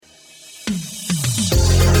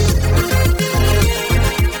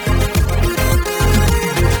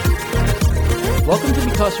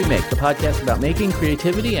Cost We Make, the podcast about making,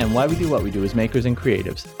 creativity, and why we do what we do as makers and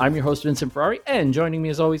creatives. I'm your host, Vincent Ferrari, and joining me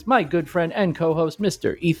as always, my good friend and co-host,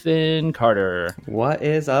 Mr. Ethan Carter. What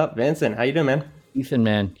is up, Vincent? How you doing, man? Ethan,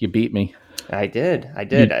 man, you beat me. I did,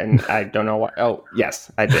 and I don't know why. Oh,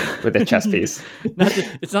 yes, I did with the chess piece.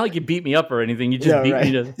 It's not like you beat me up or anything. You just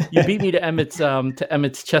beat me to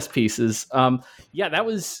Emmett's chess pieces. That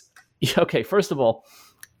was okay. First of all,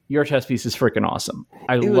 your chess piece is freaking awesome.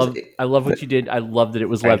 I love what you did. I love that it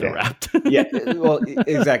was leather wrapped. Yeah, well,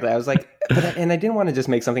 exactly. I was like, and I didn't want to just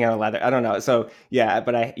make something out of leather. I don't know. So yeah,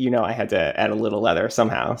 but I had to add a little leather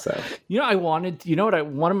somehow. So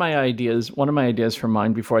one of my ideas for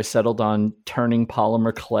mine before I settled on turning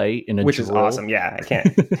polymer clay in a which drill, is awesome. Yeah, I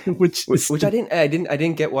can't. which I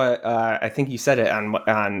didn't get what I think you said it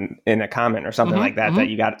on in a comment or something like that that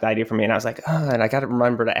you got the idea from me, and I was like, and I got to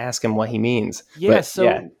remember to ask him what he means. Yeah.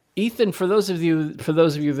 Ethan, for those of you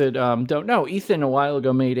that don't know, Ethan a while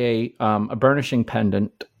ago made a burnishing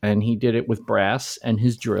pendant, and he did it with brass and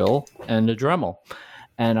his drill and a Dremel.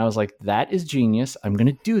 And I was like, that is genius. I'm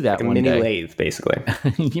going to do that like one day. A mini lathe, basically.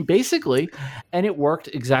 Basically. And it worked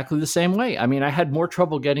exactly the same way. I mean, I had more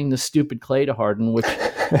trouble getting the stupid clay to harden, which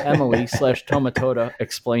Emily/Tomatoda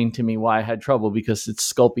explained to me why I had trouble, because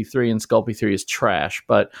it's Sculpey 3 and Sculpey 3 is trash.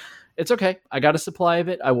 But it's okay. I got a supply of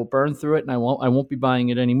it. I will burn through it, and I won't be buying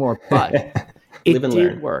it anymore. But it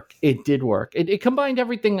did work. It did work. It combined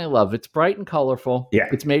everything I love. It's bright and colorful. Yeah.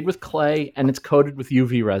 It's made with clay, and it's coated with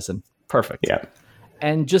UV resin. Perfect. Yeah.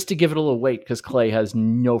 And just to give it a little weight, because clay has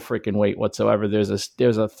no freaking weight whatsoever, there's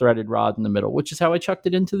a threaded rod in the middle, which is how I chucked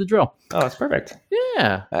it into the drill. Oh, that's perfect.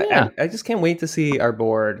 Yeah. I just can't wait to see our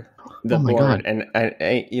board. God. And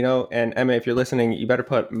and Emma, if you're listening, you better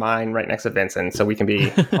put mine right next to Vincent so we can be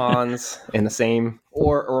pawns in the same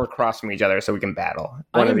or across from each other so we can battle.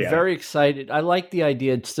 I'm very excited. I like the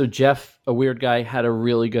idea. So Jeff, a weird guy, had a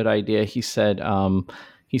really good idea. He said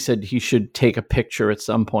he should take a picture at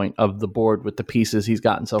some point of the board with the pieces he's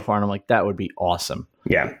gotten so far, and I'm like, that would be awesome.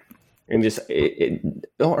 Yeah. And just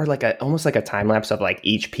or like almost like a time lapse of like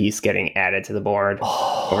each piece getting added to the board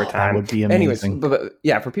over time. That would be amazing. Anyways, but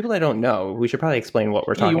yeah, for people that don't know, we should probably explain what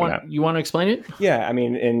we're talking about. You want to explain it? Yeah, I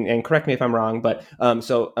mean, and correct me if I'm wrong, but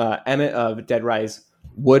Emmett of Dead Rise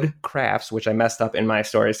Wood Crafts, which I messed up in my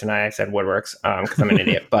stories tonight. I said Woodworks because I'm an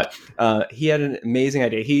idiot, but he had an amazing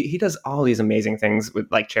idea. He does all these amazing things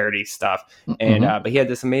with like charity stuff, and but he had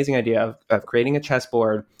this amazing idea of creating a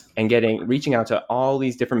chessboard and reaching out to all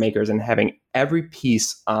these different makers and having every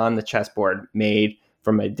piece on the chessboard made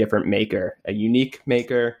from a different maker, a unique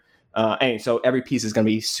maker. And so every piece is going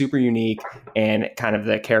to be super unique and kind of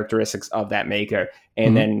the characteristics of that maker.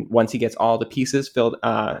 And then once he gets all the pieces filled,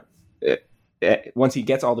 he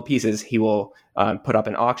will put up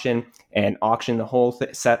an auction and auction the whole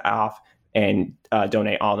set off and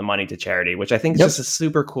donate all the money to charity, which I think is just a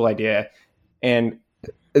super cool idea. And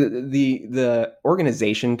the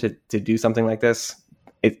organization to do something like this,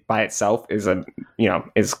 it by itself is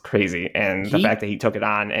is crazy. And the fact that he took it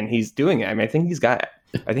on and he's doing it, I mean, I think he's got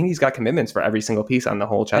commitments for every single piece on the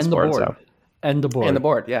whole chessboard. And the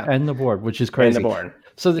board, which is crazy. And the board.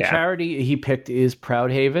 So the charity he picked is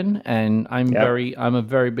Proudhaven, and I'm a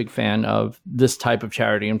very big fan of this type of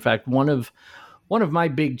charity. In fact, one of my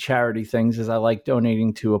big charity things is I like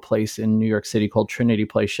donating to a place in New York City called Trinity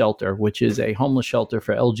Place Shelter, which is a homeless shelter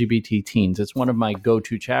for LGBT teens. It's one of my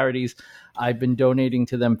go-to charities. I've been donating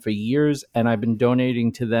to them for years, and I've been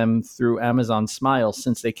donating to them through Amazon Smile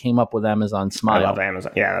since they came up with Amazon Smile. I love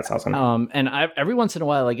Amazon. Yeah, that's awesome. And every once in a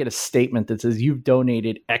while I get a statement that says you've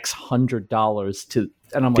donated X $100 to,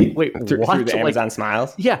 and I'm like, wait, through the Amazon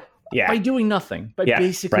Smiles? Yeah. Yeah. By doing nothing,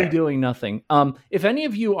 doing nothing. If any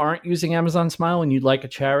of you aren't using Amazon Smile and you'd like a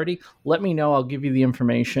charity, let me know. I'll give you the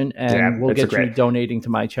information and we'll get you donating to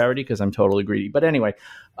my charity because I'm totally greedy. But anyway,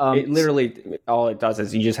 it literally all it does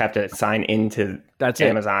is you just have to sign into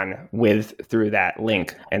Amazon through that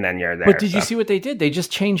link and then you're there. But did you see what they did? They just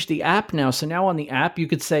changed the app now. So now on the app, you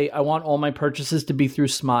could say, I want all my purchases to be through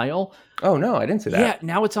Smile. Oh, no, I didn't see that. Yeah,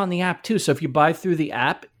 now it's on the app too. So if you buy through the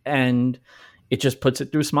app and it just puts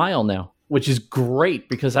it through Smile now, which is great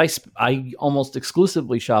because I almost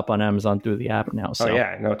exclusively shop on Amazon through the app now. So. Oh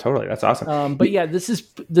yeah, no, totally, that's awesome. But yeah, this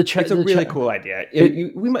is it's a really cool idea.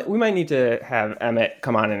 We might need to have Emmett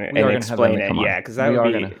come on and explain it. Yeah,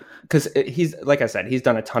 because he's, like I said, he's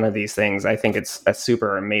done a ton of these things. I think it's a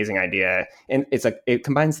super amazing idea, and it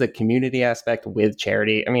combines the community aspect with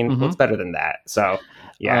charity. I mean, what's better than that? So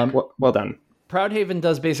yeah, well done. Proudhaven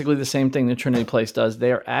does basically the same thing that Trinity Place does.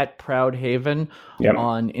 They are at Proudhaven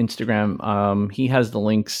on Instagram. He has the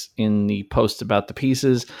links in the post about the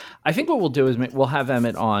pieces. I think what we'll do is we'll have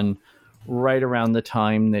Emmett on right around the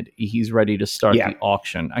time that he's ready to start the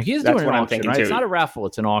auction. He's doing an auction, right? It's not a raffle;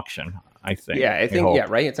 it's an auction. I think. Yeah, I think. Yeah,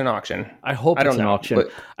 right. It's an auction. I hope it's an auction.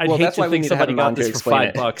 I'd hate to think somebody got this for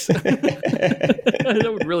 $5.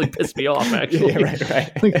 That would really piss me off. Actually, yeah,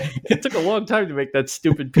 right. It took a long time to make that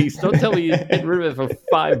stupid piece. Don't tell me you get rid of it for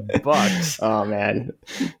 $5. Oh man.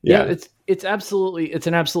 Yeah, it's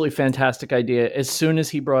an absolutely fantastic idea. As soon as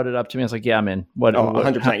he brought it up to me, I was like, yeah, I'm in.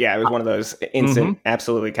 100%. Yeah, it was one of those instant,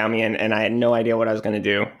 absolutely count me in, and I had no idea what I was going to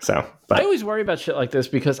do. So, but I always worry about shit like this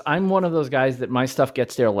because I'm one of those guys that my stuff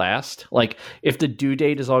gets there last. Like if the due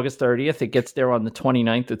date is August 30th, it gets there on the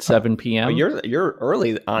 29th at 7 p.m. You're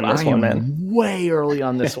early on this one, man. Way early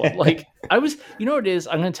on this one. Like I was, you know what it is?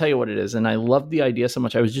 I'm going to tell you what it is. And I love the idea so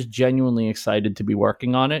much. I was just genuinely excited to be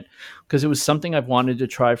working on it because it was something I've wanted to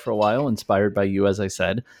try for a while, inspired by you, as I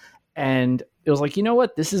said. And it was like, you know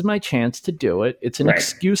what? This is my chance to do it. It's an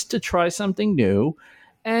excuse to try something new.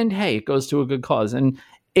 And hey, it goes to a good cause. And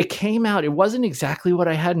it came out, it wasn't exactly what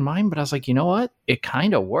I had in mind, but I was like, you know what? It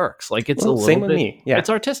kind of works. Like it's a little same bit, with me. Yeah. It's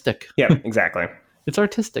artistic. Yeah, exactly. It's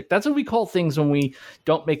artistic. That's what we call things when we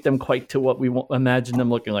don't make them quite to what we imagine them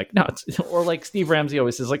looking like. No, it's, or like Steve Ramsey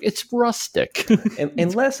always says, like it's rustic.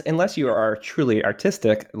 unless you are truly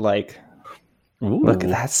artistic, like ooh, look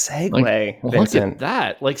at that segue. Like, look at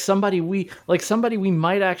that. Like somebody we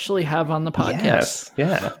might actually have on the podcast. Yes.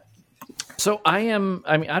 Yeah. So I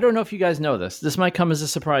don't know if you guys know this. This might come as a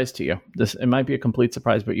surprise to you. It might be a complete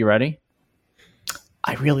surprise, but you ready?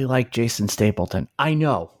 I really like Jason Stapleton. I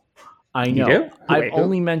know. You do? I've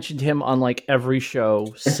only mentioned him on like every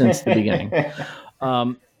show since the beginning.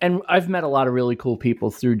 And I've met a lot of really cool people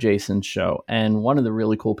through Jason's show. And one of the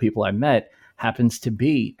really cool people I met happens to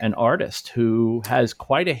be an artist who has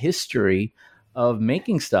quite a history of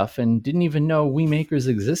making stuff and didn't even know We Makers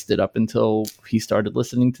existed up until he started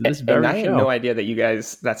listening to this very show. I had no idea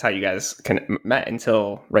that that's how you guys met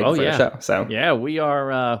until before the show. So yeah, we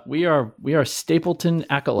are Stapleton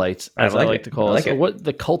acolytes, as I like to call it. So what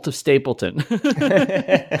the cult of Stapleton.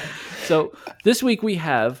 So this week we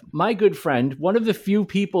have my good friend, one of the few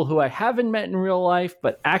people who I haven't met in real life,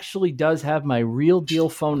 but actually does have my real deal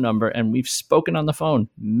phone number, and we've spoken on the phone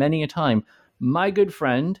many a time. My good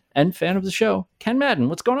friend and fan of the show, Ken Madden.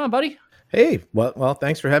 What's going on, buddy? Hey, well,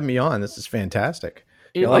 thanks for having me on. This is fantastic.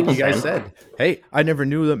 Like you guys said, hey, I never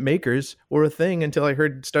knew that makers were a thing until I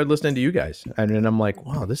started listening to you guys, and then I'm like,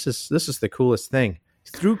 wow, this is the coolest thing.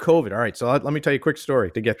 Through COVID, all right. So let me tell you a quick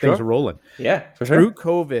story to get things rolling. Yeah, for sure. Through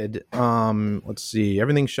COVID, let's see,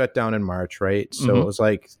 everything shut down in March, right? So it was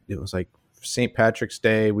like St. Patrick's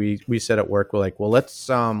Day. We said at work, we're like, well, let's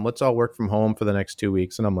all work from home for the next 2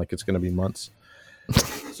 weeks, and I'm like, it's going to be months.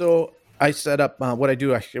 So I set up what I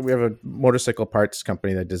do. We have a motorcycle parts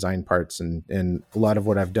company that design parts, and a lot of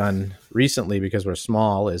what I've done recently, because we're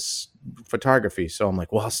small, is photography. So I'm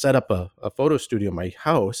like, well, I'll set up a photo studio in my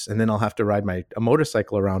house, and then I'll have to ride a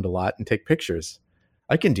motorcycle around a lot and take pictures.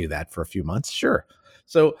 I can do that for a few months, sure.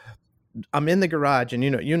 So I'm in the garage, and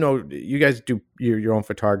you guys do your own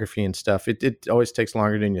photography and stuff. It always takes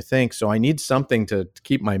longer than you think. So I need something to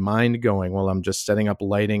keep my mind going while I'm just setting up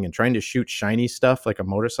lighting and trying to shoot shiny stuff like a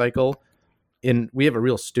motorcycle. We have a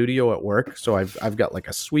real studio at work, so I've got like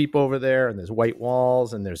a sweep over there, and there's white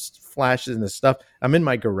walls, and there's flashes and this stuff. I'm in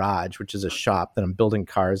my garage, which is a shop that I'm building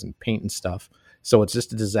cars and paint and stuff. So it's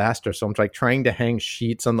just a disaster. So I'm like trying to hang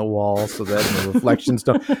sheets on the wall so that the reflections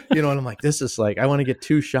don't, and I'm like, this is like, I want to get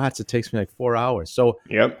 2 shots. It takes me like 4 hours. So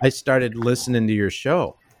I started listening to your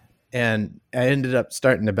show, and I ended up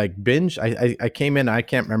starting to like binge. I came in, I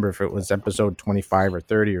can't remember if it was episode 25 or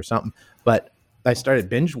 30 or something, but I started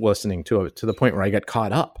binge listening to it to the point where I got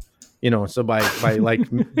caught up. So by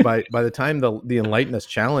the time the Enlighten Us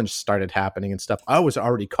challenge started happening and stuff, I was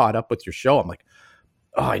already caught up with your show. I'm like,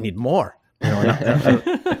 oh, I need more. So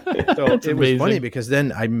it was funny because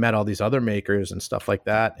then I met all these other makers and stuff like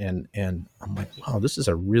that, and I'm like, wow, this is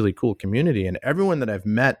a really cool community. And everyone that I've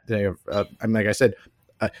met, like I said,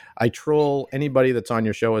 I troll anybody that's on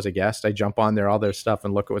your show as a guest. I jump on all their stuff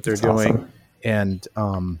and look at what they're doing, and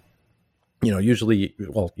usually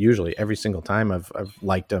every single time I've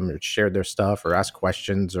liked them or shared their stuff or asked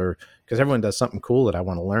questions, or because everyone does something cool that I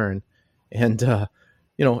want to learn, and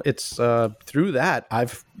it's through that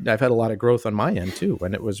I've had a lot of growth on my end too.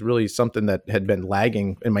 And it was really something that had been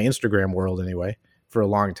lagging in my Instagram world anyway for a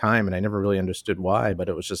long time. And I never really understood why, but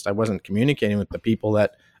it was just, I wasn't communicating with the people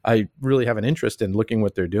that I really have an interest in looking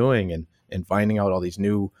what they're doing and finding out all these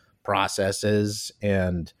new processes.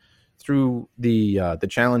 And through the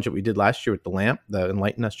challenge that we did last year with the lamp, the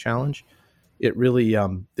Enlighten Us challenge, it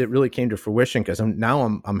really came to fruition because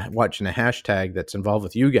I'm watching a hashtag that's involved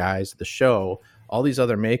with you guys, the show, all these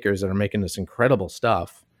other makers that are making this incredible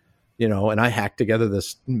stuff, you know, and I hacked together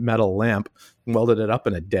this metal lamp, welded it up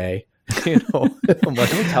in a day. You know, I'm like,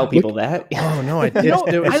 don't tell people that. Oh no,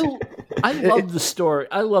 I love the story.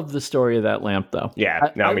 I love the story of that lamp, though.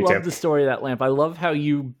 Yeah, I me love too. the story of that lamp. I love how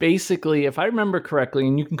you basically, if I remember correctly,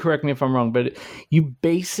 and you can correct me if I'm wrong, but you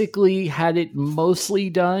basically had it mostly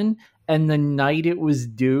done, and the night it was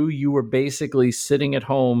due, you were basically sitting at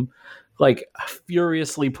home, like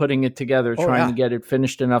furiously putting it together, trying to get it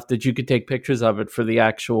finished enough that you could take pictures of it for the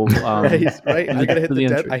actual. Right.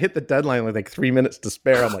 I hit the deadline with like 3 minutes to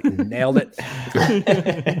spare. I'm like, nailed it.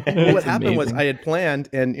 What happened was I had planned,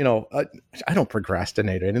 and you know, I don't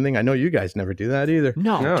procrastinate or anything. I know you guys never do that either.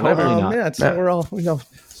 No, totally not. Yeah, so we're all, you know.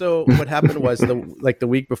 So what happened was the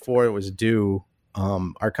week before it was due.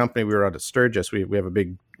 Our company, we were out at Sturgis. We have a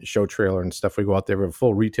big show trailer and stuff. We go out there, we have a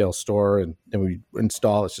full retail store, and we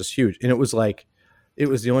install. It's just huge. And it was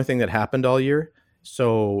the only thing that happened all year.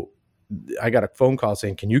 So I got a phone call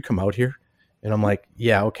saying, "Can you come out here?" And I'm like,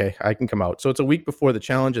 "Yeah, okay, I can come out." So it's a week before the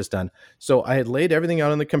challenge is done. So I had laid everything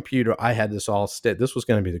out on the computer. I had this all this was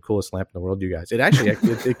going to be the coolest lamp in the world, you guys. It actually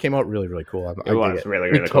it came out really, really cool. It was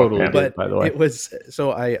really cool. Totally But by the way. it was,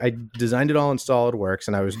 so I designed it all in SolidWorks,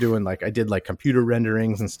 and I was doing I did computer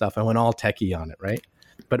renderings and stuff. I went all techie on it, right?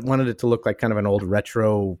 But wanted it to look like kind of an old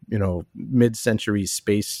retro, you know, mid-century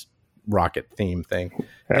space rocket theme thing.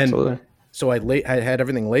 Absolutely. And so I had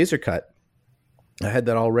everything laser cut. I had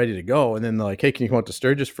that all ready to go, and then they're like, "Hey, can you come out to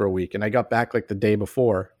Sturgis for a week?" And I got back like the day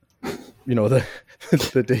before, you know, the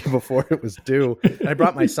day before it was due. And I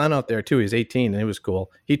brought my son out there too. He's 18, and it was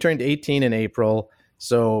cool. He turned 18 in April,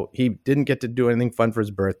 so he didn't get to do anything fun for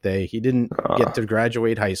his birthday. He didn't get to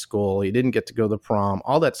graduate high school. He didn't get to go to prom.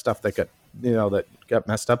 All that stuff that got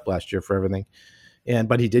messed up last year for everything.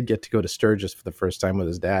 But he did get to go to Sturgis for the first time with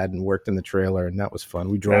his dad and worked in the trailer, and that was fun.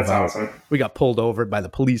 We drove out. Awesome. We got pulled over by the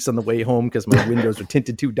police on the way home because my windows were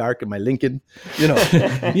tinted too dark in my Lincoln. You know,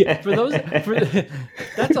 Yeah,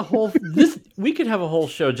 that's a whole. We could have a whole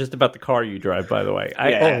show just about the car you drive. By the way,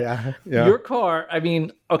 yeah. Your car. I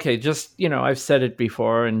mean, okay, just I've said it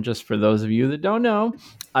before, and just for those of you that don't know,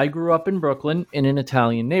 I grew up in Brooklyn in an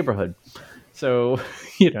Italian neighborhood. So,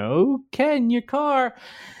 Ken, your car.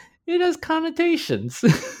 It has connotations.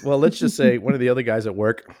 Well, let's just say one of the other guys at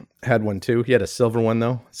work had one too. He had a silver one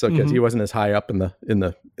though, so because he wasn't as high up in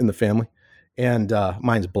the family. And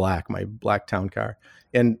mine's black, my black town car.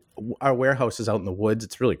 And our warehouse is out in the woods.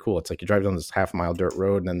 It's really cool. It's like you drive down this half-mile dirt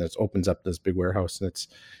road, and then this opens up this big warehouse,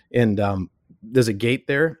 and there's a gate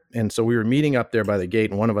there. And so we were meeting up there by the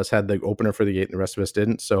gate, and one of us had the opener for the gate, and the rest of us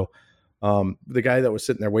didn't. So the guy that was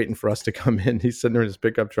sitting there waiting for us to come in, he's sitting there in his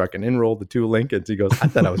pickup truck and enrolled the two Lincolns. He goes, "I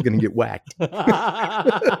thought I was going to get whacked."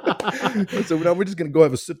 So now we're just going to go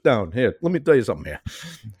have a sit down. Here, let me tell you something here.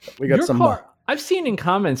 We got some car. I've seen in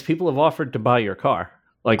comments people have offered to buy your car.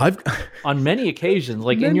 Like on many occasions,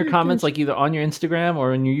 like in your comments, like either on your Instagram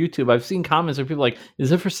or in your YouTube, I've seen comments where people are like,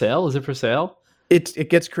 "Is it for sale? Is it for sale?" It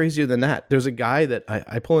gets crazier than that. There's a guy that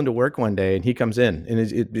I pull into work one day, and he comes in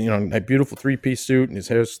in a beautiful 3-piece suit, and his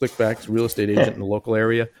hair's slicked back. He's a real estate agent in the local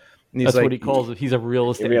area. And That's what he calls it. He's a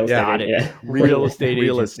real estate agent. Got it. Yeah. Real estate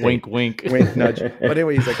agent. Wink, wink. Wink, nudge. But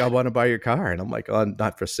anyway, he's like, "I want to buy your car." And I'm like, "Oh,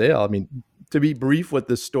 not for sale." I mean, to be brief with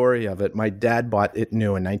the story of it, my dad bought it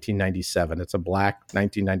new in 1997. It's a black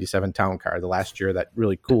 1997 town car, the last year, that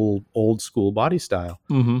really cool old school body style.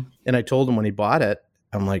 Mm-hmm. And I told him when he bought it,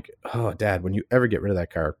 I'm like, "Oh, Dad, when you ever get rid of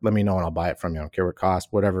that car, let me know and I'll buy it from you. I don't care what it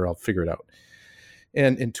costs, whatever, I'll figure it out."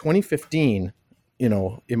 And in 2015,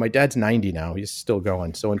 and my dad's 90 now, he's still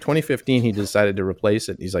going. So in 2015, he decided to replace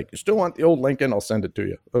it. He's like, "You still want the old Lincoln? I'll send it to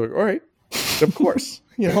you." I'm like, "All right, of course."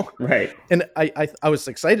 Right. And I was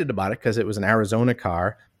excited about it because it was an Arizona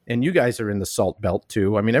car, and you guys are in the Salt Belt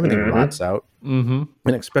too. I mean, everything rots out, and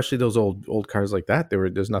especially those old cars like that.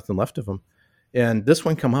 There's nothing left of them. And this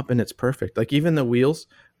one come up and it's perfect. Like even the wheels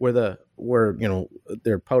were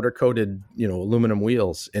they're powder coated, aluminum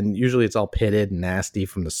wheels. And usually it's all pitted and nasty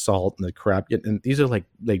from the salt and the crap. And these are like,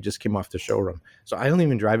 they just came off the showroom. So I don't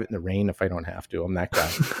even drive it in the rain if I don't have to. I'm that guy.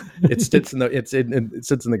 It sits in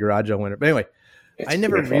the garage all winter. But anyway, I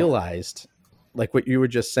never realized, like what you were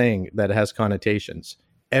just saying, that it has connotations.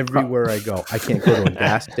 Everywhere I go, I can't go to a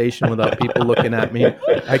gas station without people looking at me.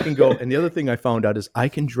 I can go. And the other thing I found out is I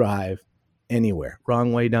can drive anywhere,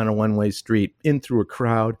 wrong way down a one-way street, in through a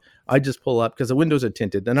crowd. I just pull up because the windows are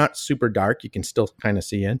tinted. They're not super dark. You can still kind of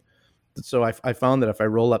see in. So I found that if I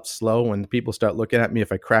roll up slow, when people start looking at me,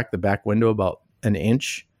 if I crack the back window about an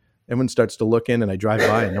inch everyone starts to look in, and I drive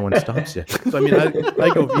by and no one stops you. So I mean, I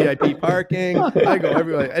go VIP parking, I go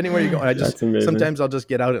everywhere, anywhere you go. And I just sometimes I'll just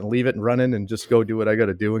get out and leave it and run in and just go do what I got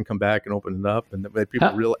to do and come back and open it up. And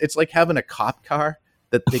people realize it's like having a cop car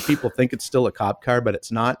that people think it's still a cop car, but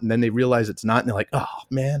it's not. And then they realize it's not, and they're like, "Oh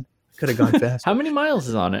man, could have gone faster." How many miles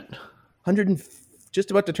is on it?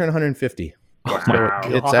 Just about to turn 150. Wow.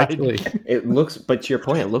 So it's actually, it looks, but to your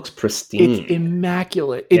point, it looks pristine. It's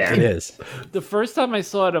immaculate. It is. The first time I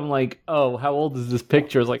saw it, I'm like, oh, how old is this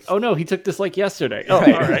picture? I was like, oh no, he took this like yesterday. Oh, all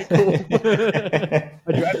right, cool.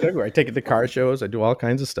 I drive it everywhere. I take it to car shows. I do all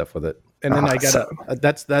kinds of stuff with it. And then I got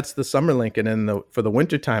that's the summer Lincoln. And for the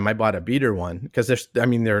winter time, I bought a beater one because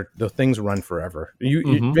the things run forever.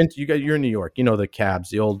 Vince, you're in New York. You know the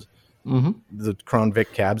cabs, the old. The Crown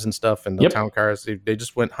Vic cabs and stuff, and the town cars, they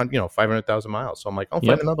just went 500,000 miles. So I'm like, I'll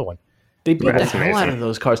find another one. They beat the hell out of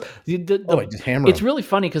those cars. I just hammer it's them. really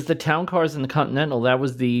funny because the town cars and the Continental, that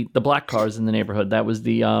was the black cars in the neighborhood. That was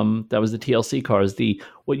the TLC cars,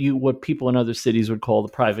 what people in other cities would call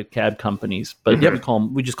the private cab companies, but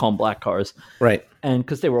we just call them black cars, right? And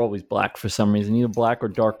because they were always black for some reason, either black or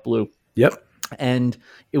dark blue. Yep. And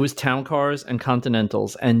it was town cars and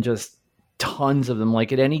Continentals, and just tons of them.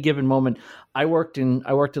 Like at any given moment, I worked in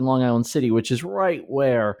Long Island City, which is right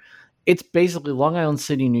where it's basically Long Island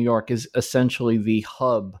City, New York is essentially the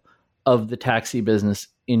hub of the taxi business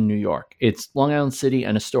in New York. It's Long Island City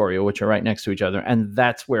and Astoria, which are right next to each other. And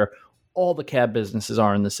that's where all the cab businesses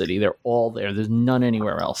are in the city. They're all there. There's none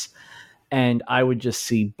anywhere else. And I would just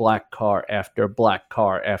see black car after black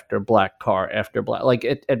car after black car after black. Like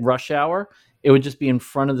at rush hour, it would just be in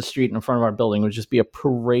front of the street, in front of our building. It would just be a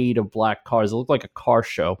parade of black cars. It looked like a car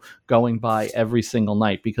show going by every single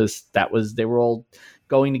night because they were all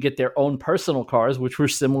going to get their own personal cars, which were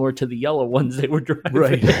similar to the yellow ones they were driving.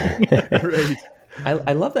 Right. Right.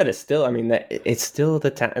 I love that it's still. I mean, that it's still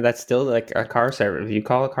that's still like a car service. If you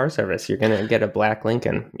call a car service, you're gonna get a black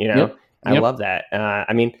Lincoln. You know, I love that.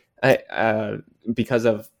 I mean, because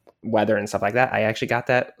of weather and stuff like that, I actually got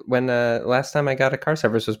that when last time I got a car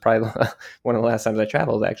service was probably one of the last times I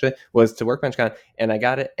traveled, actually, was to WorkbenchCon, and I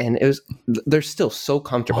got it, and they're still so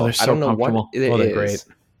comfortable. They're so I don't know comfortable. what it is. Great.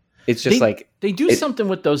 It's just they do something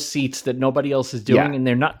with those seats that nobody else is doing, and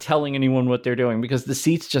they're not telling anyone what they're doing because the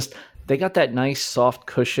seats they got that nice soft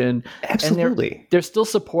cushion. Absolutely. And they're still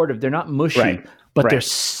supportive. They're not mushy. But they're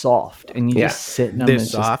soft, and you just sit in them. They're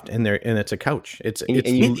soft, and it's a couch. It's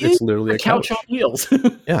literally a couch on wheels.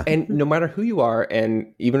 Yeah. And no matter who you are,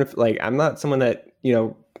 and even if I'm not someone that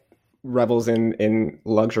revels in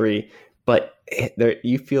luxury, but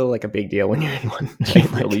you feel like a big deal when you're in one. You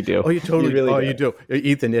really do. Oh, you totally. You do.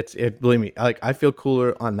 Ethan, believe me. I feel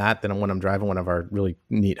cooler on that than when I'm driving one of our really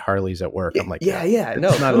neat Harleys at work. I'm like, no,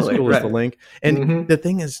 it's not as cool as the Link. And the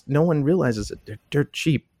thing is, no one realizes that they're dirt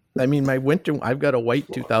cheap. I mean, I've got a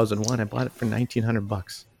white 2001. I bought it for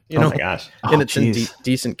 $1,900. Oh my gosh! And it's in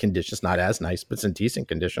decent condition. It's not as nice, but it's in decent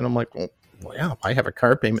condition. I'm like, well, yeah. If I have a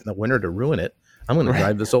car payment in the winter to ruin it, I'm going to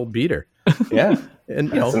drive this old beater. Yeah,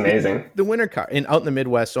 and that's amazing. The winter car, and out in the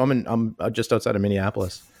Midwest. So I'm just outside of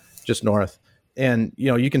Minneapolis, just north. And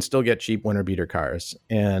you can still get cheap winter beater cars,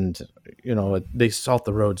 and they salt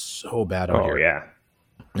the roads so bad out here. Oh yeah.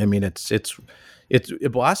 I mean, it's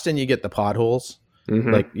in Boston. You get the potholes.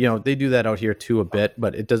 Mm-hmm. Like, they do that out here too a bit,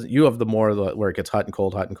 but it doesn't. You have the more where it gets hot and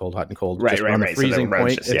cold, hot and cold, hot and cold. Right. On the freezing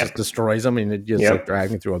point, it just destroys them, and it just like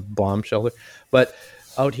dragging through a bomb shelter. But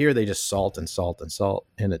out here, they just salt and salt and salt,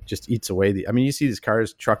 and it just eats away you see these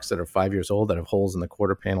trucks that are 5 years old that have holes in the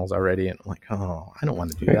quarter panels already, and I'm like, oh, I don't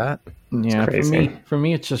want to do that. Yeah, for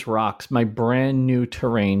me, it's just rocks. My brand new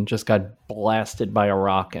Terrain just got blasted by a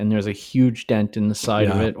rock, and there's a huge dent in the side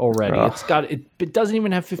of it already. Oh. It doesn't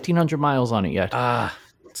even have 1,500 miles on it yet.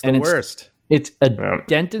 It's the worst. It's a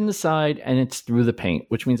dent in the side, and it's through the paint,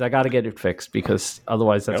 which means I got to get it fixed because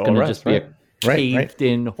otherwise that's going to just be a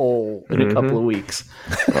caved-in hole in a couple of weeks.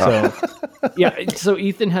 So, so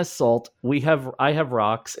Ethan has salt. I have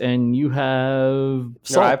rocks, and you have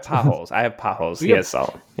salt. No, I have potholes. He has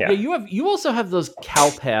salt. Yeah. You also have those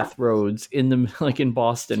cowpath roads in in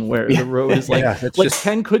Boston where the road is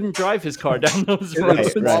Ken couldn't drive his car down those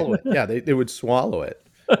roads. Right. Yeah, they would swallow it.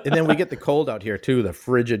 And then we get the cold out here too, the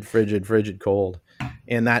frigid cold.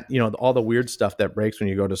 And that, all the weird stuff that breaks when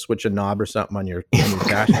you go to switch a knob or something on your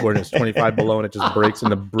dashboard and it's 25 below and it just breaks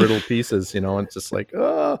into brittle pieces, and it's just like,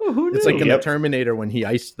 it's like in the Terminator when he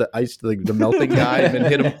iced the melting guy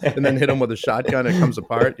and then hit him with a shotgun and it comes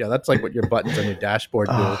apart. Yeah, that's like what your buttons on your dashboard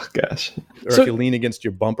do. Oh gosh. Or if you lean against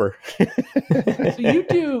your bumper. So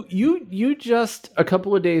you just a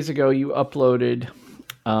couple of days ago you uploaded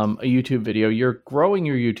a YouTube video. You're growing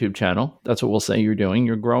your YouTube channel. That's what we'll say you're doing.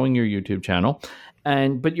 You're growing your YouTube channel.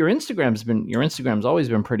 But your Instagram's always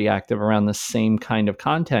been pretty active around the same kind of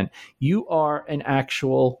content. You are an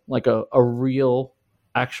actual, like a real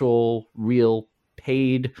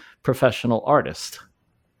paid professional artist.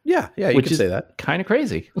 Yeah, you could say that. Kind of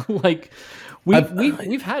crazy. Like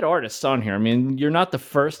we've had artists on here. I mean, you're not the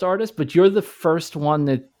first artist, but you're the first one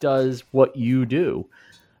that does what you do.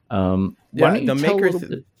 The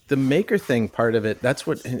maker thing part of it, that's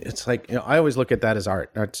what it's like. You know, I always look at that as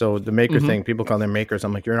art. So the maker thing, people call them makers.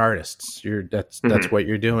 I'm like, you're an artist. That's what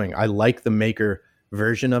you're doing. I like the maker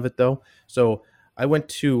version of it though. So I went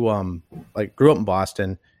to grew up in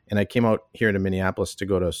Boston, and I came out here to Minneapolis to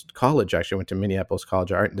go to college. Actually, I went to Minneapolis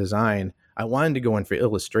College of Art and Design. I wanted to go in for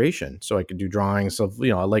illustration so I could do drawings of,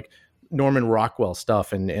 like Norman Rockwell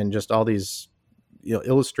stuff and just all these,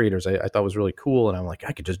 illustrators I thought was really cool. And I'm like,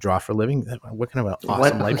 I could just draw for a living. What kind of an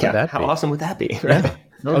awesome life would that be? How awesome would that be? Right? Yeah.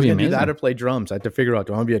 I was going to do that or play drums. I had to figure out,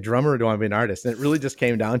 do I want to be a drummer or do I want to be an artist? And it really just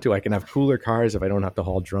came down to, I can have cooler cars if I don't have to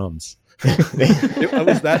haul drums. It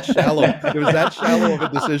was that shallow. It was that shallow of a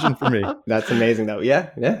decision for me. That's amazing though.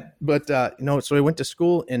 Yeah. But so I went to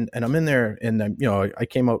school and I'm in there and I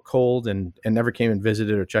came out cold and never came and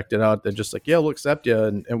visited or checked it out. They're just like, yeah, we'll accept you.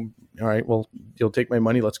 And all right, well, you'll take my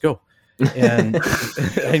money. Let's go. And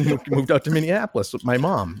I moved out to Minneapolis with my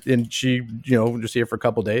mom, and she, just here for a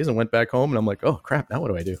couple of days and went back home. And I'm like, oh crap, now what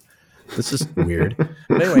do I do? This is weird.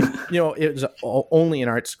 But anyway, it was only an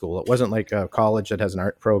art school. It wasn't like a college that has an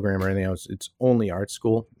art program or anything else. It's only art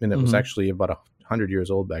school. And it was actually about 100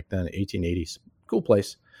 years old back then, 1880s. Cool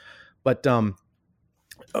place. But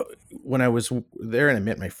when I was there and I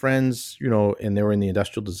met my friends, and they were in the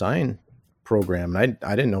industrial design program, and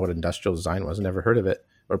I didn't know what industrial design was. I never heard of it.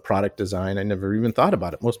 Or product design. I never even thought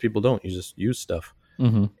about it. Most people don't. You just use stuff.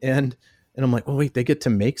 And I'm like, oh wait, they get to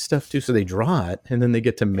make stuff too. So they draw it and then they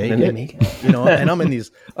get to make it.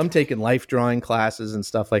 And I'm taking life drawing classes and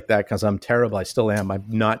stuff like that because I'm terrible. I still am. I'm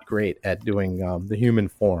not great at doing the human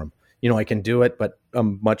form. I can do it, but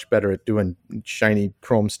I'm much better at doing shiny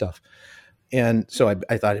chrome stuff. And so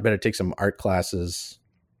I thought I better take some art classes,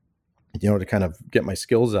 to kind of get my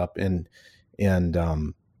skills up and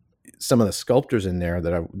some of the sculptors in there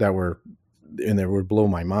that would blow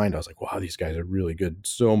my mind. I was like, wow, these guys are really good.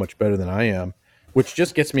 So much better than I am, which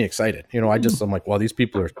just gets me excited. I'm like, wow, these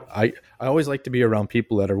people are, I always like to be around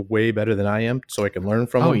people that are way better than I am so I can learn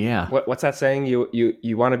from them. Oh yeah. What's that saying? You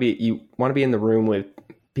want to be in the room with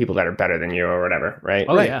people that are better than you or whatever. Right.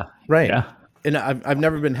 Oh yeah. Right. Yeah. And I've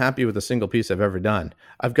never been happy with a single piece I've ever done.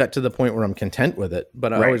 I've got to the point where I'm content with it,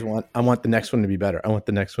 but I always want the next one to be better. I want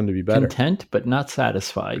the next one to be better. Content, but not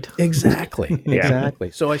satisfied. Exactly.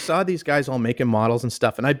 Exactly. So I saw these guys all making models and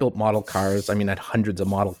stuff, and I built model cars. I mean, I had hundreds of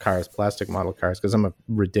model cars, plastic model cars, because I'm a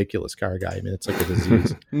ridiculous car guy. I mean, it's like a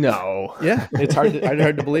disease. No. Yeah, it's hard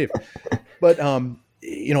to believe. But and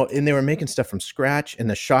they were making stuff from scratch in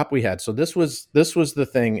the shop we had. So this was the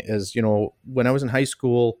thing is, when I was in high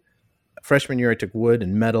school. Freshman year, I took wood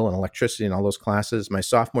and metal and electricity and all those classes. My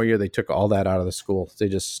sophomore year, they took all that out of the school. They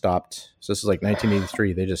just stopped. So this is like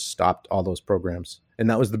 1983. They just stopped all those programs.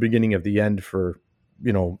 And that was the beginning of the end for,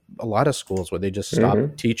 a lot of schools where they just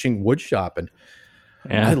stopped teaching wood shop. And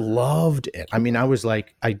I loved it. I mean, I was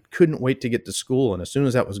like, I couldn't wait to get to school. And as soon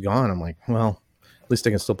as that was gone, I'm like, well, at least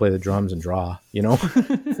I can still play the drums and draw,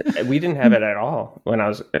 We didn't have it at all when I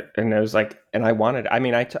was, and it was like, and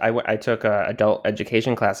I took adult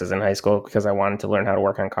education classes in high school because I wanted to learn how to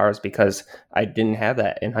work on cars because I didn't have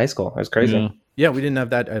that in high school. It was crazy. Yeah, we didn't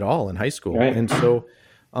have that at all in high school. Right. And so,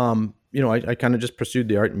 I kind of just pursued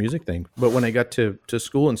the art and music thing. But when I got to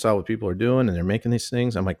school and saw what people are doing and they're making these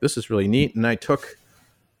things, I'm like, this is really neat. And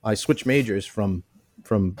I switched majors from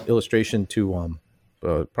illustration to,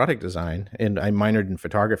 product design, and I minored in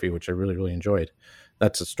photography, which I really, really enjoyed.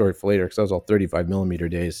 That's a story for later because that was all 35 millimeter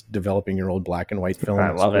days, developing your old black and white film. I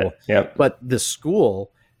love it. Yep. But the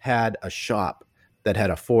school had a shop that had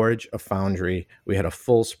a forge, a foundry. We had a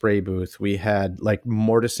full spray booth. We had like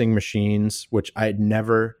mortising machines, which I had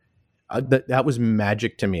never. That was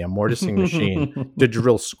magic to me. A mortising machine to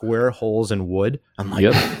drill square holes in wood. I'm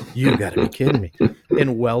like, you got to be kidding me.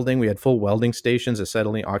 In welding, we had full welding stations,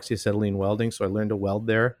 oxyacetylene welding. So I learned to weld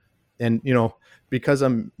there. And because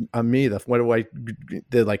I'm me, they're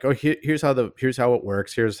like, oh, here's how it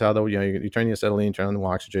works. Here's how you turn the acetylene, turn on the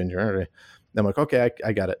oxygen. I'm like, okay,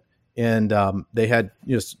 I got it. And they had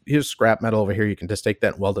here's scrap metal over here. You can just take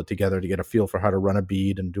that and weld it together to get a feel for how to run a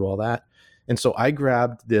bead and do all that. And so I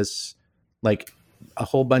grabbed this like a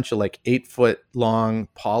whole bunch of like 8-foot long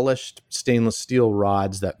polished stainless steel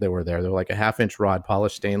rods that they were there. They're like a 1/2-inch rod,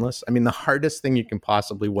 polished stainless. I mean, the hardest thing you can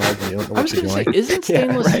possibly weld when you don't know I what was you're going to doing. say, isn't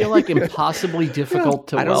stainless steel like impossibly difficult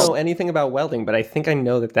to I don't weld? know anything about welding, but I think I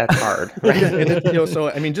know that that's hard. And it, so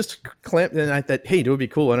I mean, just clamp. And I thought, hey, it would be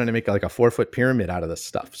cool. Why don't I make like a 4-foot pyramid out of this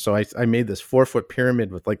stuff? So I made this 4-foot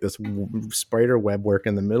pyramid with like this spider web work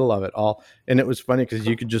in the middle of it all. And it was funny because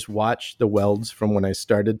you could just watch the welds from when I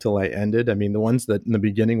started till I ended. I mean, the ones that in the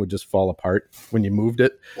beginning would just fall apart when you moved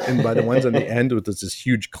it, and by the ones on the end with this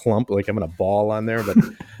huge clump, like having a ball on there. But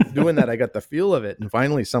doing that, I got the feel of it. And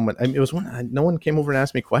finally, it was no one came over and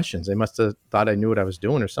asked me questions. They must have thought I knew what I was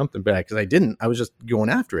doing or something, but because I didn't, I was just going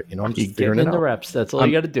after it. I'm just figuring it out. The reps. That's all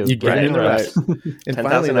you got to do. You get in the reps. And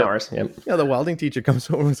 10,000 hours. Yep. The welding teacher comes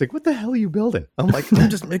over and was like, "What the hell are you building?" I'm like, "I'm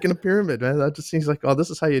just making a pyramid, man." That just seems like, "Oh, this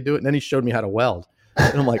is how you do it." And then he showed me how to weld,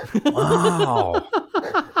 and I'm like, "Wow."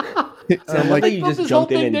 So I'm like, you just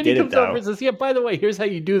jumped in and did it, though. Over and says, "Yeah, by the way, here's how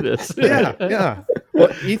you do this." yeah. Well,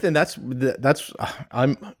 Ethan, that's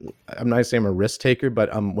I'm not saying I'm a risk taker, but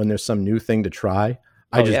when there's some new thing to try,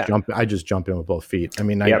 I just jump in with both feet. I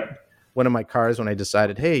mean, one of my cars, when I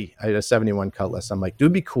decided, hey, I had a 71 Cutlass, I'm like, dude,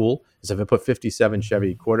 it'd be cool is if I put 57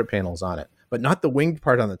 Chevy quarter panels on it, but not the winged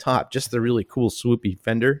part on the top, just the really cool swoopy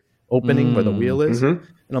fender opening where the wheel is. And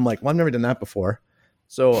I'm like, well, I've never done that before.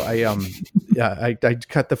 So I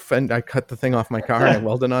cut the thing off my car and I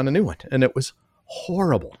welded on a new one, and it was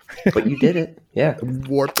horrible. But you did it. Yeah.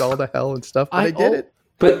 Warped all the hell and stuff, but I did it.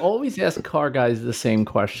 But I always ask car guys the same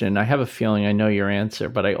question. I have a feeling I know your answer,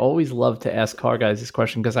 but I always love to ask car guys this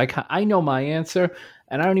question because I know my answer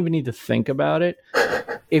and I don't even need to think about it.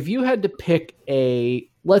 If you had to pick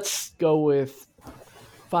let's go with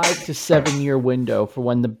 5 to 7 year window for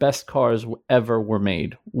when the best cars ever were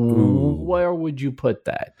made, where would you put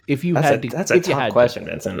that? If you had to, that's a tough question,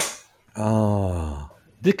 Vincent. Oh.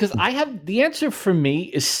 Because I have the answer for me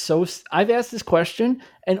is I've asked this question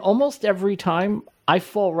and almost every time I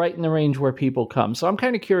fall right in the range where people come. So I'm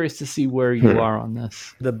kind of curious to see where you are on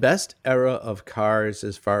this. The best era of cars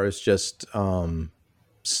as far as just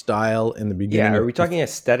style in the beginning. Yeah, are we talking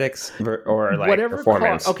aesthetics or like whatever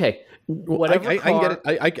performance? Okay. Whatever I can get it.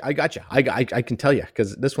 I got you. I can tell you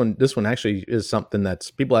because this one actually is something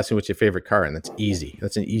that's people ask me what's your favorite car, and that's easy.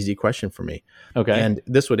 That's an easy question for me. Okay. And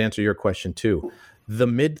this would answer your question too. The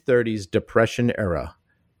mid-30s Depression era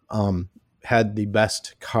had the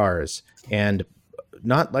best cars, and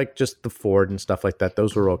not like just the Ford and stuff like that.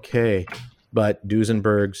 Those were okay, but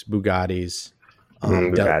Duesenbergs, Bugattis,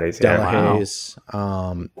 Delahaye's.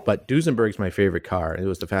 But Duesenberg's my favorite car. It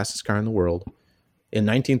was the fastest car in the world. In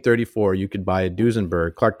 1934, you could buy a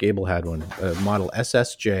Duesenberg. Clark Gable had one, a model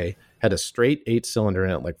SSJ, had a straight 8-cylinder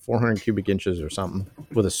in it, like 400 cubic inches or something,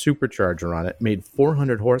 with a supercharger on it, made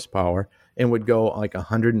 400 horsepower, and would go like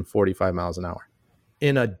 145 miles an hour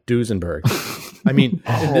in a Duesenberg. I mean,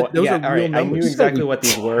 those are real numbers. I knew exactly what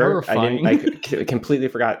these were. Terrifying. I completely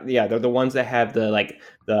forgot. Yeah, they're the ones that have the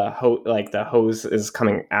hose is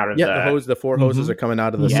coming out of the 4 hoses are coming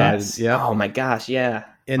out of the sides. Yeah. Oh my gosh, yeah.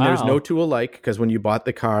 And there's no two alike because when you bought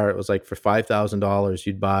the car, it was like for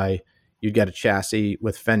 $5,000, you'd get a chassis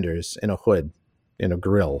with fenders and a hood and a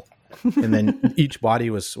grill, and then each body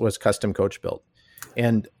was custom coach built.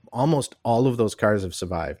 And almost all of those cars have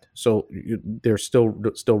survived. So they're still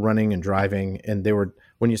running and driving. And they were,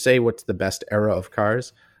 when you say what's the best era of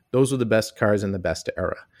cars, those were the best cars in the best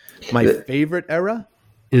era. My favorite era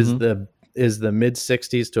is the mid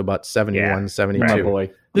 60s to about 71, 72. My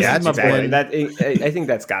boy. That's exactly. I think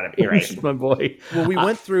that's got to be right. My boy. Well, we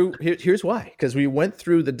went through, here's why, because we went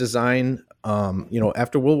through the design,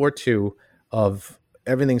 after World War II of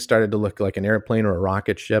everything started to look like an airplane or a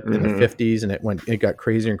rocket ship in the 50s, and it got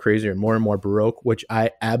crazier and crazier and more Baroque, which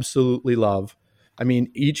I absolutely love. I mean,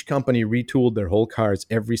 each company retooled their whole cars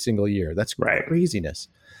every single year. That's craziness.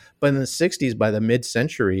 But in the 60s, by the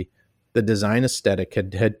mid-century, the design aesthetic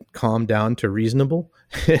had calmed down to reasonable.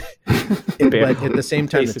 But at the same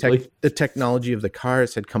time, the technology of the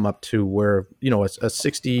cars had come up to where, a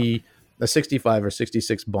 65 or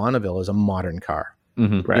 66 Bonneville is a modern car.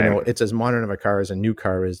 Mm-hmm. Right. It's as modern of a car as a new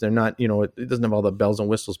car is. They're not, it doesn't have all the bells and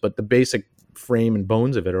whistles, but the basic frame and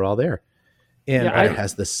bones of it are all there. And it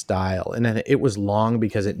has the style. And then it was long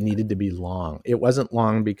because it needed to be long. It wasn't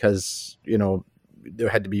long because, there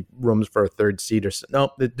had to be rooms for a third seat or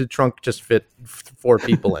no, the trunk just fit 4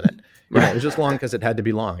 people in it. It was just long because it had to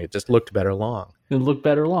be long. It just looked better long. It looked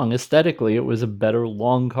better long. Aesthetically, it was a better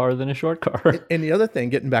long car than a short car. And the other thing,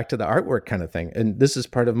 getting back to the artwork kind of thing, and this is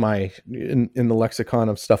part of my, in the lexicon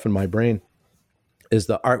of stuff in my brain, is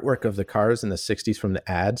the artwork of the cars in the 60s from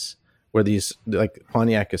the ads where these, like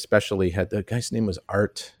Pontiac especially, had, the guy's name was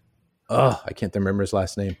Art. Oh, I can't remember his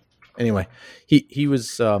last name. Anyway, he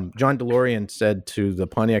was John DeLorean said to the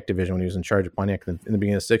Pontiac division when he was in charge of Pontiac in the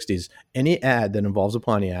beginning of the 60s, any ad that involves a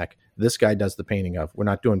Pontiac, this guy does the painting of. We're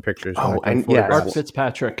not doing pictures. Art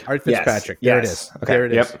Fitzpatrick. Art Fitzpatrick. Yes. There it is. Okay. There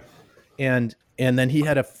it is. Yep. And then he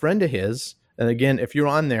had a friend of his. And again, if you're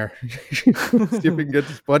on there, see if we can get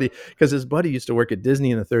this buddy, because his buddy used to work at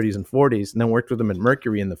Disney in the 30s and 40s, and then worked with him at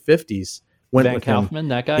Mercury in the 50s. Van Kaufman,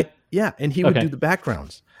 that guy? Yeah, and he would do the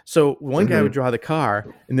backgrounds. So one guy would draw the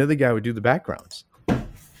car, and the other guy would do the backgrounds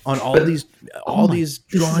on all these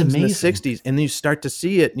drawings in the 60s. And then you start to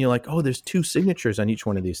see it, and you're like, oh, there's 2 signatures on each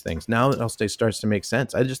one of these things. Now it starts to make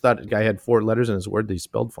sense. I just thought the guy had 4 letters in his word that he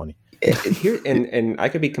spelled funny. Here, and I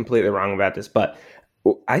could be completely wrong about this, but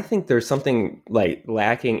I think there's something like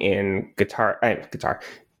lacking in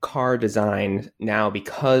car design now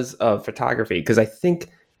because of photography. Because I think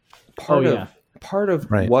part of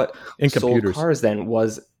what sold cars then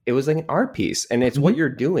was it was like an art piece, and it's what you're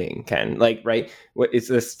doing, Ken. Like, right? It's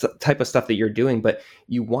this type of stuff that you're doing, but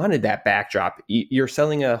you wanted that backdrop. You're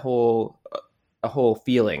selling a whole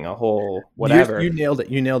feeling, a whole whatever. You nailed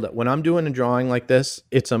it. When I'm doing a drawing like this,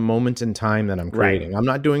 it's a moment in time that I'm creating. Right. I'm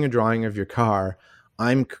not doing a drawing of your car.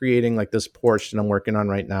 I'm creating like this Porsche that I'm working on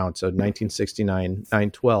right now. It's a 1969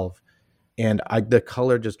 912. And the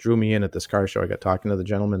color just drew me in at this car show. I got talking to the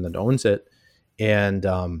gentleman that owns it. And,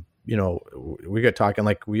 we got talking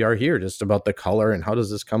like we are here just about the color and how does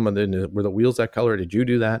this come with were the wheels that color? Did you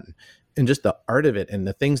do that? And just the art of it and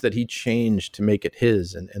the things that he changed to make it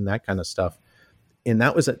his and that kind of stuff. And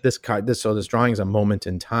that was at this car. This drawing is a moment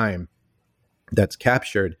in time that's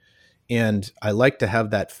captured. And I like to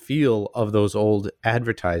have that feel of those old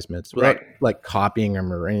advertisements, without like copying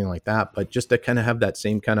them or anything like that, but just to kind of have that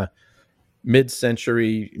same kind of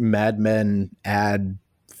mid-century Mad Men ad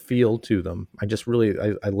feel to them. I just really,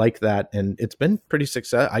 I like that. And it's been pretty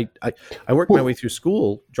successful. I worked my way through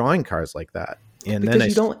school drawing cars like that. And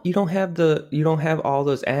because then you don't have all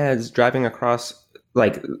those ads driving across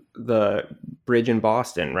like the bridge in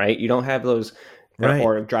Boston, right? You don't have those. Right.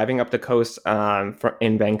 Or driving up the coast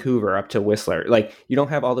in Vancouver up to Whistler. Like, you don't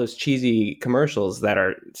have all those cheesy commercials that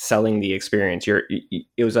are selling the experience.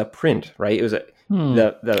 It was a print, right? It was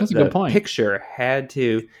the picture had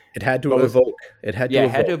to evoke. It had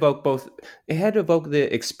to evoke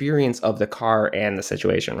the experience of the car and the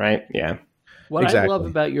situation, right? Yeah. What I love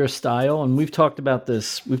about your style, and we've talked about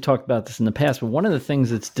this in the past, but one of the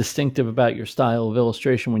things that's distinctive about your style of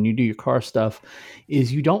illustration when you do your car stuff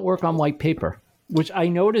is you don't work on white paper, which I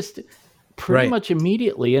noticed pretty much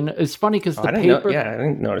immediately. And it's funny because I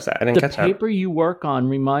didn't notice that. I didn't catch that. The paper you work on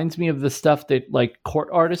reminds me of the stuff that like court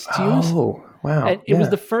artists use. Oh, wow. And it was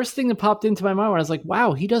the first thing that popped into my mind when I was like,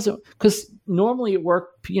 wow, he doesn't, because normally at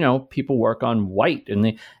work, people work on white.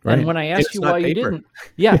 And when I asked you why you didn't,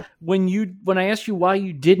 when I asked you why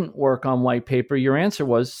you didn't work on white paper, your answer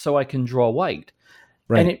was so I can draw white.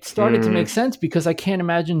 Right. And it started to make sense because I can't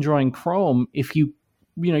imagine drawing chrome if you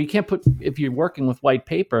can't if you're working with white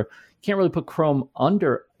paper, you can't really put chrome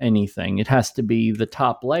under anything. It has to be the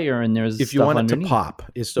top layer, and there's if you want underneath. It to pop.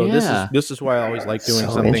 This is why I always like doing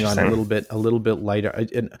something on a little bit lighter.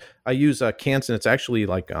 I use Canson. It's actually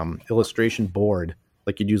like illustration board,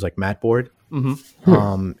 like you'd use like matte board.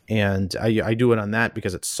 Mm-hmm. And I do it on that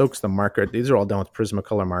because it soaks the marker. These are all done with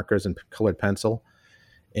Prismacolor markers and colored pencil.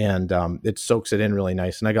 And it soaks it in really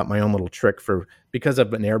nice. And I got my own little trick because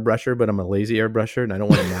I'm an airbrusher, but I'm a lazy airbrusher and I don't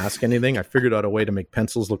want to mask anything. I figured out a way to make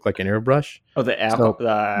pencils look like an airbrush. Oh,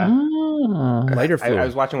 lighter fluid. I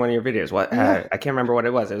was watching one of your videos. I can't remember what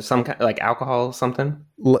it was. It was some kind like alcohol something.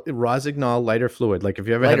 Rossignol lighter fluid. Like if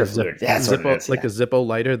you ever had a Zippo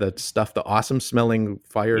lighter, the stuff, the awesome smelling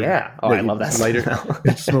fire. Yeah. Oh, I love that lighter.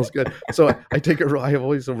 It smells good. So I take I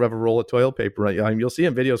always have a roll of toilet paper. You'll see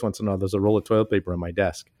in videos once in a while, there's a roll of toilet paper on my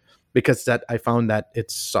desk. Because I found that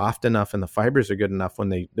it's soft enough and the fibers are good enough when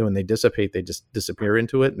they dissipate, they just disappear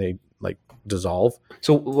into it and they like dissolve.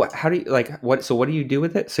 So how do you So what do you do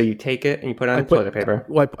with it? So you take it and you put it on toilet paper.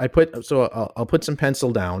 Well, I'll put some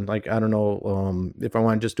pencil down. Like I don't know if I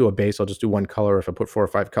want to just do a base, I'll just do one color. If I put 4 or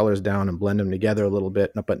 5 colors down and blend them together a little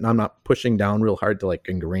bit, but I'm not pushing down real hard to like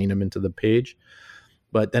ingrain them into the page.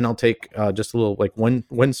 But then I'll take just a little like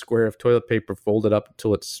one square of toilet paper, fold it up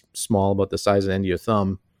until it's small, about the size of the end of your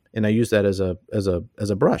thumb. And I use that as a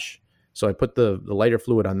brush. So I put the lighter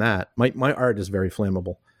fluid on that. My art is very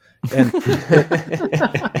flammable, and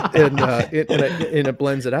it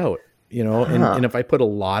blends it out, And if I put a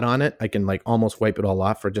lot on it, I can like almost wipe it all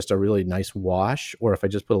off for just a really nice wash. Or if I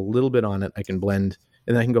just put a little bit on it, I can blend,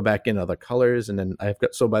 and then I can go back in other colors. And then by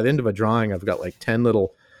the end of a drawing, I've got like 10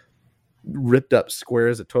 little ripped up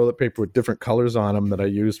squares of toilet paper with different colors on them that I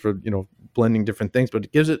use for, blending different things. But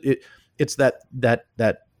it gives it's that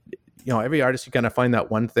every artist, you kind of find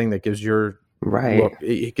that one thing that gives your look.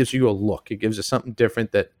 It gives you a look. It gives you something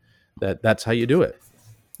different that's how you do it.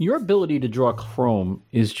 Your ability to draw chrome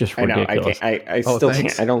is just ridiculous. I still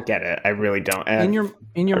can't. I don't get it. I really don't. In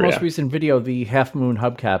your most recent video, the Half Moon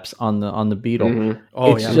hubcaps on the Beetle. Mm-hmm.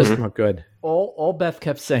 Oh, it's just good. All Beth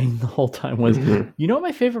kept saying the whole time was, you know what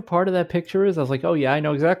my favorite part of that picture is? I was like, oh yeah, I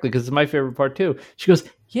know exactly, because it's my favorite part too. She goes,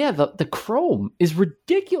 yeah, the chrome is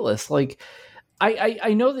ridiculous. Like,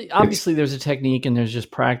 I know that obviously there's a technique and there's just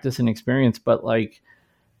practice and experience, but like,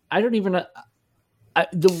 I don't even.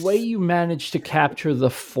 The way you manage to capture the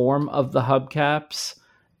form of the hubcaps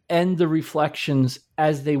and the reflections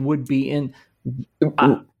as they would be in.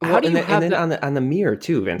 How do you have that on the mirror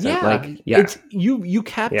too, Vincent? Yeah, it's you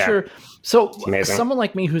capture. Yeah. So someone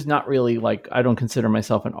like me who's not really like, I don't consider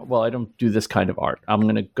myself I don't do this kind of art. I'm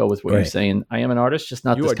going to go with what you're saying. I am an artist, just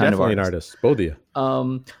not this kind of artist. You are definitely an artist, both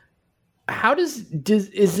of you. How is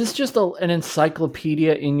this just an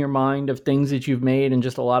encyclopedia in your mind of things that you've made and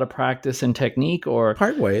just a lot of practice and technique, or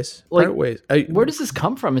part ways? Where does this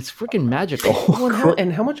come from? It's freaking magical.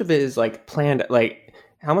 And how much of it is like planned? Like,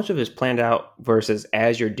 how much of it is planned out versus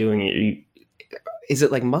as you're doing it? Is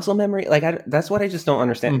it like muscle memory? Like, that's what I just don't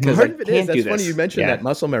understand. Because part of it is. That's funny you mentioned that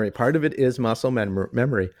muscle memory. Part of it is muscle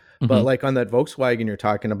memory. But like on that Volkswagen you're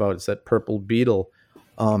talking about, it's that purple Beetle.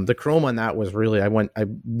 The chrome on that was really, I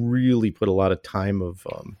really put a lot of time of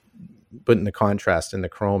putting the contrast in the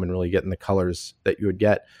chrome and really getting the colors that you would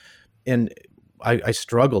get. And I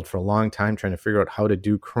struggled for a long time trying to figure out how to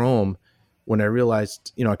do chrome when I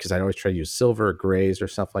realized, because I always try to use silver or grays or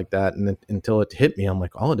stuff like that. And then until it hit me, I'm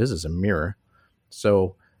like, all it is a mirror.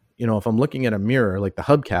 So, if I'm looking at a mirror, like the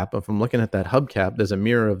hubcap, if I'm looking at that hubcap, there's a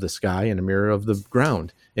mirror of the sky and a mirror of the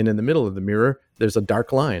ground. And in the middle of the mirror, there's a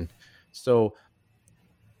dark line. So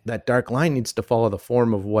that dark line needs to follow the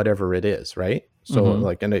form of whatever it is, right? So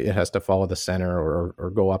and it has to follow the center or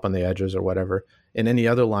go up on the edges or whatever, and any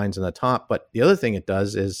other lines in the top. But the other thing it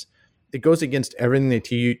does is it goes against everything they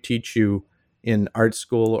teach you in art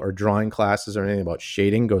school or drawing classes or anything about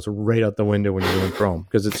shading. Goes right out the window when you're doing chrome,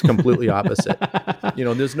 because it's completely opposite.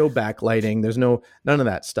 There's no backlighting. There's none of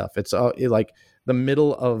that stuff. It's all like the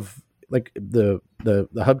middle of like the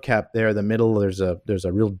hubcap there. The middle, there's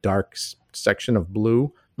a real dark section of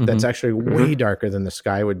blue. That's actually way darker than the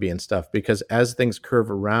sky would be and stuff, because as things curve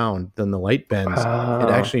around, then the light bends. It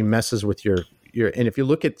actually messes with your. And if you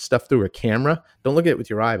look at stuff through a camera, don't look at it with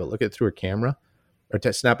your eye, but look at it through a camera, or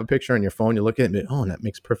to snap a picture on your phone. You look at it, and that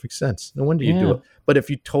makes perfect sense. No wonder you do it. But if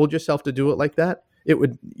you told yourself to do it like that,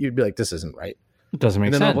 you'd be like, this isn't right. It doesn't make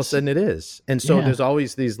sense. And then all of a sudden it is. And so there's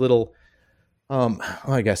always these little,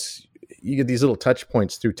 I guess, you get these little touch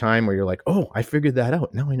points through time where you're like, oh, I figured that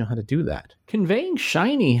out. Now I know how to do that. Conveying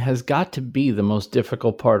shiny has got to be the most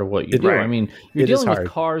difficult part of what you do. Right. I mean, you're dealing with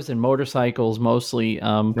cars and motorcycles mostly.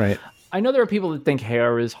 Right. I know there are people that think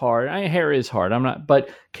hair is hard. Hair is hard. I'm not, but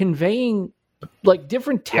conveying like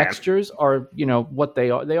different textures are, what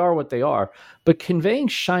they are. They are what they are. But conveying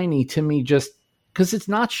shiny to me, just because it's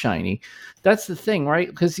not shiny. That's the thing, right?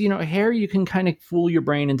 Because, hair, you can kind of fool your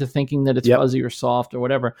brain into thinking that it's fuzzy or soft or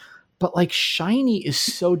whatever. But like shiny is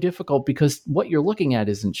so difficult because what you're looking at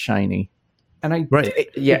isn't shiny. And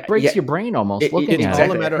it breaks your brain almost looking at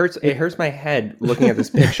it. It hurts my head looking at this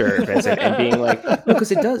picture, Vincent, and being like, no,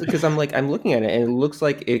 because it does. Because I'm looking at it and it looks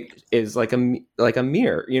like it is like a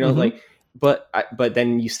mirror, but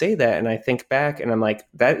then you say that and I think back and I'm like,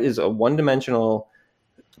 that is a one-dimensional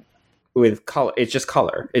with color. It's just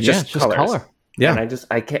color. It's just color. Yeah. And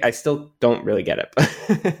I still don't really get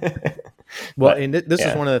it. Well, and this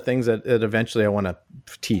is one of the things that eventually I want to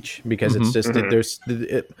teach, because it's just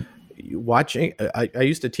watching. I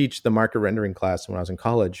used to teach the marker rendering class when I was in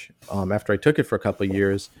college. After I took it for a couple of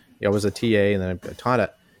years, I was a TA and then I taught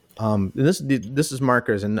it. And this is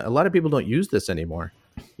markers, and a lot of people don't use this anymore.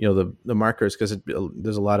 The markers, because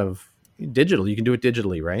there's a lot of digital. You can do it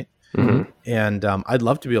digitally, right? And I'd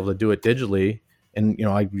love to be able to do it digitally. And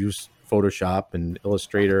I use Photoshop and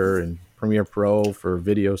Illustrator and Premiere Pro for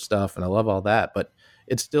video stuff, and I love all that. But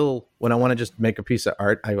it's still, when I want to just make a piece of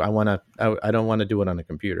art, I don't want to do it on a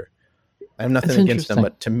computer. I have nothing against them,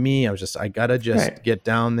 but to me, I gotta get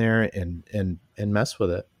down there and mess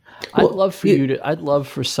with it. I'd love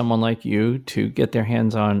for someone like you to get their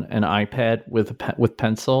hands on an iPad with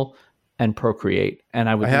pencil and Procreate, and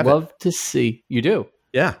I would love to see you do.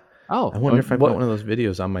 Yeah. Oh, I wonder if I've got one of those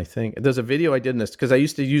videos on my thing. There's a video I did in this, because I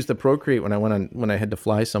used to use the Procreate when I had to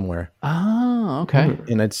fly somewhere. Oh, okay.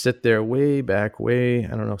 And I'd sit there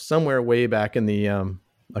somewhere way back in the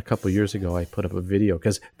a couple years ago, I put up a video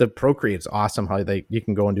because the Procreate's awesome. How you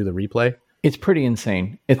can go and do the replay. It's pretty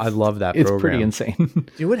insane. I love that. It's program. pretty insane.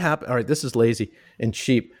 See what happened? All right, this is lazy and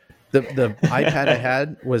cheap. The iPad I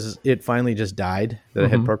had it finally just died that I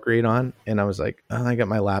had Procreate on, and I was like, oh, I got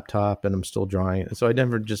my laptop and I'm still drawing. So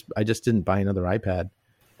I just didn't buy another iPad,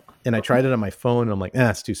 and I tried it on my phone and I'm like,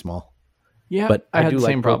 it's too small. Yeah, but I had do the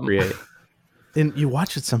like same Procreate. And you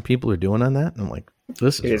watch what some people are doing on that, and I'm like,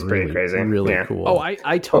 this is really, pretty crazy, really cool. Oh,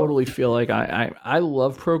 I totally feel like I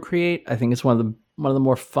love Procreate. I think it's one of the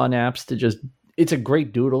more fun apps to just. It's a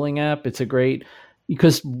great doodling app. It's a great.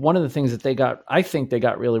 Because one of the things that I think they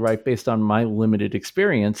got really right based on my limited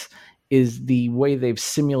experience is the way they've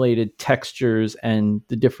simulated textures and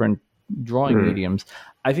the different drawing mediums.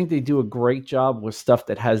 I think they do a great job with stuff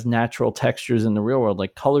that has natural textures in the real world,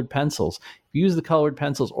 like colored pencils. If you use the colored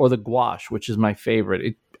pencils or the gouache, which is my favorite,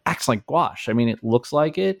 it acts like gouache. I mean, it looks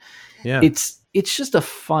like it. Yeah. It's just a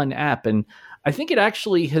fun app. And I think it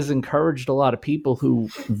actually has encouraged a lot of people who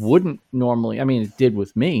wouldn't normally, I mean, it did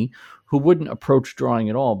with me, who wouldn't approach drawing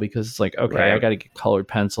at all because it's like, okay, right. I got to get colored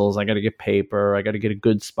pencils. I got to get paper. I got to get a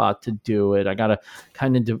good spot to do it. I got to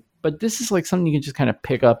kind of do, but this is like something you can just kind of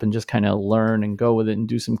pick up and just kind of learn and go with it and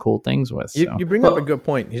do some cool things with. So. You bring up a good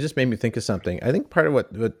point. You just made me think of something. I think part of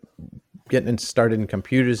what getting started in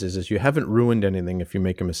computers is you haven't ruined anything if you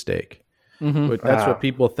make a mistake. But that's what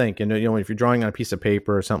people think. And if you're drawing on a piece of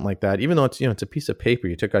paper or something like that, even though it's it's a piece of paper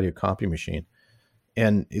you took out of your copy machine,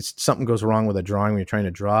 and something goes wrong with a drawing when you're trying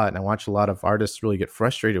to draw it. And I watch a lot of artists really get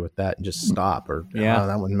frustrated with that and just stop or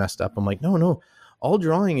that one messed up. I'm like, no. All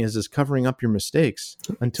drawing is covering up your mistakes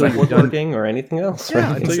until you're done working or anything else.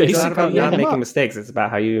 Yeah, right? It's not about not making mistakes. It's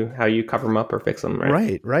about how you cover them up or fix them.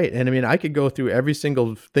 Right. And I mean, I could go through every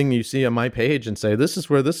single thing you see on my page and say, this is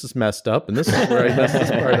where this is messed up, and this is where I messed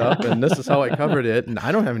this part up, and this is how I covered it. And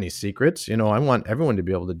I don't have any secrets. I want everyone to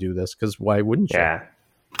be able to do this because why wouldn't you? Yeah.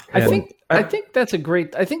 I think that's a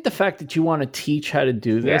great. I think the fact that you want to teach how to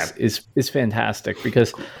do this is fantastic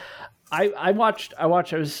because I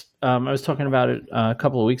was talking about it a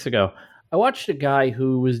couple of weeks ago. I watched a guy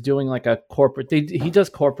who was doing like a corporate. He does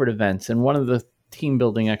corporate events, and one of the team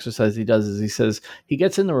building exercises he does is he says he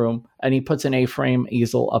gets in the room and he puts an A-frame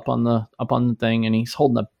easel up on the thing, and he's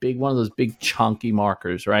holding one of those big chunky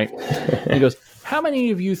markers, right? And he goes, "How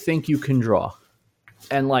many of you think you can draw?"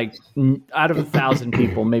 And like out of 1,000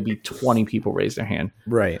 people, maybe 20 people raise their hand.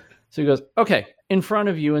 Right. So he goes, okay, in front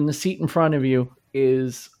of you, in the seat in front of you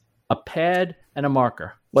is a pad and a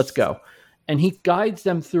marker. Let's go. And he guides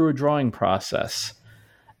them through a drawing process.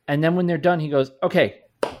 And then when they're done, he goes, okay,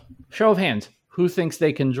 show of hands. Who thinks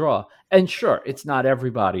they can draw? And sure, it's not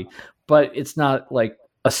everybody, but it's not like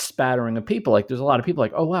a spattering of people. Like there's a lot of people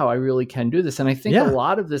like, oh, wow, I really can do this. And I think a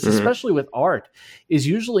lot of this, especially with art, is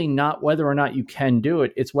usually not whether or not you can do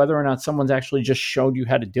it. It's whether or not someone's actually just showed you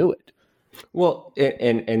how to do it. Well,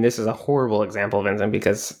 and this is a horrible example, Vincent,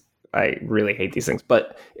 because I really hate these things.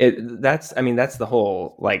 But that's the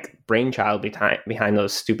whole like brainchild behind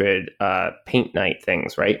those stupid paint night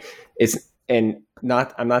things, right? I'm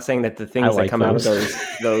not saying that the things that come out of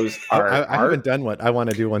those are I haven't done one. I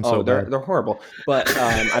want to do one they're bad. They're horrible. But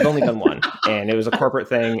I've only done one, and it was a corporate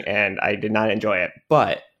thing, and I did not enjoy it.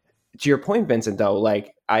 But to your point, Vincent, though,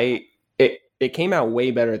 like it came out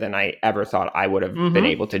way better than I ever thought I would have been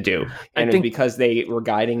able to do, and it's because they were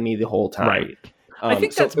guiding me the whole time. Right. I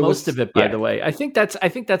think that's most of it, by the way. I think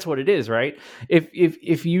that's what it is, right?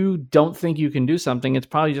 If you don't think you can do something, it's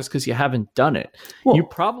probably just because you haven't done it. Well, you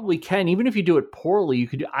probably can, even if you do it poorly. You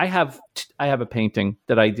could. I have a painting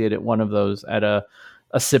that I did at one of those at a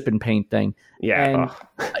sip and paint thing. Yeah,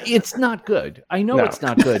 and it's not good. I know it's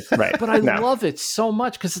not good, right? But I love it so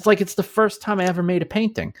much because it's like it's the first time I ever made a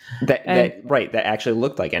painting that actually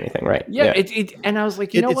looked like anything, right? Yeah. And I was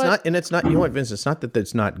like, you know what? Not, and it's not. You know what, Vince? It's not that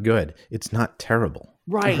it's not good. It's not terrible.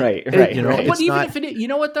 Right. But even if it is, you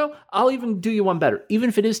know what though? I'll even do you one better. Even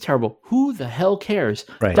if it is terrible, who the hell cares?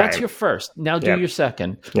 Right. That's your first. Now do your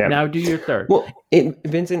second. Now do your third. Well,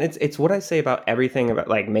 Vincent, it's what I say about everything about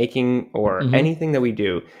like making or anything that we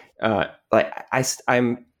do.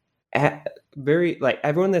 I'm very like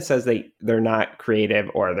everyone that says they're not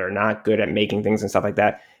creative or they're not good at making things and stuff like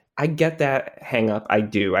that. I get that hang up. I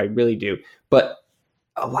really do. But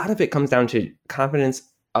a lot of it comes down to confidence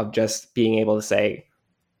of just being able to say,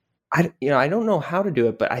 I don't know how to do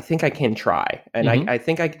it, but I think I can try. And I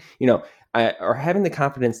think or having the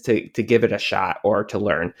confidence to give it a shot or to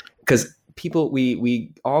learn, because people,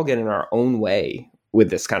 we all get in our own way with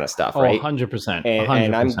this kind of stuff, right? 100%.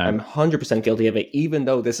 And I'm 100% guilty of it, even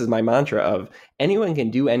though this is my mantra of anyone can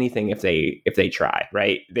do anything if they try,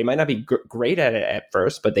 right? They might not be great at it at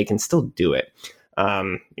first, but they can still do it.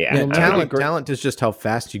 Talent is just how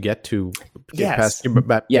fast you get to get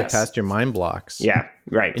past your mind blocks. Yeah,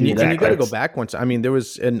 right. And you got to go back once. I mean, there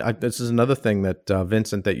was, and this is another thing that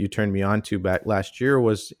Vincent, that you turned me on to back last year,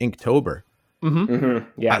 was Inktober.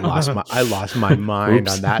 Yeah, I lost my mind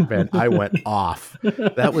on that, man. I went off.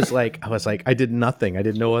 That was like, I was like, I did nothing. I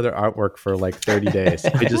did no other artwork for like 30 days.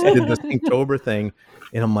 I just did this Inktober thing,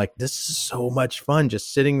 and I'm like, this is so much fun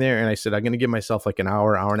just sitting there. And I said, I'm going to give myself like an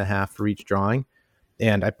hour and a half for each drawing.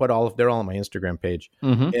 And I put they're all on my Instagram page.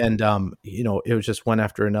 And, it was just one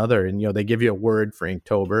after another. And, they give you a word for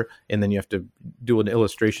Inktober, and then you have to do an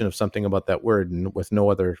illustration of something about that word, and with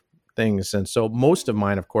no other things. And so most of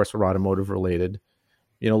mine, of course, were automotive related.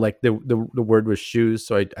 Like the word was shoes.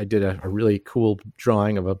 So I did a really cool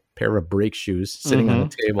drawing of a pair of brake shoes sitting on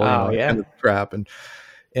the table. Kind of crap. And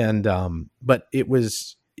but it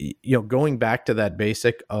was, going back to that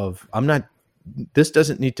basic of, this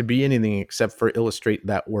doesn't need to be anything except for illustrate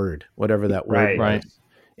that word, whatever that word was. Right.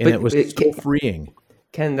 And it was so freeing.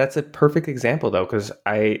 Ken, that's a perfect example though, because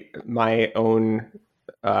my own,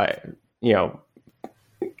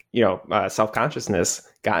 self-consciousness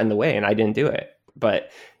got in the way and I didn't do it.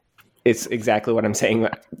 But it's exactly what I'm saying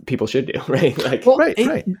that people should do, right? Like,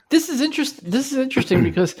 right. This is interesting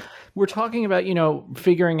because we're talking about,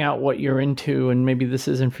 figuring out what you're into, and maybe this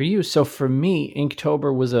isn't for you. So for me,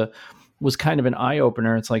 Inktober was kind of an eye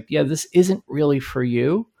opener. It's like, yeah, this isn't really for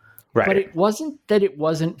you, right? But it wasn't that it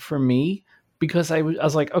wasn't for me, because I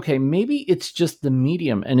was like, okay, maybe it's just the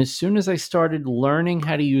medium. And as soon as I started learning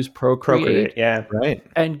how to use Procreate,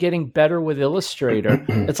 and getting better with Illustrator,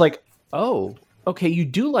 it's like, oh, okay, you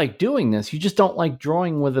do like doing this. You just don't like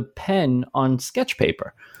drawing with a pen on sketch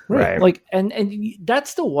paper. Right. Like, and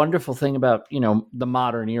that's the wonderful thing about, the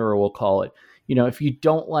modern era, we'll call it. If you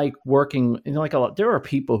don't like working, there are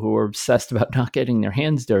people who are obsessed about not getting their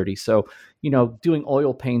hands dirty. So, doing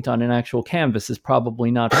oil paint on an actual canvas is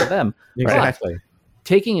probably not for them. Exactly. But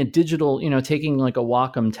taking a digital, taking like a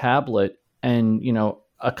Wacom tablet and,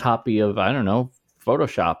 a copy of, I don't know,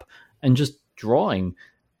 Photoshop, and just drawing,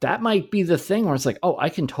 that might be the thing where it's like, oh, I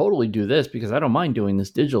can totally do this because I don't mind doing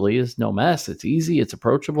this digitally. It's no mess. It's easy. It's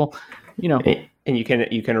approachable. And you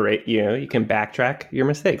can rate, you can backtrack your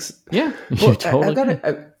mistakes. Yeah. Well,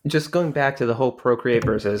 just going back to the whole Procreate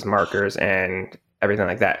versus markers and everything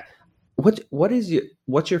like that.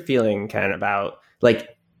 What's your feeling, Ken, about,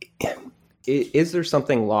 like, is there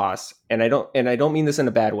something lost? And I don't mean this in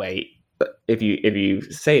a bad way, if you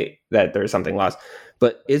say that there's something lost,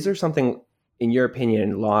 but is there something, in your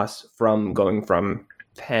opinion, lost from going from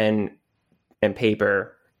pen and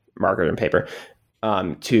paper, marker and paper,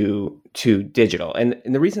 to digital? And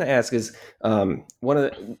the reason I ask is, one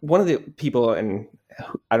of the people, and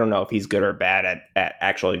I don't know if he's good or bad at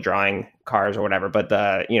actually drawing cars or whatever, but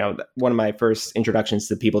one of my first introductions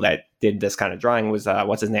to people that did this kind of drawing was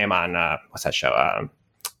what's his name on what's that show,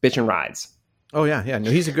 Bitch and Rides. Oh yeah. No,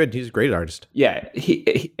 he's a great artist. Yeah,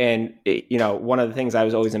 he one of the things I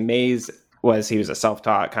was always amazed was he was a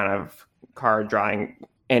self-taught kind of car drawing,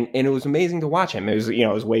 and it was amazing to watch him. It was it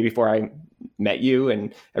was way before I met you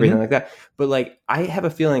and everything like that. But like, I have a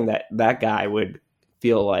feeling that guy would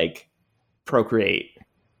feel like Procreate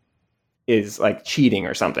is like cheating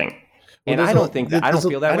or something. Well, and I don't think that. I don't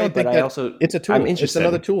feel that way. But I also, it's a tool. I'm interested. It's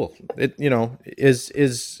another tool. It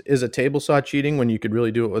is a table saw cheating when you could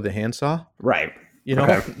really do it with a handsaw? Right.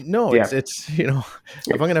 No, it's if I'm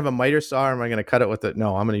gonna have a miter saw, or am I gonna cut it with it?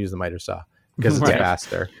 No, I'm gonna use the miter saw because it's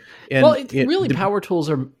faster. And power tools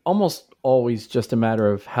are almost always just a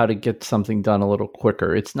matter of how to get something done a little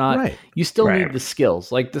quicker. It's not, you still need the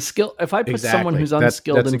skills. Like the skill, if I put someone who's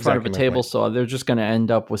unskilled in front of a table saw, they're just going to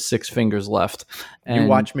end up with 6 fingers left. And you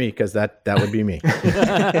watch me, because that would be me.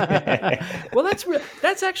 Well,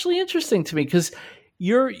 that's actually interesting to me, because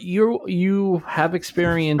you have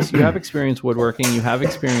experience woodworking, you have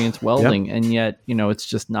experience welding, and yet, it's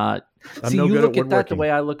just not. See, you look at that the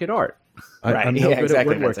way I look at art. Right. I'm no good at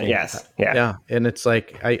woodworking. Yes. Yeah. And it's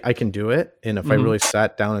like, I can do it. And if I really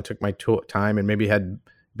sat down and took my time and maybe had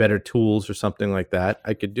better tools or something like that,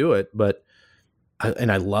 I could do it. But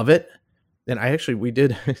I love it. And we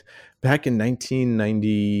did back in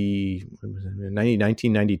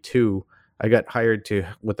 1992, I got hired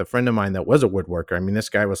with a friend of mine that was a woodworker. I mean, this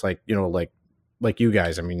guy was like, like you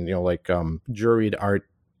guys, I mean, like juried art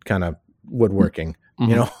kind of woodworking,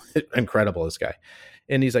 incredible, this guy.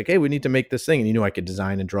 And he's like, hey, we need to make this thing. And he knew I could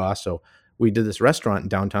design and draw. So we did this restaurant in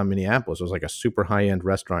downtown Minneapolis. It was like a super high-end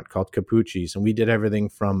restaurant called Capucci's. And we did everything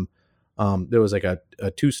from, there was like a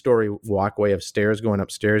 2-story walkway of stairs going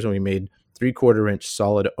upstairs. And we made 3/4-inch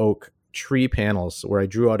solid oak tree panels where I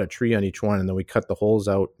drew out a tree on each one. And then we cut the holes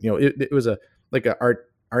out. It was a like a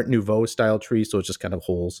Art Nouveau style tree, so it's just kind of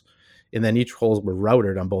holes. And then each holes were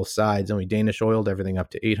routed on both sides, and we Danish oiled everything up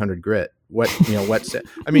to 800 grit, wet set.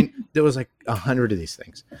 I mean, there was like 100 of these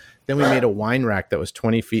things. Then we made a wine rack that was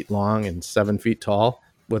 20 feet long and 7 feet tall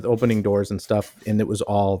with opening doors and stuff, and it was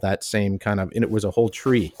all that same kind of, and it was a whole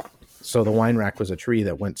tree. So the wine rack was a tree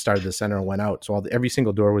that started the center and went out. So every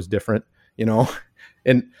single door was different,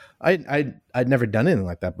 And I'd never done anything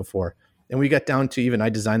like that before. And we got down to I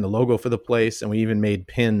designed the logo for the place, and we even made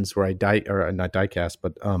pins where I not die cast,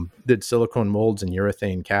 but did silicone molds and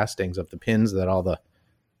urethane castings of the pins that all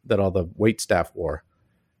the wait staff wore.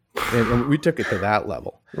 And we took it to that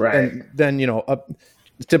level. Right. And then,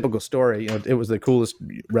 typical story, it was the coolest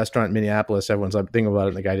restaurant in Minneapolis. Everyone's like thinking about it.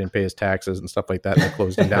 And the guy didn't pay his taxes and stuff like that. And they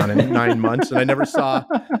closed him down in 9 months. And I never saw,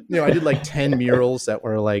 I did like 10 murals that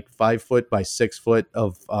were like 5 foot by 6 foot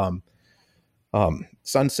of,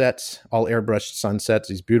 sunsets, all airbrushed sunsets,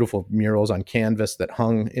 these beautiful murals on canvas that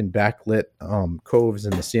hung in backlit coves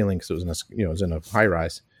in the ceiling because it was in a high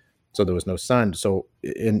rise, so there was no sun. So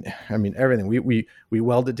everything we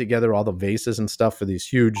welded together all the vases and stuff for these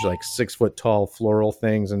huge like 6 foot tall floral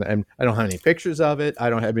things, and I don't have any pictures of it.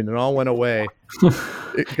 It all went away. This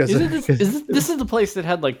is the place that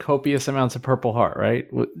had like copious amounts of Purple Heart, right?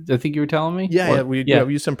 I think you were telling me. We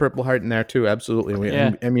used some Purple Heart in there too. Absolutely.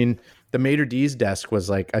 The Maitre D's desk was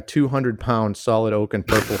like a 200-pound solid oak and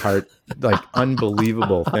Purple Heart, like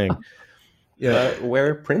unbelievable thing. Yeah,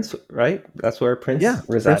 where Prince, right? That's where Prince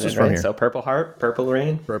resided, Prince right? Here. So Purple Heart, Purple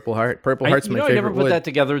Rain. Purple Heart's my favorite. I never put that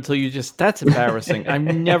together until that's embarrassing. I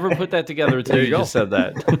never put that together until you just said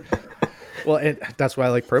that. Well, that's why I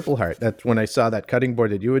like Purple Heart. That's when I saw that cutting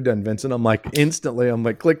board that you had done, Vincent. I'm like,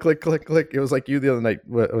 click, click, click, click. It was like you the other night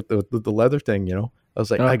with the leather thing, I was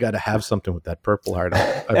like, I got to have something with that Purple Heart.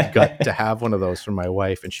 I've got to have one of those for my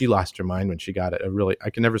wife. And she lost her mind when she got it. I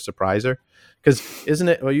can never surprise her. Because isn't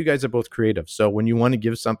it, well, you guys are both creative. So when you want to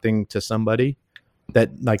give something to somebody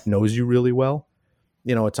that like knows you really well,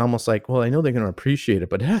 it's almost like, well, I know they're going to appreciate it,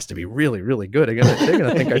 but it has to be really, really good. They're going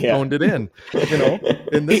to think I phoned it in,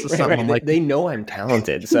 And this is something I'm like, they know I'm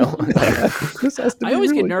talented. So this has to be I always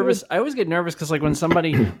really get nervous. good. I always get nervous because like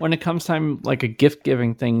when it comes time, like a gift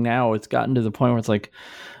giving thing now, it's gotten to the point where it's like,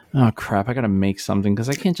 oh crap, I got to make something because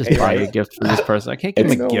I can't just buy a gift for this person. I can't give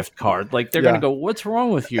them a gift card. Like they're going to go, what's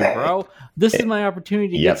wrong with you, bro? This is my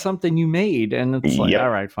opportunity to get something you made. And it's like, all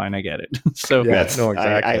right, fine, I get it. So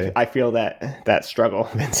exactly. I feel that struggle,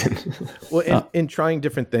 Vincent. Well, in trying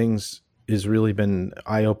different things has really been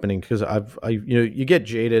eye-opening because you get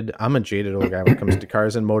jaded. I'm a jaded old guy when it comes to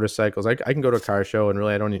cars and motorcycles. I can go to a car show and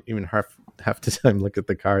really I don't even have to look at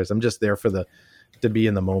the cars. I'm just there to be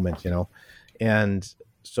in the moment, And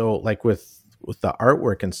so like with the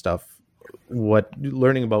artwork and stuff,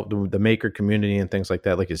 learning about the maker community and things like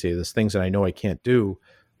that, like you say, there's things that I know I can't do,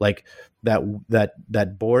 like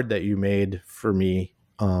that board that you made for me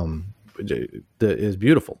is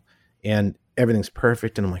beautiful and everything's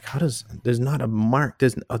perfect. And I'm like, there's not a mark.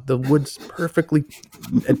 The wood's perfectly,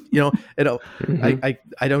 I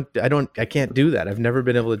can't do that. I've never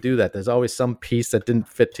been able to do that. There's always some piece that didn't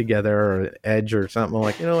fit together or an edge or something. I'm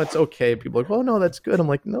like, it's okay. People are like, oh no, that's good. I'm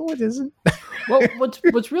like, no, it isn't. Well,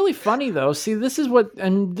 what's really funny though, see, this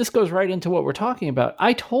goes right into what we're talking about.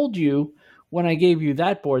 I told you when I gave you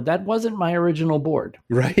that board, that wasn't my original board.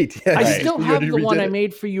 Right. Yeah, I still have the one I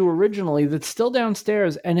made for you originally that's still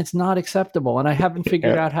downstairs and it's not acceptable. And I haven't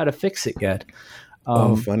figured out how to fix it yet.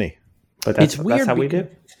 Funny. But it's weird. That's how we do.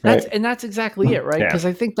 Right? That's exactly it, right? Because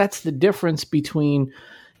I think that's the difference between,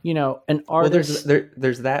 an artist. Well,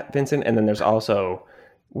 there's that, Vincent. And then there's also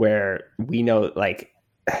where we know, like,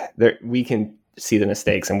 we can see the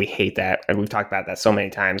mistakes and we hate that, and we've talked about that so many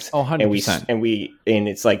times. 100%. And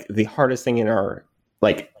it's like the hardest thing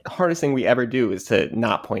hardest thing we ever do is to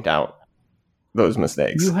not point out those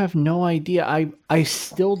mistakes. You have no idea. I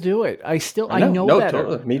still do it. I know better.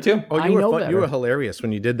 Totally. Me too. Oh, you were hilarious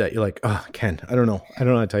when you did that. You're like, oh, Ken, I don't know how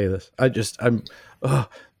to tell you this. And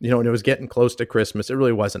it was getting close to Christmas. It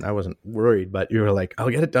really wasn't. I wasn't worried, but you were like, I'll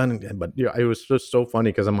get it done. But it was just so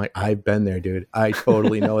funny because I'm like, I've been there, dude. I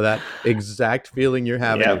totally know that exact feeling you're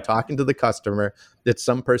having. You're talking to the customer. It's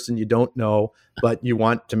some person you don't know, but you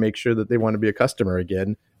want to make sure that they want to be a customer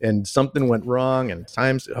again. And something went wrong. And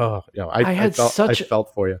times, I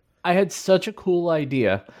felt for you. I had such a cool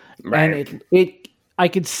idea, right. And I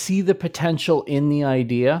could see the potential in the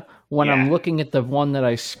idea when I'm looking at the one that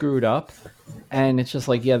I screwed up. And it's just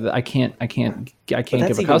like, I can't give a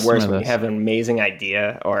customer worse this. when you have an amazing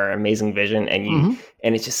idea or amazing vision, and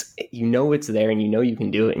and it's just, you know, it's there and you know you can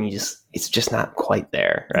do it, and it's just not quite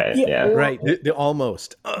there, right? Yeah. Right. The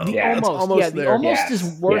almost. The almost there.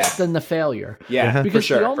 is worse than the failure. Yeah, because for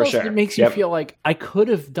sure, the almost, it makes you Yep. feel like I could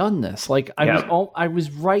have done this. Like I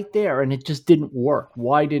was right there and it just didn't work.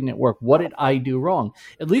 Why didn't it work? What did I do wrong?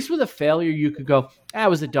 At least with a failure, you could go, "That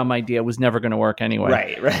was a dumb idea. It was never going to work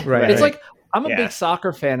anyway." Right. It's like, I'm a big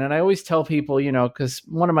soccer fan, and I always tell people, you know, because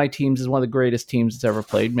one of my teams is one of the greatest teams that's ever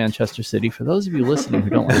played, Manchester City. For those of you listening who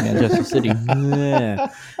don't like Manchester City,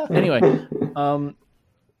 anyway,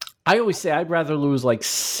 I always say I'd rather lose like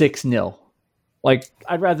 6-0. Like,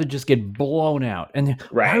 I'd rather just get blown out. And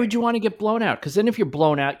why would you want to get blown out? Because then if you're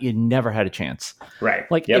blown out, you never had a chance.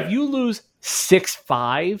 Right. Like, if you lose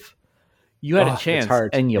 6-5, you had a chance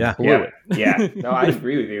and you blew it. Yeah. No, I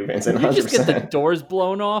agree with you, Vincent. 100%. You just get the doors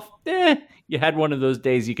blown off. You had one of those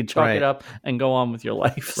days you could chalk it up and go on with your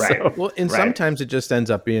life. Right. So. Well, and sometimes it just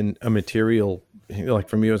ends up being a material, like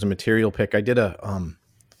for me, it was a material pick. I did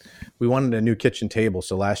we wanted a new kitchen table.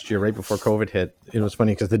 So last year, right before COVID hit, it was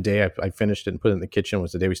funny because the day I finished it and put it in the kitchen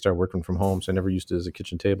was the day we started working from home. So I never used it as a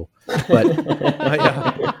kitchen table. But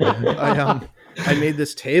I made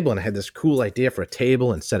this table and I had this cool idea for a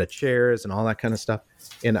table and set of chairs and all that kind of stuff.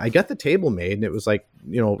 And I got the table made and it was like,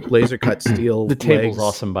 you know, laser cut steel. The table's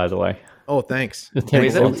awesome, by the way. Oh, thanks.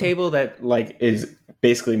 Is that a table that like is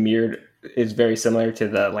basically mirrored, is very similar to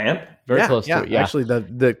the lamp? Very close to it, yeah. Actually,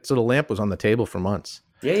 the lamp was on the table for months.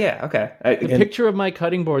 Yeah, okay. The picture of my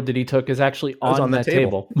cutting board that he took is actually on that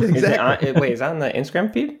table. Exactly. Wait, is that on the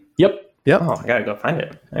Instagram feed? Yep. Oh, I gotta go find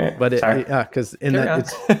it. All right. But because in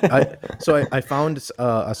that, I found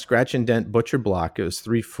a scratch and dent butcher block. It was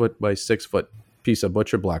 3 foot by 6 foot piece of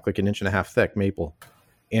butcher block, like 1.5 inches thick maple,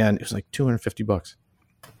 and it was like $250.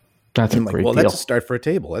 That's a great deal. That's a start for a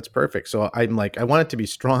table. That's perfect. So I'm like, I want it to be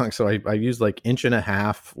strong, so I used like 1.5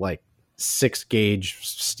 inches, like 6 gauge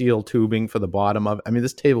steel tubing for the bottom of it. I mean,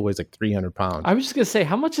 this table weighs like 300 pounds. I was just gonna say,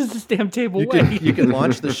 how much does this damn table weigh? You can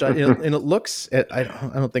launch the shut, and it looks. I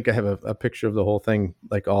don't think I have a picture of the whole thing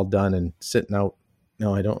like all done and sitting out.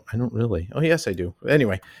 No, I don't really. Oh, yes, I do.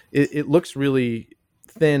 Anyway, it looks really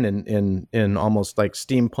thin and almost like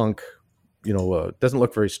steampunk. You know, doesn't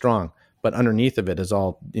look very strong. But underneath of it is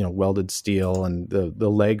all, you know, welded steel, and the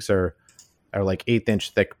legs are like 1/8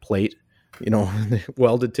 inch thick plate, you know,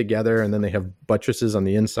 welded together, and then they have buttresses on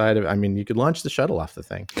the inside of it. I mean, you could launch the shuttle off the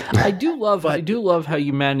thing. I do love how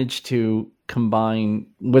you managed to combine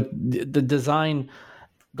with the design,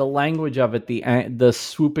 the language of it, the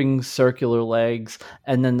swooping circular legs,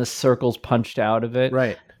 and then the circles punched out of it.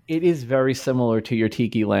 Right. It is very similar to your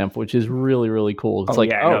tiki lamp, which is really, really cool.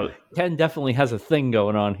 It's Ken definitely has a thing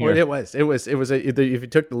going on here. Well, it was if you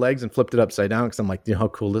took the legs and flipped it upside down, because I'm like, you know how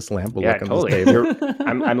cool this lamp will look on this table.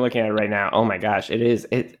 I'm looking at it right now. Oh my gosh, it is.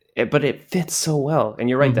 But it fits so well. And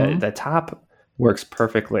you're right, the top works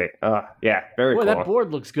perfectly. Yeah, very cool. That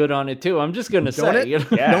board looks good on it too. I'm just gonna say, you know?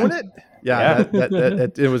 Don't it? Yeah,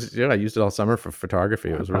 that it was. I used it all summer for photography.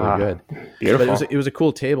 It was really good. Beautiful. But it was a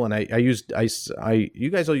cool table, and I used you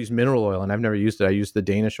guys all use mineral oil, and I've never used it. I used the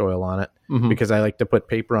Danish oil on it because I like to put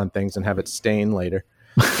paper on things and have it stain later.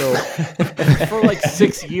 So for like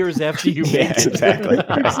 6 years after you made it. Exactly.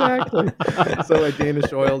 So I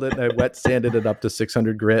Danish oiled it and I wet sanded it up to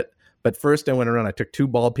 600 grit. But first I went around, I took 2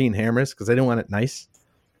 ball peen hammers because I didn't want it nice.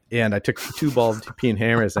 And I took 2 ball peen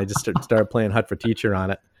hammers and I just started playing Hut for Teacher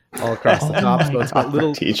on it all across the top. So it's got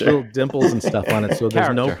little dimples and stuff on it. So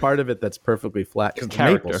there's no part of it that's perfectly flat because it's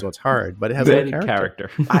maple, so it's hard, but it has a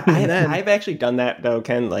character. I've actually done that though,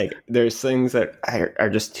 Ken. Like there's things that are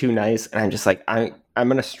just too nice, and I'm just like, I'm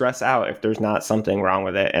gonna stress out if there's not something wrong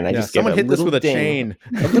with it, and I just someone give it hit this with a ding, chain,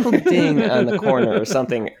 a little ding on the corner or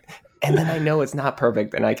something. And then I know it's not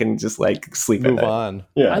perfect, and I can just like move on.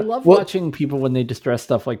 Yeah, I love watching people when they distress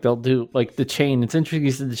stuff. Like they'll do like the chain. It's interesting you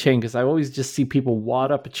said the chain because I always just see people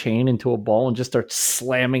wad up a chain into a ball and just start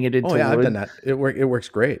slamming it into. Oh yeah, wood. I've done that. It works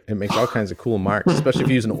great. It makes all kinds of cool marks, especially if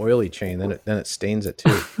you use an oily chain. Then it stains it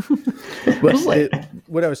too. But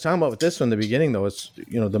what I was talking about with this one in the beginning though is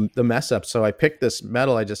the mess up. So I picked this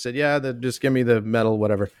metal. I just said, just give me the metal,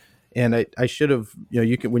 whatever. And I should have,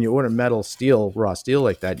 you can, when you order metal steel, raw steel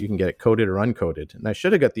like that, you can get it coated or uncoated. And I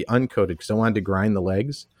should have got the uncoated because I wanted to grind the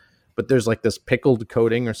legs. But there's like this pickled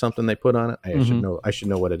coating or something they put on it. I should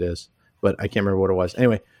know what it is, but I can't remember what it was.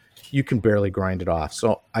 Anyway, you can barely grind it off.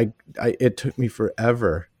 So it took me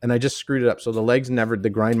forever, and I just screwed it up. So the legs the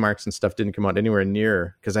grind marks and stuff didn't come out anywhere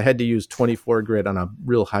near because I had to use 24 grit on a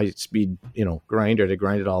real high speed, grinder to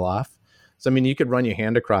grind it all off. So, I mean, you could run your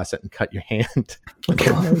hand across it and cut your hand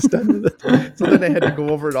when I was done with it. So then I had to go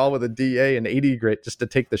over it all with a DA and 80 grit just to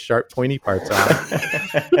take the sharp, pointy parts off.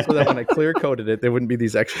 So that when I clear coated it, there wouldn't be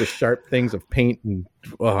these extra sharp things of paint. And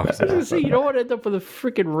you don't want to end up with a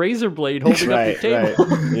freaking razor blade holding up your table.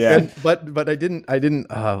 Right. Yeah. But I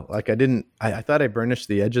thought I burnished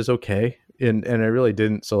the edges okay. And I really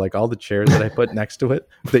didn't. So like all the chairs that I put next to it,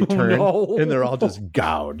 they turn and they're all just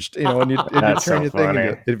gouged. You know, and you turn so your thing,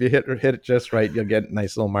 and if you hit it just right, you'll get a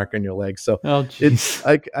nice little mark on your leg. So it's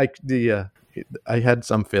I had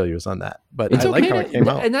some failures on that, but I like how it came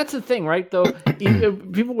out. And that's the thing, right? Though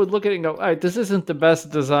people would look at it and go, "All right, this isn't the best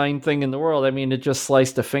design thing in the world." I mean, it just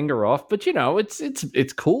sliced a finger off, but you know, it's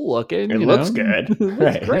cool looking. It looks good.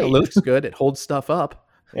 Right. It looks good. It holds stuff up.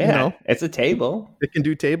 Yeah, you know, it's a table. It can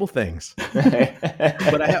do table things.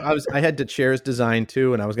 But I had the chairs designed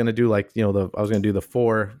too, and I was going to do I was going to do the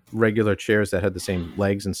 4 regular chairs that had the same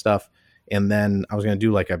legs and stuff, and then I was going to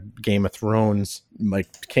do like a Game of Thrones, like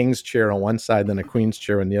king's chair on one side, then a queen's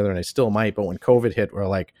chair on the other, and I still might. But when COVID hit, we're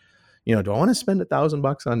like, you know, do I want to spend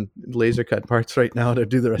 $1,000 on laser cut parts right now to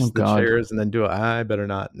do the rest of the chairs, and then do it? I better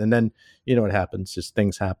not. And then you know what happens? Just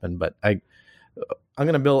things happen. But I'm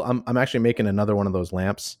going to build, I'm actually making another one of those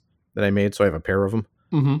lamps that I made. So I have a pair of them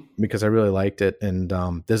because I really liked it. And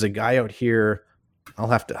there's a guy out here. I'll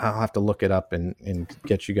have to look it up and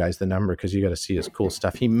get you guys the number, because you got to see his cool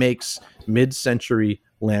stuff. He makes mid-century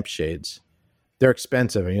lampshades. They're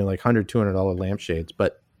expensive, like $100, $200 lampshades,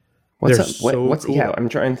 but what's cool. Yeah, I'm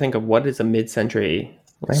trying to think of what is a mid-century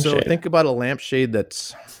lampshade. So think about a lampshade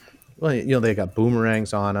that's, well, they got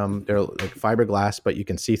boomerangs on them. They're like fiberglass, but you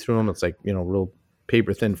can see through them. It's like, real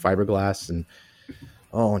paper thin fiberglass. And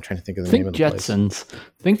I'm trying to think of the name of the Jetsons. place.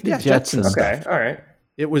 Think the Jetsons. Okay, all right.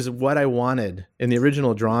 It was what I wanted in the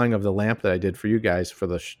original drawing of the lamp that I did for you guys for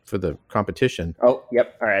the competition. Oh,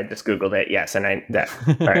 yep. All right, I just Googled it. Yes, and all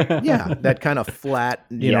right. Yeah, that kind of flat.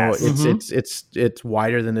 It's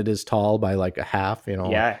wider than it is tall by like a half.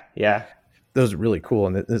 Yeah. Those are really cool,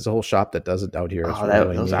 and there's a whole shop that does it out here.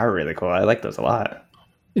 Those are really cool. I like those a lot.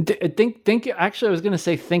 Actually, I was going to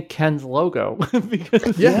say think Ken's logo.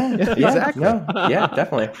 Because exactly. No, yeah,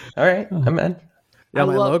 definitely. All right, I'm in. Yeah,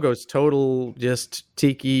 my logo's total just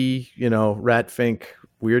tiki, rat fink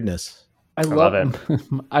weirdness. I love it.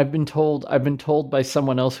 I've been told by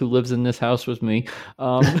someone else who lives in this house with me,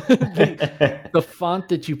 the font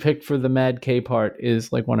that you picked for the Mad K part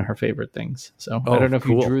is like one of her favorite things. So I don't know if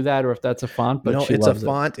you drew that or if that's a font, but she loves it.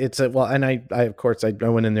 Font. It's and I of course I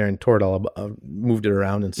went in there and tore it all, moved it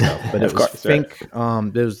around and stuff. But it was Fink.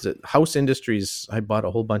 There's House Industries. I bought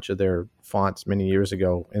a whole bunch of their fonts many years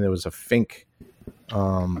ago, and there was a Fink.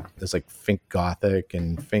 There's like Fink Gothic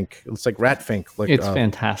and Fink. It's like Rat Fink. Like, it's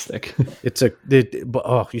fantastic.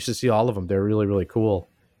 You should see all of them. They're really, really cool.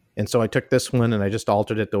 And so I took this one and I just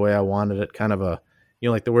altered it the way I wanted it. Kind of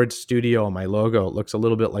like the word studio on my logo. It looks a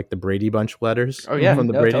little bit like the Brady Bunch letters. Oh yeah, from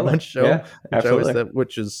the Brady Bunch show. Yeah, absolutely.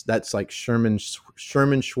 That's like Sherman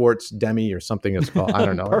Schwartz Demi or something. It's called. I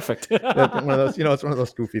don't know. Perfect. One of those. It's one of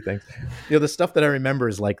those goofy things. The stuff that I remember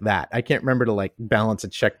is like that. I can't remember to like balance a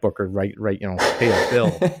checkbook or write pay a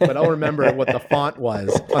bill, but I'll remember what the font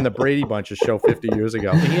was on the Brady Bunch show 50 years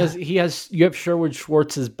ago. You have Sherwood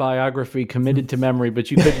Schwartz's biography committed to memory, but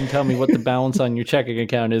you couldn't tell me what the balance on your checking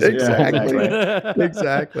account is.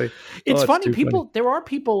 Exactly. It's funny. There are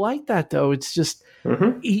people like that though. It's just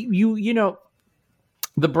the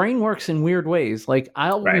brain works in weird ways. Like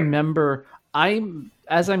I'll remember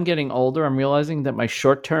as I'm getting older, I'm realizing that my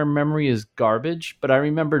short-term memory is garbage, but I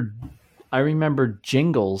remember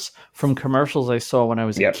jingles from commercials I saw when I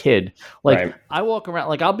was a kid. Like I walk around,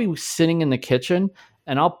 like I'll be sitting in the kitchen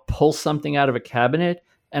and I'll pull something out of a cabinet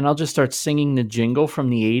and I'll just start singing the jingle from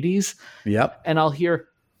the 80s. Yep. And I'll hear,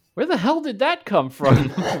 where the hell did that come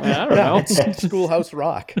from? I don't know. Schoolhouse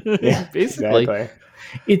Rock. Yeah, basically.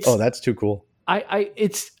 Exactly. That's too cool.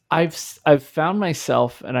 I've found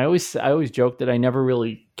myself, and I always joke that I never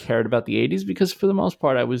really cared about the 80s because for the most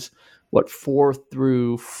part I was 4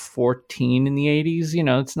 through 14 in the 80s.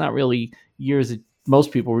 It's not really years that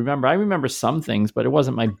most people remember. I remember some things, but it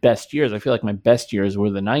wasn't my best years. I feel like my best years were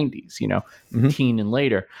the 90s, teen and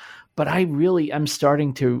later. But I'm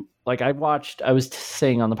starting to, like, I was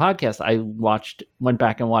saying on the podcast, went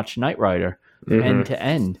back and watched Knight Rider end to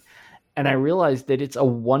end. And I realized that it's a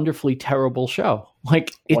wonderfully terrible show.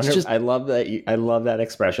 Like it's I love that. I love that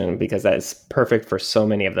expression because that's perfect for so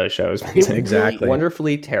many of those shows. Exactly.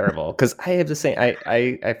 Wonderfully terrible. Because I have the same.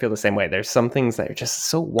 I feel the same way. There's some things that are just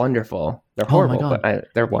so wonderful. They're horrible, but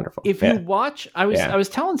they're wonderful. If you watch, I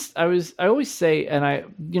always say, and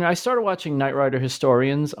I started watching Knight Rider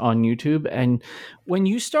Historians on YouTube, and when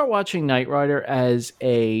you start watching Knight Rider as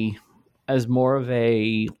more of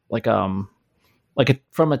a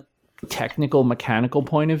from a technical mechanical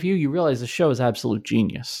point of view, you realize the show is absolute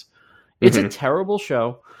genius. It's a terrible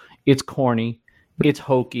show. It's corny. It's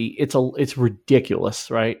hokey. It's ridiculous,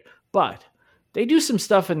 right? But they do some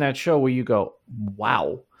stuff in that show where you go,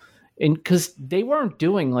 wow. And because they weren't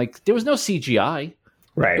doing there was no CGI.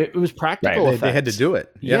 Right. It was practical effects. They had to do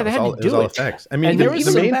it. Yeah, they had to do it. All effects. I mean,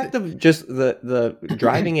 even the fact of just the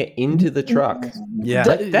driving it into the truck. Yeah.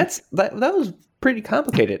 That was pretty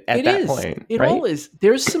complicated at that point. It all is.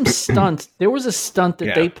 There's some stunts. There was a stunt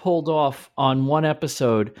that they pulled off on one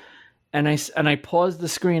episode, and I paused the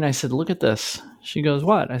screen. I said, "Look at this." She goes,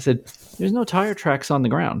 "What?" I said, "There's no tire tracks on the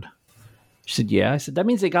ground." She said, "Yeah." I said, "That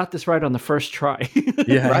means they got this right on the first try."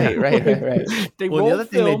 Yeah, right. The other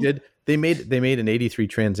thing they did, they made an '83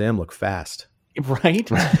 Trans Am look fast. Right.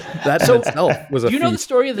 That in itself was a Do you know feat. the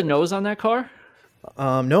story of the nose on that car?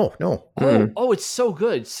 No. Oh, it's so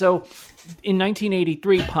good. So in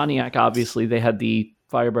 1983, Pontiac, obviously, they had the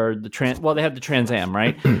Firebird, they had the Trans Am,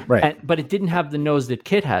 right? Right. But it didn't have the nose that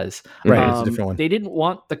Kit has. Right, it's a different one. They didn't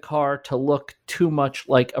want the car to look too much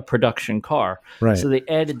like a production car. Right. So they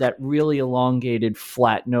added that really elongated,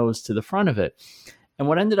 flat nose to the front of it. And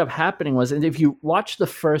what ended up happening was, and if you watch the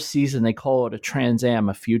first season, they call it a Trans Am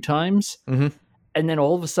a few times. Mm-hmm. And then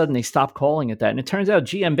all of a sudden they stopped calling it that. And it turns out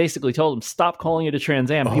GM basically told them, stop calling it a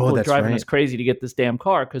Trans Am. People are driving us crazy to get this damn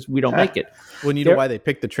car because we don't make it. Well, you know why they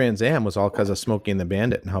picked the Trans Am was all because of Smokey and the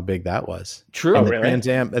Bandit and how big that was. True. And the Trans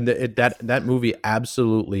Am, and that movie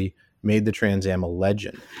absolutely made the Trans Am a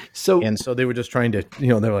legend. So they were just trying to,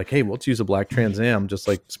 they're like, hey, let's use a black Trans Am just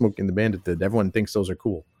like Smokey and the Bandit did. Everyone thinks those are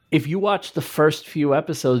cool. If you watch the first few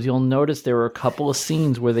episodes, you'll notice there were a couple of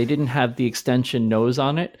scenes where they didn't have the extension nose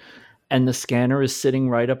on it. And the scanner is sitting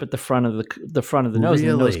right up at the front of the nose. Really?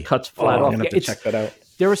 And the nose cuts flat off. I'm gonna have to check that out.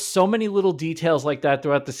 There are so many little details like that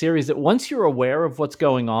throughout the series that once you're aware of what's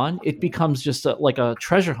going on, it becomes just like a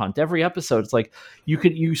treasure hunt. Every episode, it's like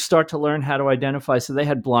you start to learn how to identify. So they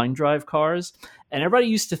had blind drive cars, and everybody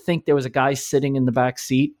used to think there was a guy sitting in the back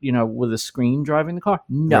seat, with a screen driving the car.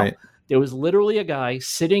 No. Right. There was literally a guy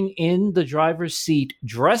sitting in the driver's seat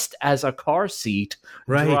dressed as a car seat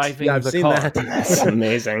driving the car. That. That's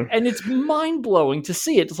amazing. And it's mind-blowing to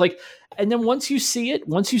see it. It's like, and then once you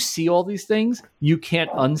see all these things, you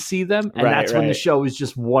can't unsee them. And that's when the show is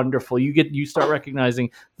just wonderful. You start recognizing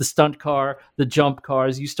the stunt car, the jump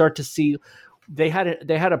cars. You start to see they had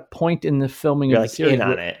a point in the filming of the series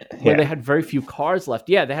where they had very few cars left.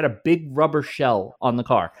 Yeah, they had a big rubber shell on the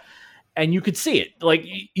car. And you could see it. Like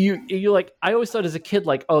you like, I always thought as a kid,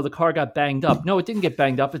 like, oh, the car got banged up. No, it didn't get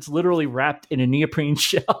banged up. It's literally wrapped in a neoprene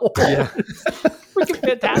shell. Yeah. Freaking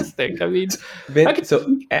fantastic. I mean,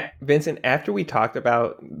 Vincent, after we talked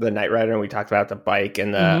about the Knight Rider and we talked about the bike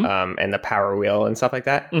and the Power Wheel and stuff like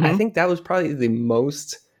that, I think that was probably the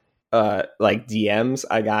most DMs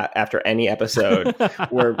I got after any episode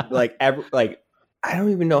where I don't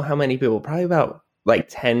even know how many people, probably about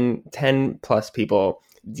 10 plus people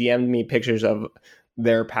DM'd me pictures of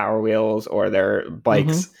their Power Wheels or their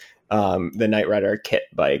bikes, the Knight Rider kit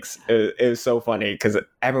bikes. It was so funny because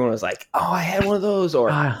everyone was like, "Oh, I had one of those,"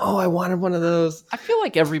 or "Oh, I wanted one of those." I feel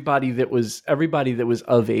like everybody that was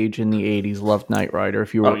of age in the '80s loved Knight Rider.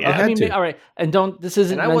 If you were, I mean, all right, and this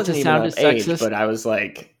isn't meant to sound as sexist, but I was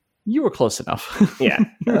like, you were close enough. Yeah,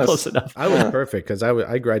 you were close enough. I was perfect because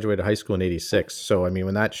I graduated high school in '86. So I mean,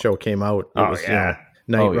 when that show came out, it was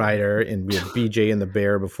Knight Rider, and we had BJ and the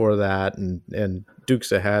Bear before that, and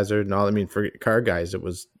Dukes of Hazzard and all. I mean, for car guys, it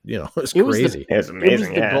was it was crazy. It was amazing. It was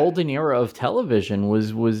the golden era of television.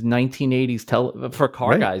 Was 1980s for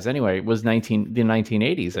car guys anyway. It was the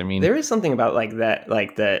 1980s. I mean, there is something about that,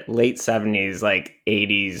 like the late 70s,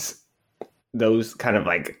 80s. Those kind of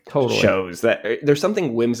shows that there's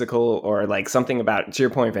something whimsical or something about, to your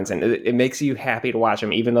point, Vincent, it makes you happy to watch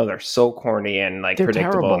them, even though they're so corny and predictable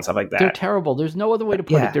terrible. And stuff like that. They're terrible. There's no other way to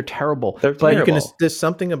put it. They're terrible. There's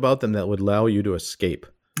something about them that would allow you to escape.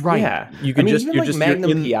 Right. Yeah. You can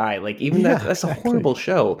Magnum PI, that's a horrible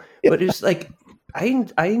show, but it's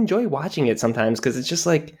I enjoy watching it sometimes because it's just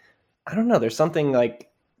I don't know. There's something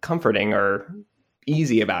comforting or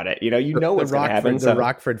easy about it, what's going to happen. The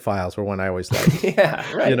Rockford Files were one I always liked. Yeah,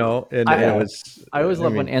 right. And I always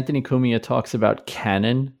love when Anthony Cumia talks about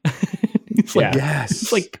canon. He's yes.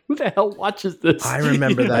 It's who the hell watches this? I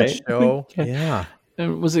remember that show. Yeah.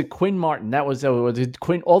 And was it Quinn Martin? That was it.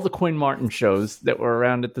 Quinn. All the Quinn Martin shows that were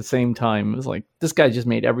around at the same time. It was like this guy just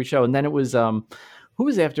made every show. And then it was who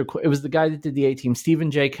was after? It was the guy that did the A-Team,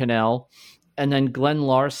 Stephen J. Cannell, and then Glenn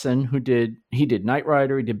Larson, who did Knight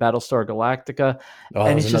Rider, he did Battlestar Galactica. Oh, and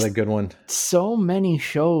that was another good one. So many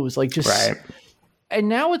shows, like just. Right. And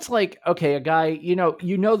now it's like, okay, a guy, you know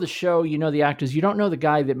the show, you know the actors, you don't know the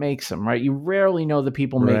guy that makes them, right? You rarely know the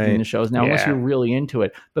people making the shows now, unless you're really into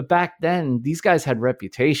it. But back then, these guys had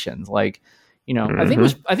reputations. Like, you know,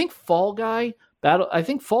 I think Fall Guy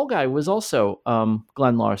was also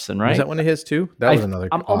Glenn Larson, right? Was that one of his too? That was another.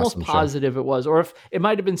 I'm almost positive it was, or if it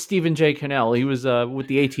might have been Stephen J. Cannell. He was with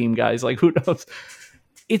the A-Team guys. Like, who knows?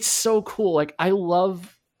 It's so cool. Like, I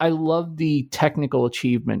love the technical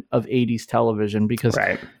achievement of 80s television because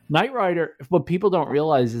Knight Rider, what people don't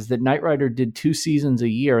realize is that Knight Rider did 2 seasons a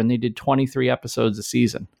year and they did 23 episodes a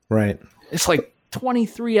season. Right. It's like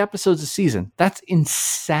 23 episodes a season. That's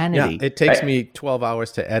insanity. Yeah, it takes me 12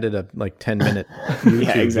 hours to edit a 10-minute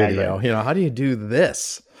YouTube video. You know, how do you do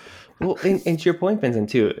this? Well, and to your point, Vincent,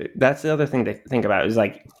 too, that's the other thing to think about is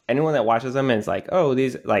like anyone that watches them and it's like, oh,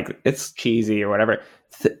 these like it's cheesy or whatever.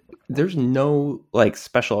 There's no like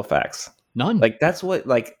special effects. None. Like that's what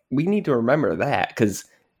like we need to remember that because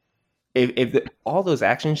if all those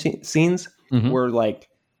action scenes were like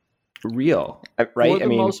real, right? For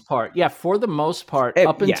the most part,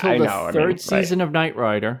 up until the third season of Knight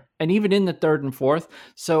Rider, and even in the third and fourth.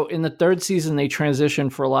 So in the third season, they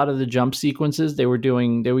transitioned for a lot of the jump sequences. They were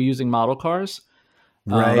using model cars.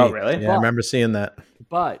 Right. Oh, really? Yeah, I remember seeing that.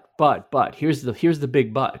 But here's the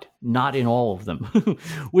big but. Not in all of them,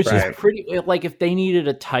 which is pretty. Like if they needed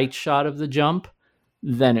a tight shot of the jump,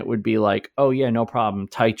 then it would be like, oh yeah, no problem,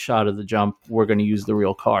 tight shot of the jump. We're going to use the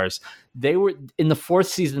real cars. They were in the fourth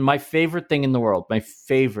season. My favorite thing in the world. My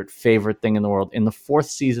favorite thing in the world. In the fourth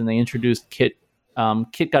season, they introduced Kit.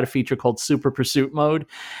 Kit got a feature called Super Pursuit Mode.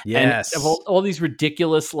 Yes. And all these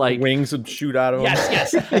ridiculous like wings would shoot out of him.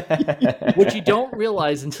 Yes. What you don't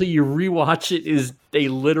realize until you rewatch it is they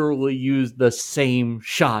literally use the same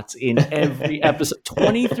shots in every episode.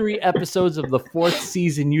 23 episodes of the fourth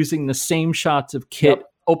season using the same shots of Kit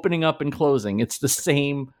opening up and closing. It's the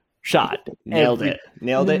same shot. Nailed it.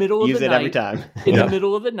 Use it every time. In the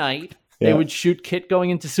middle of the night, they would shoot Kit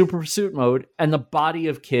going into Super Pursuit Mode, and the body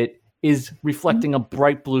of Kit is reflecting a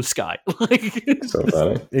bright blue sky. So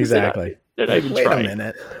funny. Exactly. Wait a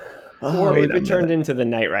minute. Or it turned into the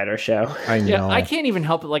Knight Rider show. I know. Yeah, I can't even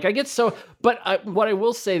help it. Like I get so, but what I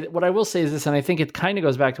will say is this, and I think it kind of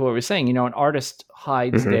goes back to what we were saying. You know, an artist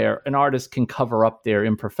hides an artist can cover up their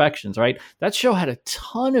imperfections, right? That show had a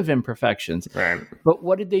ton of imperfections, right? But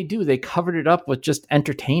what did they do? They covered it up with just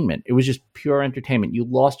entertainment. It was just pure entertainment. You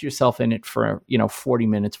lost yourself in it for 40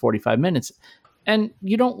 minutes, 45 minutes. And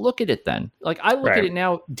you don't look at it then. Like I look at it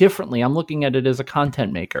now differently. I'm looking at it as a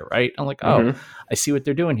content maker, right? I'm like, oh, I see what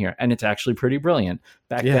they're doing here. And it's actually pretty brilliant.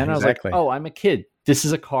 Back then I was like, oh, I'm a kid. This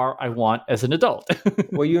is a car I want as an adult.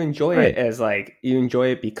 Well, you enjoy it as like, you enjoy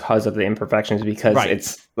it because of the imperfections, because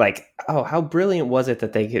it's like, oh, how brilliant was it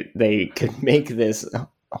that they could make this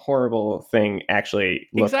horrible thing actually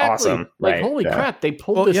look awesome. Like, holy crap, they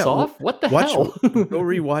pulled this off? What the hell? Go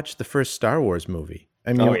rewatch the first Star Wars movie.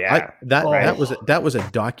 I mean, that was a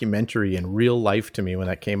documentary in real life to me when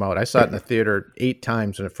that came out. I saw it in the theater 8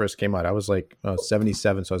 times when it first came out. I was like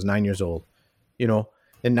 77, so I was 9 years old. You know,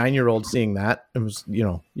 and 9-year-old seeing that, it was,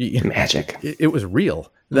 magic. It was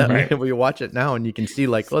real. That when you watch it now and you can see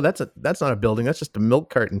like, oh, that's not a building. That's just a milk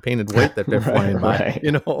carton painted white that they're flying by.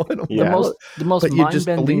 You know, the most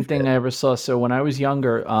mind-bending thing I ever saw. So when I was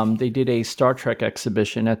younger, they did a Star Trek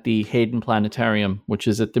exhibition at the Hayden Planetarium, which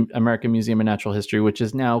is at the American Museum of Natural History, which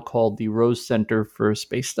is now called the Rose Center for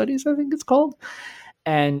Space Studies, I think it's called.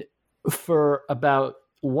 And for about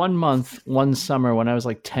 1 month, one summer, when I was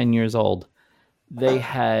like 10 years old, they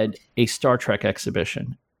had a Star Trek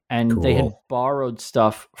exhibition. And they had borrowed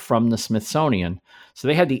stuff from the Smithsonian. So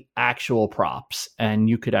they had the actual props and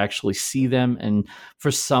you could actually see them. And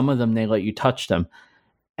for some of them, they let you touch them.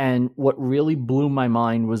 And what really blew my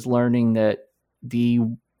mind was learning that the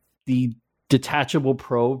detachable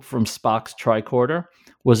probe from Spock's tricorder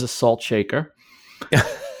was a salt shaker.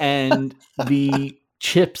 And the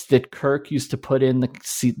chips that Kirk used to put in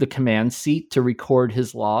the command seat to record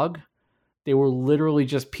his log, they were literally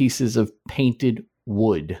just pieces of painted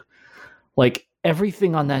wood. Like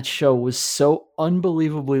everything on that show was so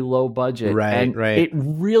unbelievably low budget. Right. It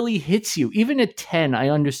really hits you. Even at 10, I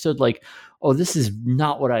understood like, oh, this is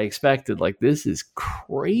not what I expected. Like this is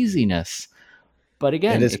craziness. But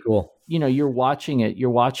again, it is cool. You're watching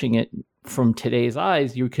it from today's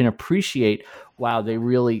eyes, you can appreciate, wow,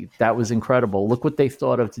 that was incredible. Look what they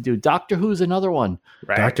thought of to do. Doctor Who's another one.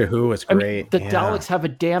 Right. Doctor Who was great. I mean, the Daleks have a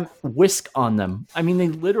damn whisk on them. I mean, they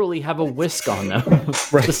literally have a whisk on them.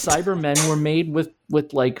 Right. The Cybermen were made with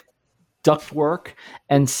like ductwork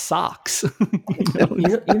and socks.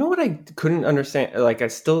 You know what I couldn't understand? Like, I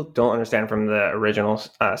still don't understand from the original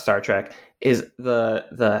Star Trek is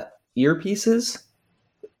the earpieces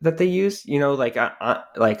that they use. You know, like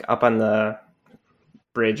up on the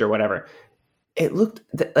bridge or whatever. It looked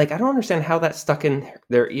like, I don't understand how that stuck in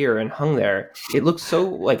their ear and hung there. It looked so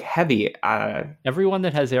like heavy. Everyone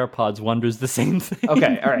that has AirPods wonders the same thing.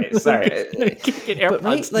 Okay, all right, sorry. Get AirPods, but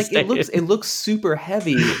right, like it looks super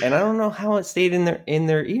heavy, and I don't know how it stayed in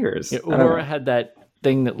their ears. Aurora had that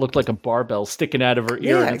thing that looked like a barbell sticking out of her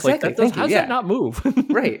ear. Yeah, and it's exactly. like, how's that not move?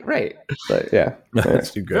 Right. But yeah,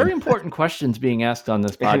 that's too good. Very important questions being asked on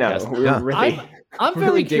this podcast. I know. We're really, I'm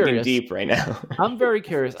really very digging curious. deep right now. I'm very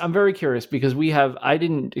curious because I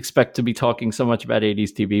didn't expect to be talking so much about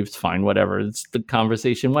 80s TV. It's fine, whatever. The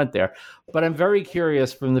conversation went there. But I'm very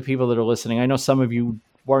curious from the people that are listening. I know some of you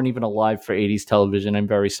weren't even alive for 80s television. I'm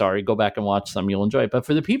very sorry. Go back and watch some. You'll enjoy it. But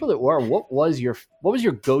for the people that were, what was your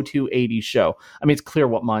go-to 80s show? I mean, it's clear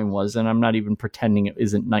what mine was, and I'm not even pretending it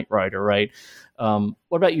isn't Knight Rider, right? What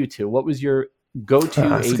about you two? What was your go-to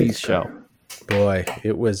 80s show? Boy,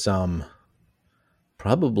 it was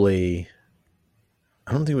probably,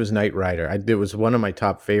 I don't think it was Knight Rider. It was one of my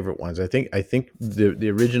top favorite ones. I think the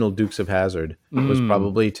original Dukes of Hazzard was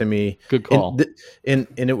probably, to me, good call. And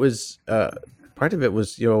it was part of it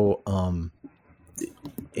was,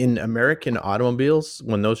 in American automobiles,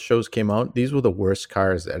 when those shows came out, these were the worst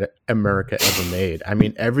cars that America ever made. I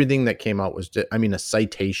mean, everything that came out was a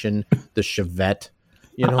Citation, the Chevette.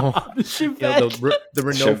 The Chevette. The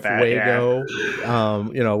Renault Chevette,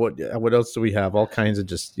 Fuego. What else do we have? All kinds of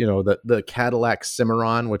just, the Cadillac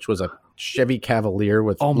Cimarron, which was a Chevy Cavalier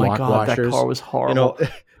with lock washers. That car was horrible.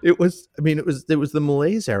 It was the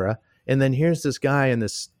malaise era. And then here's this guy in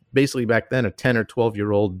this, basically back then, a 10 or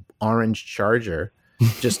 12-year-old orange Charger,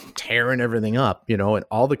 just tearing everything up, and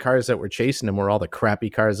all the cars that were chasing him were all the crappy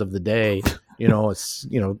cars of the day. It's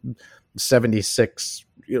 76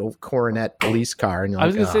 Coronet police car, and I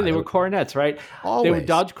was going to say they were Coronets, right? Always. They were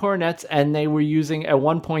Dodge Coronets, and they were using, at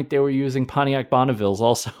one point they were using Pontiac Bonnevilles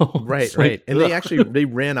also. Right. And they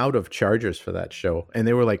ran out of Chargers for that show, and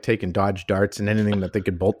they were like taking Dodge Darts and anything that they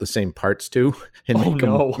could bolt the same parts to and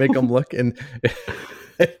make them look. And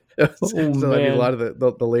a lot of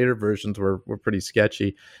the later versions were pretty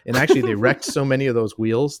sketchy. And actually, they wrecked so many of those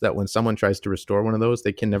wheels that when someone tries to restore one of those,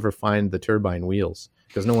 they can never find the turbine wheels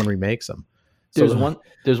because no one remakes them.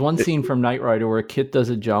 There's one scene from Knight Rider where a kid does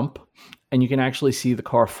a jump, and you can actually see the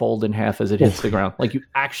car fold in half as it hits the ground. Like, you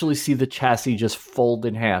actually see the chassis just fold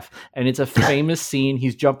in half. And it's a famous scene.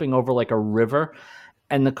 He's jumping over like a river,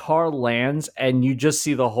 and the car lands, and you just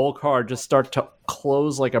see the whole car just start to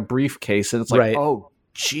close like a briefcase. And it's like, oh,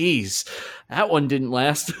 geez, that one didn't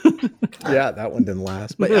last. Yeah, that one didn't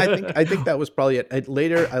last. But I think that was probably it.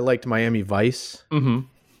 Later, I liked Miami Vice. Mm-hmm.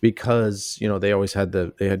 Because they always had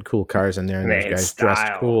had cool cars in there, and those guys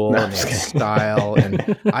dressed cool and they had style.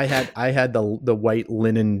 And I had the white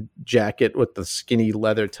linen jacket with the skinny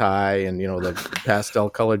leather tie, and the pastel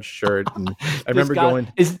colored shirt. And I remember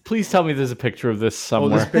please tell me there's a picture of this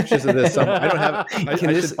somewhere. Oh, there's pictures of this somewhere. I don't have. I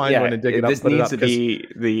should find one and dig it up. This needs to be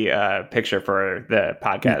the picture for the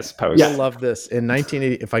podcast post. You'll love this. In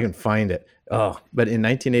 1980, if I can find it. But in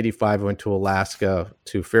 1985, I went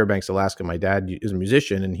to Fairbanks, Alaska. My dad is a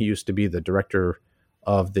musician, and he used to be the director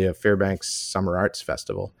of the Fairbanks Summer Arts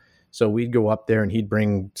Festival. So we'd go up there, and he'd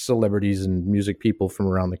bring celebrities and music people from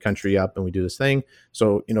around the country up, and we do this thing.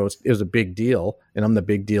 So, it was a big deal, and I'm the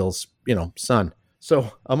big deal's, son.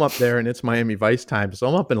 So I'm up there, and it's Miami Vice time. So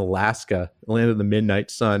I'm up in Alaska, land of the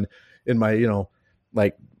midnight sun, in my,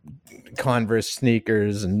 like Converse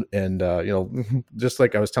sneakers and just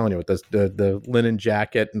like I was telling you with the linen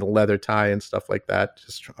jacket and the leather tie and stuff like that,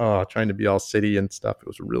 just trying to be all city and stuff. It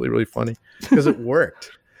was really, really funny because it worked.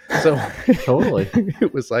 So totally.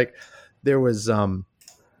 It was like there was I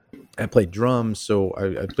played drums, so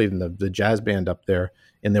I played in the jazz band up there,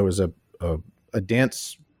 and there was a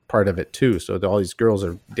dance part of it too. So all these girls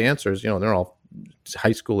are dancers, they're all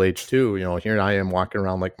high school age too. Here I am walking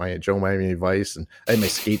around like my Joe Miami Vice, and I had my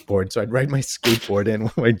skateboard, so I'd ride my skateboard in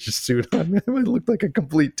with my suit on. I looked like a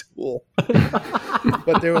complete tool.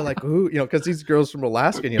 But they were like, "Ooh," because these girls from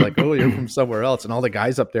Alaska, and you're like, "Oh, you're from somewhere else," and all the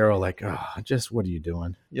guys up there are like, "Oh, just what are you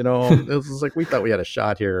doing?" It was like we thought we had a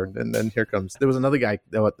shot here, and then there was another guy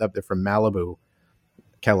up there from Malibu.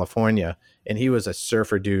 California, and he was a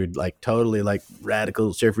surfer dude, like totally like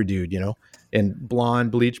radical surfer dude, and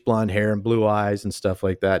bleach blonde hair and blue eyes and stuff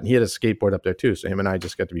like that. And he had a skateboard up there too. So him and I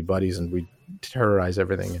just got to be buddies, and we terrorize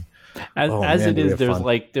everything. And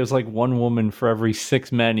there's like one woman for every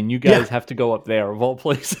 6 men, and you guys have to go up there of all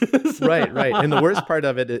places. Right. And the worst part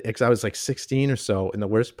of it, because I was like 16 or so, and the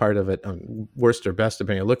worst part of it, worst or best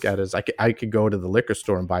depending on look at it, is I could go to the liquor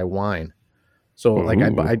store and buy wine. So like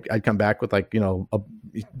I'd come back with like,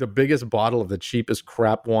 the biggest bottle of the cheapest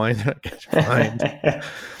crap wine that I could find.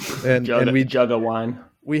 and we jug of wine.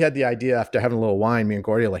 We had the idea after having a little wine, me and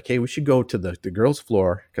Gordy are like, hey, we should go to the girls'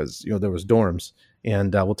 floor because, there was dorms,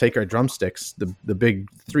 and we'll take our drumsticks, the big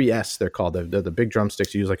 3S, they're called, the big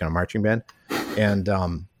drumsticks you use like in a marching band. And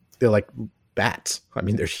they're like bats. I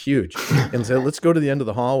mean, they're huge. And so let's go to the end of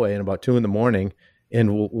the hallway in about 2 a.m.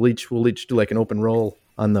 and we'll each do like an open roll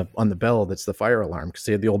on the bell that's the fire alarm, because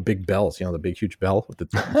they had the old big bells, the big huge bell with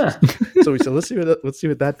so we said let's see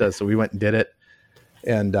what that does. So we went and did it,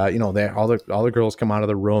 and all the girls come out of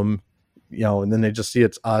the room, and then they just see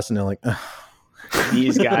it's us, and they're like,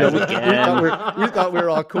 these guys again. We thought we were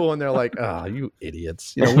all cool, and they're like, you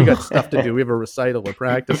idiots, we got stuff to do, we have a recital, we're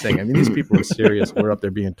practicing. I mean, these people were serious. We're up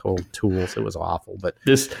there being told tools. It was awful, but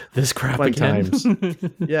this crap fun again. Times.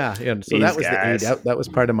 Yeah, and so that was that was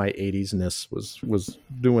part of my 80s-ness, was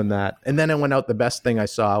doing that. And then I went out, the best thing I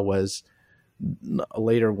saw was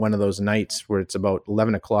later one of those nights where it's about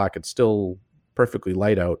 11 o'clock, it's still perfectly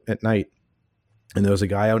light out at night, and there was a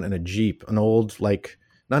guy out in a Jeep, an old, like,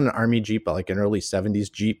 not an army Jeep, but like an early 70s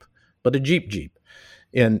Jeep, but a Jeep.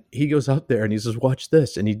 And he goes out there and he says, watch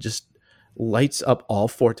this. And he just lights up all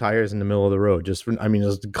 4 tires in the middle of the road. There's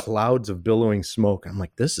clouds of billowing smoke. I'm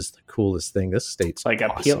like, this is the coolest thing. This state's like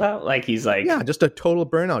awesome. A peel out? Like he's like... Yeah, just a total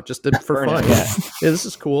burnout, just for fun. Yeah, this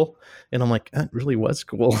is cool. And I'm like, that really was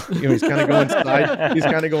cool. He's kind of going He's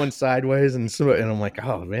kind of going sideways, and I'm like,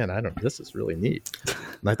 oh man, this is really neat.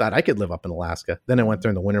 And I thought I could live up in Alaska. Then I went there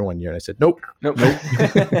in the winter one year, and I said, nope.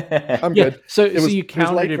 I'm good. So you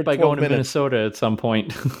countered it by going to Minnesota at some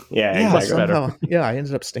point. Yeah, somehow, I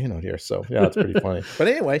ended up staying out here. So yeah, it's pretty funny. But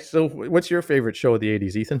anyway, so what's your favorite show of the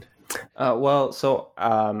 80s, Ethan? At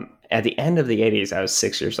the end of the 80s, I was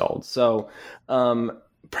 6 years old. So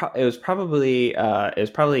it was probably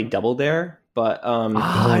Double Dare. But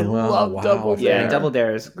I love Double Dare. Yeah, Double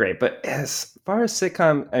Dare is great. But as far as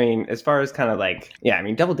sitcom, as far as kind of like,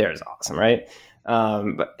 Double Dare is awesome, right?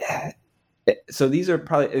 So these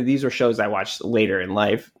are shows I watched later in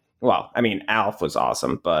life. Well, Alf was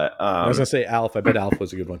awesome, but I was gonna say Alf. I bet Alf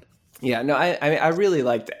was a good one. Yeah, no, I really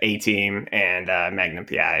liked A-Team and Magnum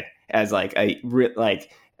PI as probably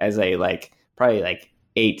like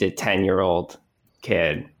 8 to 10 year old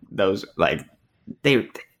kid. Those they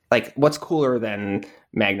what's cooler than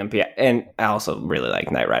Magnum PI? And I also really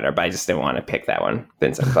like Knight Rider, but I just didn't want to pick that one,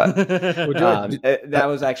 Vincent. But that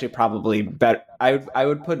was actually probably better. I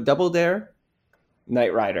would put Double Dare,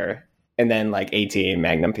 Knight Rider, and then like A-Team,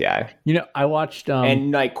 Magnum PI. I watched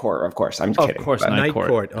and Night Court, of course. I'm kidding. Of course, Night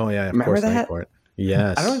Court. Oh yeah, of remember course, that? Night Court.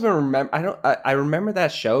 Yes. I don't even remember. I remember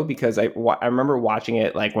that show because I remember watching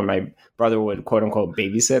it like when my brother would quote unquote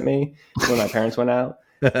babysit me when my parents went out.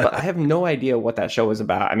 But I have no idea what that show was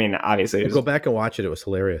about. Obviously, go back and watch it. It was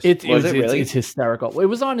hilarious. It's hysterical. It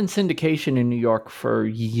was on in syndication in New York for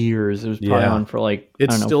years. It was probably on for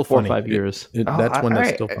still 4 or 5 years. That's when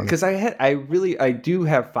that's still funny. Because I do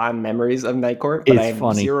have fond memories of Night Court, but I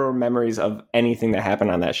have zero memories of anything that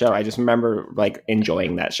happened on that show. I just remember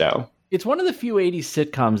enjoying that show. It's one of the few 80s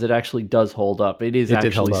sitcoms that actually does hold up. It is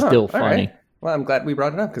actually still funny. Right. Well, I'm glad we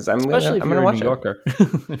brought it up because especially if you're a New Yorker.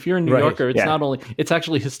 If you're a New Yorker, it's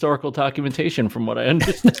actually historical documentation, from what I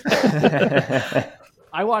understand.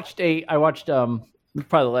 I watched probably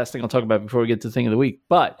the last thing I'll talk about before we get to the thing of the week,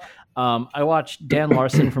 but I watched Dan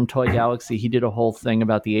Larson from Toy Galaxy. He did a whole thing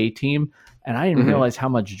about the A-Team, and I didn't realize how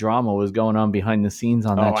much drama was going on behind the scenes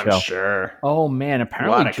on that show. I'm sure. Oh man,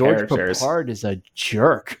 apparently George Peppard is a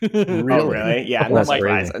jerk. Really? Oh, really? Yeah.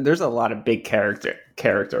 There's a lot of big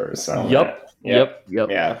characters. Yep.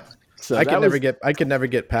 Yeah. So I could never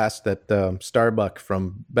get past that Starbuck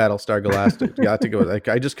from Battlestar Galactica. Got to go.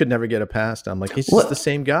 I just could never get it past. I'm like, he's just the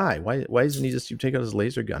same guy. Why isn't he just take out his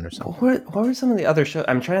laser gun or something? What were some of the other shows?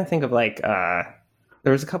 I'm trying to think of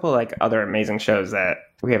there was a couple other amazing shows that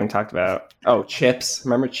we haven't talked about. Oh, Chips.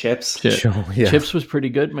 Remember Chips? Chips was pretty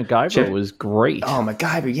good. MacGyver was great. Oh,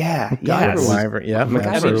 MacGyver. Yeah.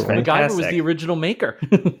 MacGyver was the original maker.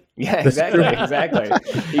 Yeah, exactly.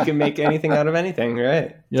 He can make anything out of anything,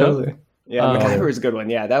 right? Yep. Totally. Yeah, MacGyver is a good one.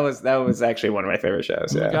 Yeah, that was actually one of my favorite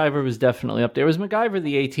shows. Yeah. MacGyver was definitely up there. It was MacGyver,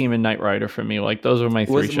 the A-Team, and Knight Rider for me. Those were my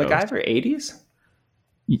three shows. Was MacGyver 80s?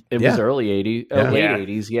 It was early 80s, late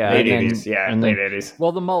 80s, late 80s, late 80s.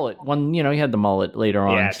 Well, the mullet, when he had the mullet later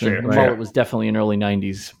on. Yeah, so true. The mullet was definitely in early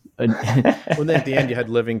 90s. Well, then at the end you had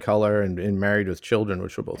Living Color and Married with Children,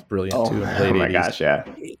 which were both brilliant too. In the late 80s. Gosh, yeah.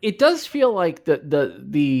 It does feel like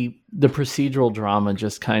the procedural drama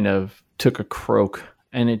just kind of took a croak,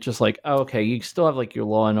 and it just like, oh, okay, you still have like your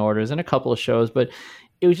Law and Orders and a couple of shows, but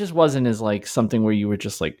it just wasn't as like something where you were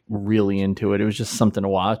just like really into it. It was just something to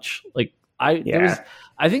watch. Like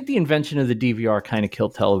I think the invention of the DVR kind of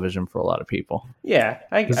killed television for a lot of people. Yeah,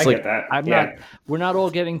 I get that. We're not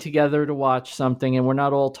all getting together to watch something, and we're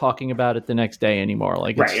not all talking about it the next day anymore.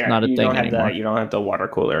 Like it's not a thing anymore. You don't have the water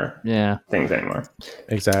cooler things anymore.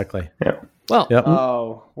 Exactly. Yeah.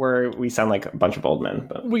 Well, we sound like a bunch of old men,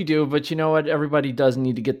 but we do. But you know what? Everybody does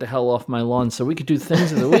need to get the hell off my lawn, so we could do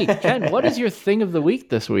things of the week. Ken, what is your thing of the week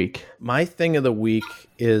this week? My thing of the week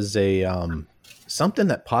is a something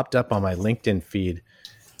that popped up on my LinkedIn feed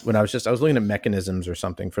when I was looking at mechanisms or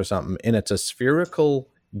something, and it's a spherical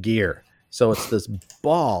gear. So it's this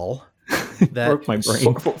ball that broke my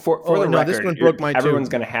brain. For the record, this one broke my too. Everyone's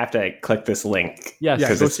going to have to click this link.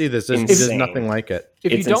 Yes, go see this. There's nothing like it.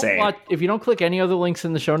 If you don't click any other links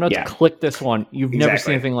in the show notes, click this one. You've never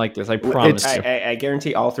seen anything like this. I promise. I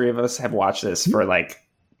guarantee all three of us have watched this for like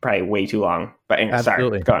probably way too long. But anyway,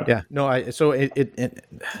 absolutely. Sorry, go on. Yeah, no, it's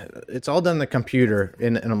all done on the computer,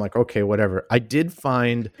 and I'm like, okay, whatever. I did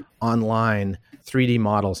find online 3D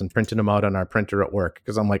models and printed them out on our printer at work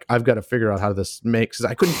because I'm like, I've got to figure out how this makes. Because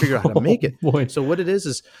I couldn't figure out how to make it. Boy. So what it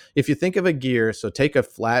is if you think of a gear, so take a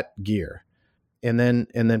flat gear, and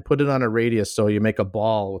then put it on a radius, so you make a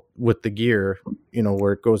ball with the gear,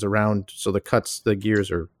 where it goes around. So the gears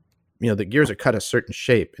are cut a certain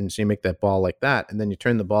shape, and so you make that ball like that, and then you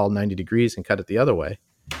turn the ball 90 degrees and cut it the other way,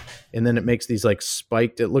 and then it makes these like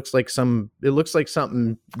spiked. It looks like something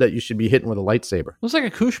that you should be hitting with a lightsaber. Looks like a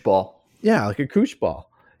koosh ball. Yeah, like a koosh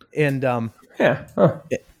ball, and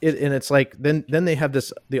it's like then they have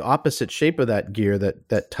the opposite shape of that gear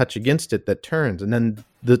that touch against it that turns, and then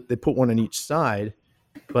they put one on each side.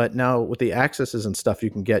 But now with the axes and stuff I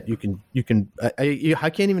can't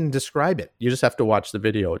even describe it. You just have to watch the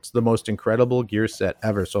video. It's the most incredible gear set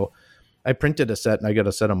ever. So I printed a set, and I got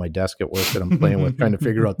a set on my desk at work that I'm playing with, trying to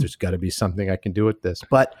figure out there's got to be something I can do with this.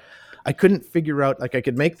 But I couldn't figure out, like I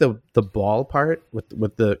could make the ball part with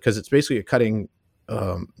because it's basically you're cutting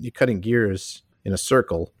gears in a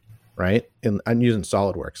circle, right? And I'm using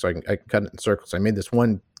SolidWorks, so I can cut it in circles. So I made this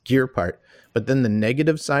one gear part. But then the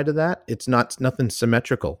negative side of that, it's nothing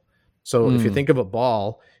symmetrical. So if you think of a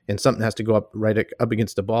ball and something has to go up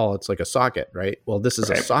against the ball, it's like a socket, right? Well, this is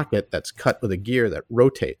a socket that's cut with a gear that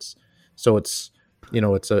rotates. So it's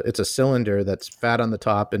a cylinder that's fat on the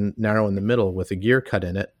top and narrow in the middle with a gear cut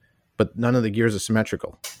in it, but none of the gears are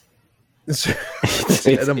symmetrical.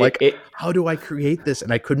 And I'm like, how do I create this?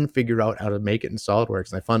 And I couldn't figure out how to make it in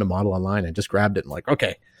SolidWorks. And I found a model online and just grabbed it and like,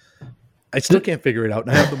 okay. I still can't figure it out,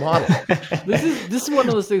 and I have the model. This is one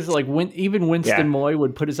of those things like even Winston Moy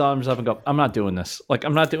would put his arms up and go, I'm not doing this. Like,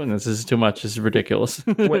 I'm not doing this. This is too much. This is ridiculous.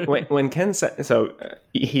 when Ken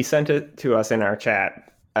he sent it to us in our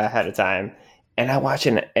chat ahead of time, and I watched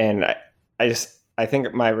it, and I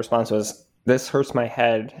think my response was, this hurts my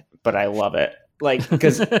head, but I love it. Like,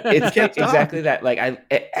 because it's exactly that. Like,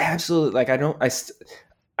 absolutely, like,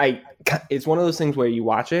 it's one of those things where you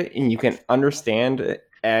watch it and you can understand it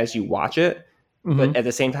as you watch it, but at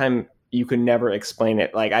the same time you can never explain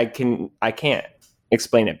it. Like I can't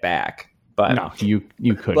explain it back. But no, you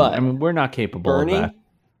couldn't. But I mean, we're not capable of that.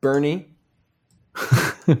 Bernie,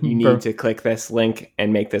 you need to click this link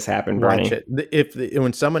and make this happen, Bernie. Watch it.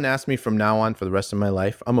 When someone asks me from now on for the rest of my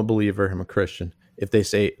life, I'm a believer, I'm a Christian. If they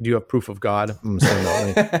say, "Do you have proof of God?" I'm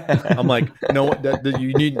saying no. I'm like, no.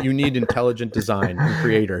 You need intelligent design and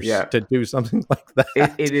creators to do something like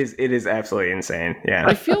that. It is absolutely insane. Yeah,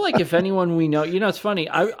 I feel like if anyone we know, it's funny.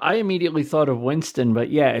 I immediately thought of Winston, but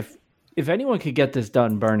if anyone could get this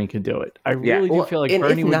done, Bernie could do it. I really do feel like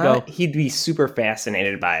Bernie would go. He'd be super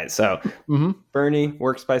fascinated by it. So Bernie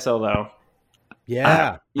works by solo.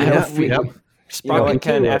 Yeah.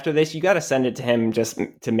 Ken, after this, you got to send it to him just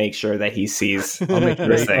to make sure that he sees. I'll make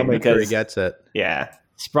sure he gets it. Yeah,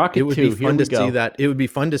 Sprocket. It would be fun to see that. It would be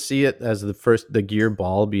fun to see it as the gear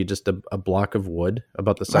ball be just a block of wood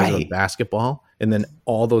about the size of a basketball, and then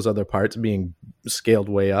all those other parts being scaled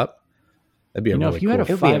way up. That'd be if you had a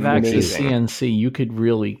 5-axis CNC, you could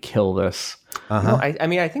really kill this. No, I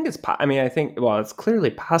think it's. It's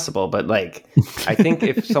clearly possible, but like, I think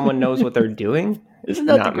if someone knows what they're doing. Isn't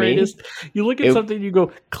that the greatest? You look at something and you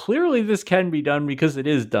go, clearly this can be done because it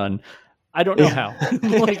is done. I don't know how.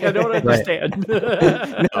 Like, I don't understand.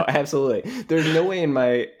 No, absolutely. There's no way in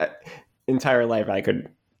my entire life I could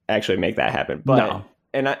actually make that happen. But No.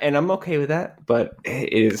 and I'm okay with that. But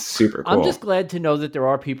it is super cool. I'm just glad to know that there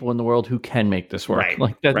are people in the world who can make this work. Right.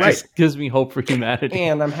 Like that just gives me hope for humanity.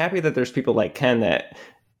 And I'm happy that there's people like Ken that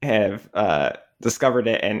have discovered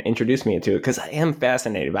it and introduced me to it, because I am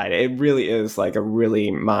fascinated by it. It really is like a really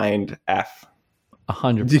mind F.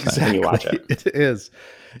 100%. Exactly. When you watch it. It is.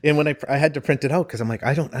 And when I had to print it out, because I'm like,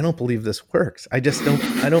 I don't believe this works. I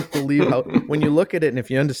don't believe how, when you look at it and if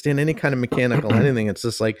you understand any kind of mechanical anything, it's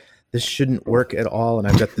just like, this shouldn't work at all. And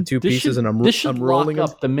I've got the two pieces and I'm rolling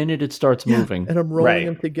lock up the minute it starts moving. And I'm rolling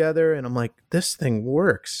them together and I'm like, this thing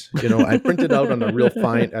works. You know, I printed out on a real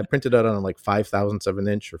fine, I printed out on like 5/1000 of an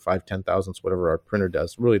inch or 5/10,000, whatever our printer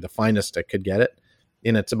does, really the finest I could get it.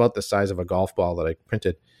 And it's about the size of a golf ball that I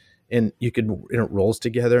printed. And it rolls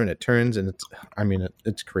together and it turns and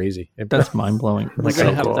it's crazy. That's mind blowing. We're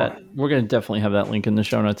gonna have that. We're gonna definitely have that link in the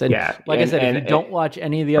show notes. And I said, if you don't watch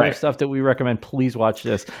any of the other stuff that we recommend, please watch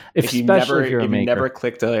this. If you never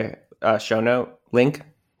clicked a show note link,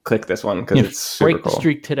 click this one because it's super break cool. The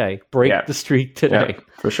streak today. Break the streak today.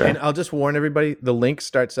 For sure. And I'll just warn everybody: the link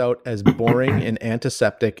starts out as boring and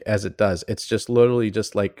antiseptic as it does. It's just literally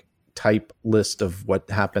just like type list of what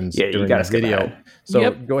happens during the video. So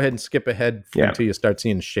go ahead and skip ahead until you start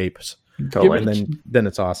seeing shapes. Totally. And then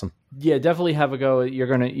it's awesome. Yeah, definitely have a go.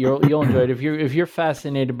 You'll enjoy it. If you're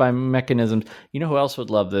fascinated by mechanisms, you know who else would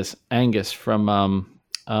love this? Angus from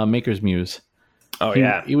Maker's Muse. Oh,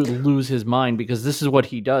 he would lose his mind because this is what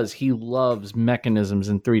he does. He loves mechanisms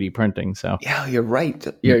in 3D printing. So yeah, you're right.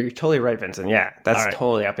 You're totally right, Vincent. Yeah, that's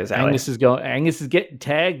totally up his alley. Angus is getting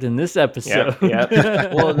tagged in this episode. Yep.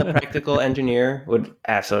 Well, the practical engineer would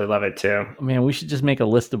absolutely love it too. Man, we should just make a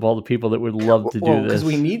list of all the people that would love to do this. Because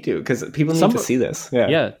we need to. Because people need to see this.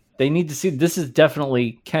 Yeah. They need to see. This is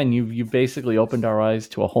definitely, Ken, you basically opened our eyes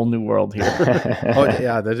to a whole new world here. Oh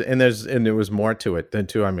yeah, and there was more to it than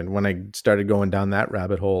too. I mean, when I started going down that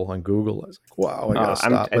rabbit hole on Google, I was like, wow, I gotta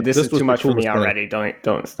stop. But this is too much for me already.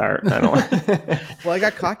 Don't start. I don't. Well, I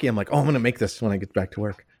got cocky. I'm like, oh, I'm gonna make this when I get back to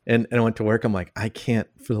work. And I went to work. I'm like, I can't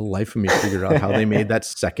for the life of me figure out how they made that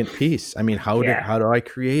second piece. I mean, how do I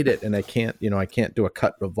create it? And I can't do a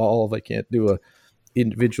cut revolve. I can't do a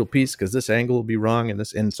individual piece because this angle will be wrong and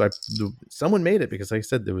so someone made it, because like I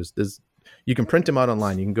said, you can print them out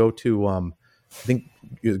online. You can go to I think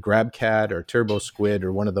GrabCAD or Turbo Squid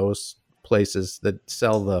or one of those places that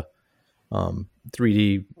sell the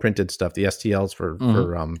 3D printed stuff, the STLs for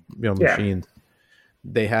machines.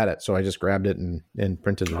 They had it, so I just grabbed it and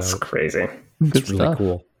printed it out. That's crazy. It's really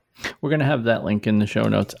cool. We're gonna have that link in the show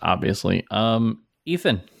notes, obviously.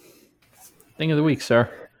 Ethan, thing of the week, sir.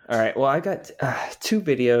 All right. Well, I got 2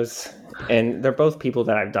 videos, and they're both people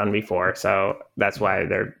that I've done before, so that's why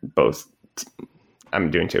they're both.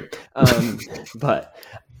 I'm doing 2. But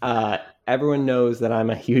everyone knows that I'm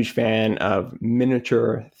a huge fan of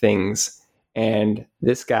miniature things, and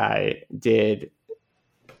this guy did.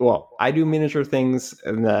 Well, I do miniature things,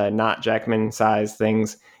 the not Jackman size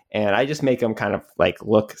things, and I just make them kind of like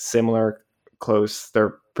look similar, close.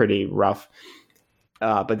 They're pretty rough.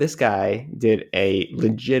 But this guy did a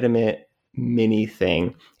legitimate mini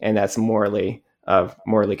thing, and that's Morley of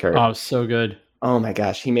Morley Kurt. Oh, so good. Oh my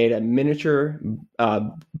gosh. He made a miniature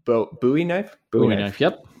Bowie knife. Bowie knife,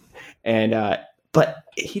 yep. And but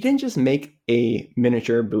he didn't just make a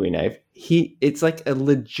miniature Bowie knife. It's like a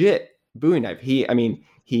legit Bowie knife. He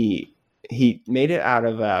made it out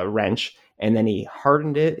of a wrench, and then he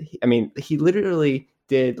hardened it. He literally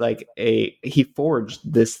did he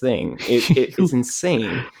forged this thing. It's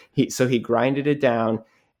insane. He grinded it down,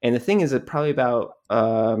 and the thing is, probably about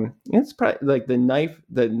it's probably like the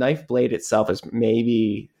knife blade itself is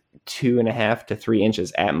maybe 2.5 to 3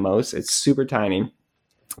 inches at most. It's super tiny,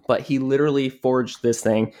 but he literally forged this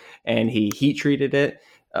thing, and he heat treated it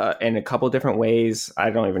in a couple different ways. I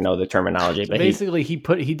don't even know the terminology, but basically he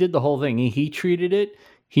did the whole thing. He heat treated it,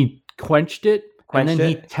 he quenched it. And then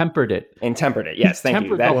he tempered it. Yes, thank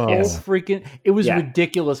you. It was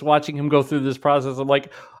ridiculous watching him go through this process. I'm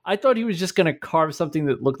like, I thought he was just going to carve something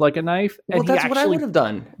that looked like a knife. And that's what I would have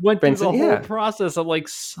done. Went through the whole process. I'm like,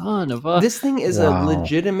 son of a... This thing is a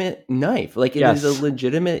legitimate knife. Like, it is a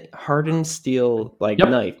legitimate hardened steel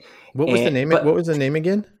knife. What was the name? What was the name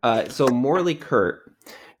again? So Morley Kurt,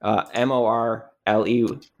 MorleyKert.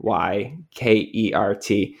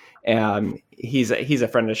 He's a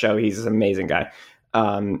friend of the show. He's an amazing guy.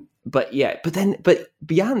 But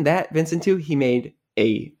beyond that, Vincent too, he made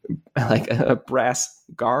a brass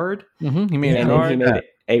guard. Mm-hmm. He made a guard. He made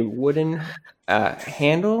a wooden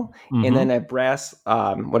handle and then a brass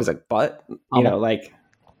what is it, butt? You know, like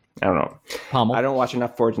I don't know. Pommel. I don't watch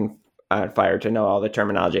enough Forged in Fire to know all the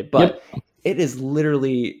terminology, but it is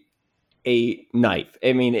literally a knife.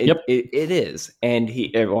 I mean, it is, and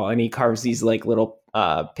he carves these like little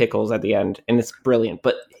pickles at the end, and it's brilliant.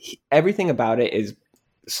 But everything about it is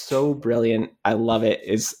so brilliant. I love it.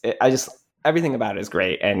 Everything about it is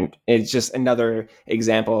great, and it's just another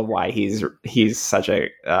example of why he's such an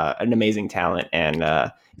amazing talent and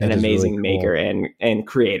an amazing really maker and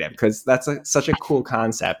creative, because that's such a cool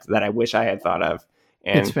concept that I wish I had thought of.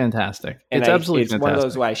 And it's fantastic. It's absolutely fantastic. It's one of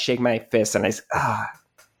those where I shake my fist and I say,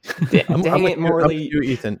 dang it, Morley.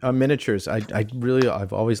 Ethan, miniatures.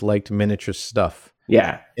 I've always liked miniature stuff.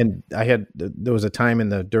 Yeah. And there was a time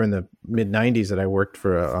during the mid 90s that I worked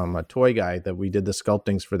for a toy guy that we did the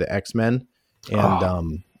sculptings for the X-Men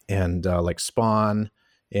and like Spawn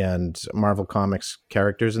and Marvel Comics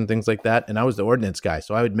characters and things like that. And I was the ordnance guy.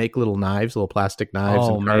 So I would make little knives, little plastic knives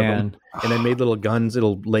and carve them. And I made little guns,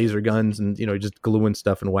 little laser guns, and, just gluing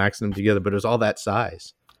stuff and waxing them together. But it was all that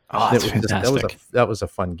size. Oh, that's fantastic. That was a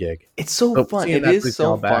fun gig. It's so fun. It is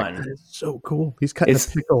so fun. It's so cool. He's cutting a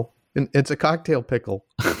pickle. And it's a cocktail pickle.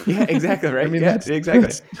 Yeah, exactly. Right. I mean, exactly.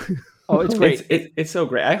 Oh, it's great. It's so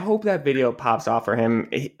great. I hope that video pops off for him.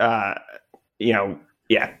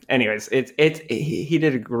 Yeah. Anyways, he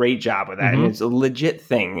did a great job with that, and it's a legit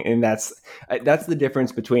thing. And that's the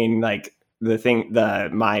difference between like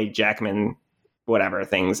my Jackman whatever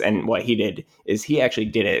things and what he did is he actually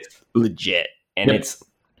did it legit, and it's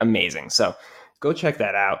amazing. So go check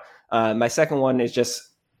that out. My second one is just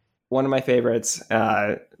one of my favorites.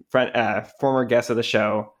 Former guest of the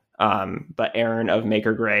show, but Erin of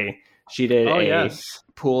Maker Gray. She did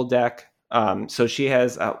pool deck. So she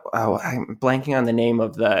has I'm blanking on the name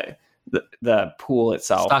of the pool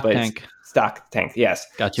itself. Stock tank. Yes.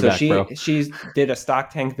 Got you back, bro. She did a stock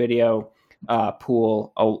tank video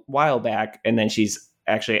pool a while back, and then she's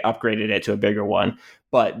actually upgraded it to a bigger one.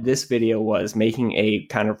 But this video was making a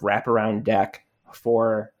kind of wraparound deck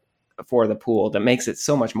for the pool that makes it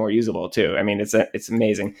so much more usable too. I mean, it's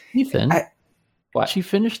amazing. Ethan, she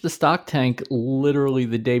finished the stock tank literally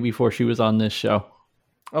the day before she was on this show.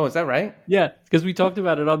 Oh, is that right? Yeah, because we talked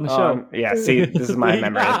about it on the show. Yeah, see, this is my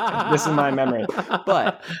memory.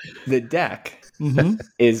 But the deck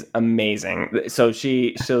is amazing. So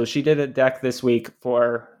she did a deck this week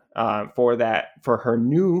for her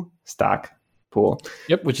new stock pool.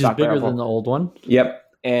 Yep, which is bigger than the old one. Yep,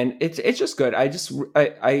 and it's just good.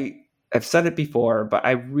 I've said it before, but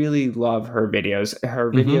I really love her videos.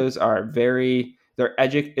 Her videos are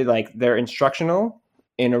they're instructional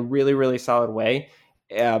in a really, really solid way.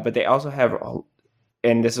 But they also have,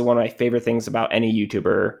 and this is one of my favorite things about any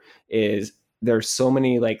YouTuber, is there's so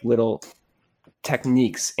many like little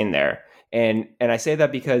techniques in there. And I say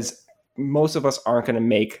that because most of us aren't going to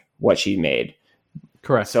make what she made.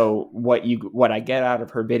 Correct. So what I get out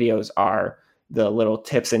of her videos are the little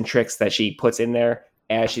tips and tricks that she puts in there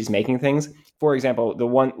as she's making things. For example, the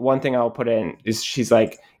one thing I'll put in is she's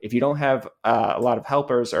like, if you don't have a lot of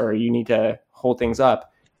helpers or you need to hold things up,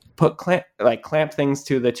 clamp things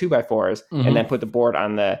to the 2x4s and then put the board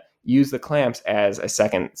on use the clamps as a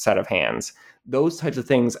second set of hands. Those types of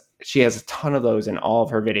things, she has a ton of those in all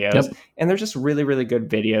of her videos, and they're just really, really good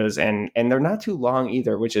videos, and they're not too long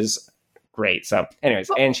either, which is great. So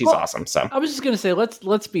anyways, and she's awesome. So I was just going to say,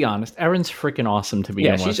 let's be honest. Erin's freaking awesome to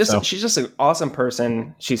begin with. She's just an awesome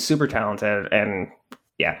person. She's super talented, and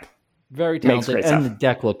very talented. And the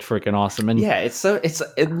deck looked freaking awesome. And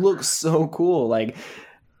it looks so cool. Like,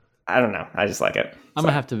 I don't know. I just like it. I'm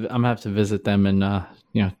gonna have to visit them and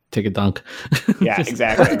take a dunk. Yeah,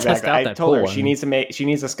 exactly. I told her she needs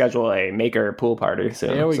to schedule a Maker pool party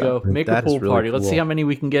soon. There we go. Maker pool party. Cool. Let's see how many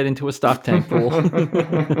we can get into a stock tank pool.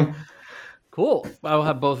 Cool. I'll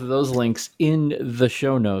have both of those links in the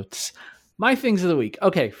show notes. My things of the week.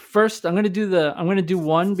 Okay, first I'm gonna do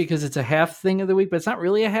one because it's a half thing of the week, but it's not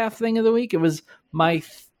really a half thing of the week.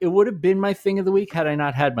 It would have been my thing of the week had I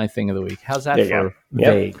not had my thing of the week. How's that for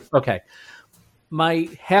vague? Yep. Okay. My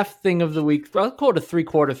half thing of the week, I'll call it a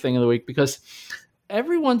 3/4 thing of the week, because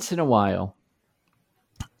every once in a while,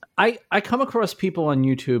 I come across people on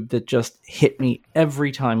YouTube that just hit me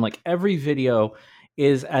every time. Like every video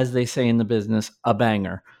is, as they say in the business, a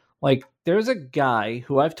banger. Like there's a guy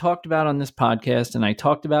who I've talked about on this podcast and I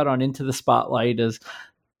talked about on Into the Spotlight.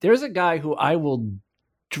 There's a guy who I will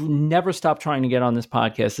never stop trying to get on this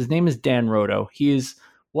podcast. His name is Dan Roto. He is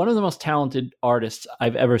one of the most talented artists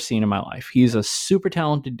I've ever seen in my life. He's a super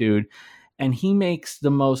talented dude, and he makes the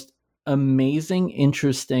most amazing,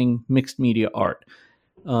 interesting mixed media art.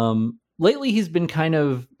 lately he's been kind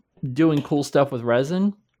of doing cool stuff with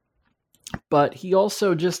resin, but he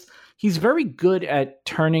also he's very good at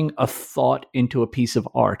turning a thought into a piece of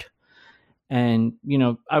art. And,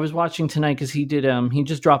 I was watching tonight because he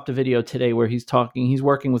just dropped a video today where he's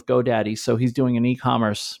working with GoDaddy. So he's doing an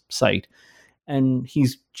e-commerce site and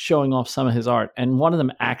he's showing off some of his art. And one of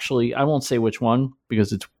them actually, I won't say which one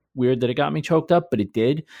because it's weird that it got me choked up, but it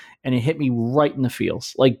did. And it hit me right in the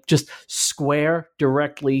feels, like just square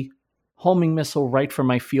directly, homing missile right for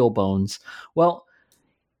my feel bones. Well,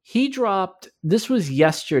 he dropped, this was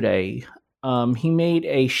yesterday. He made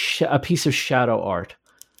a piece of shadow art.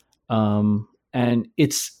 And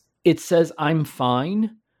it says, "I'm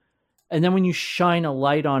fine." And then when you shine a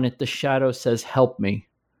light on it, the shadow says, "Help me."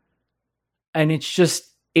 And it's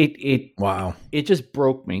just, wow. It just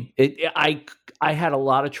broke me. I had a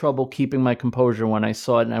lot of trouble keeping my composure when I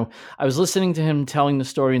saw it. And I was listening to him telling the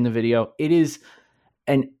story in the video. It is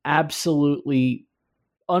an absolutely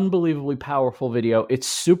unbelievably powerful video. It's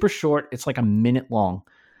super short. It's like a minute long.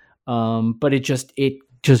 But it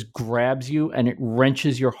just grabs you and it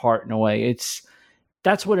wrenches your heart in a way.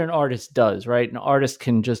 That's what an artist does, right? An artist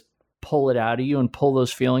can just pull it out of you and pull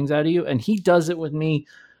those feelings out of you. And he does it with me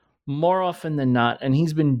more often than not. And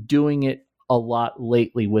he's been doing it a lot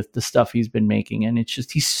lately with the stuff he's been making. And it's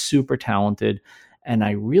just, he's super talented. And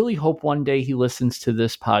I really hope one day he listens to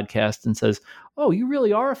this podcast and says, "Oh, you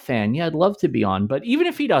really are a fan. Yeah, I'd love to be on." But even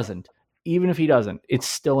if he doesn't, it's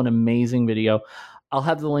still an amazing video. I'll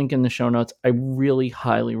have the link in the show notes. I really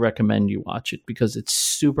highly recommend you watch it because it's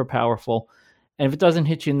super powerful. And if it doesn't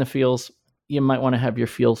hit you in the feels, you might want to have your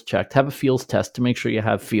feels checked. Have a feels test to make sure you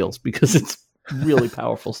have feels because it's really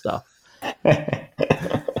powerful stuff.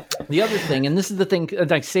 The other thing, and this is the thing,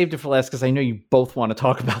 and I saved it for last because I know you both want to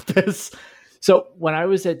talk about this. So when I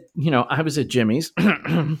was at Jimmy's,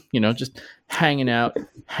 just hanging out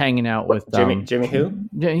with Jimmy who?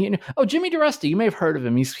 Jimmy DiResta. You may have heard of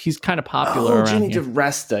him. He's kind of popular. Oh, Jimmy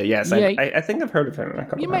DiResta. Yes, yeah, I think I've heard of him.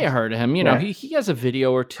 You may have heard of him. He has a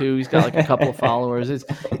video or two. He's got like a couple of followers. He's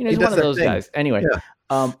one of those guys. Anyway,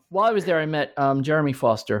 while I was there, I met Jeremy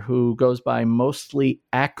Foster, who goes by mostly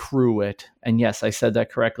Accruit. And yes, I said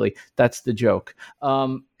that correctly. That's the joke.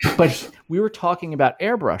 But we were talking about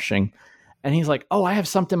airbrushing. And he's like, "Oh, I have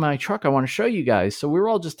something in my truck I want to show you guys." So we were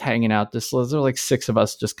all just hanging out. There were like 6 of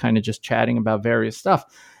us just kind of just chatting about various stuff.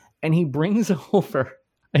 And he brings over,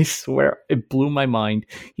 I swear, it blew my mind.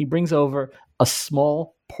 He brings over a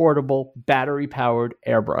small, portable, battery-powered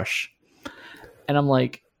airbrush. And I'm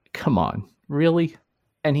like, "Come on, really?"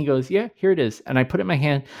 And he goes, "Yeah, here it is." And I put it in my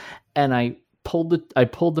hand and I pulled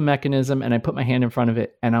the mechanism and I put my hand in front of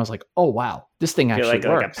it and I was like, "Oh wow, this thing actually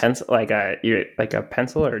works." Like a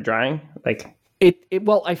pencil or drawing, like it.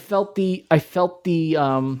 Well, I felt the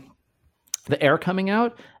air coming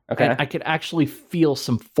out. Okay, and I could actually feel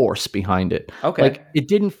some force behind it. Okay, like it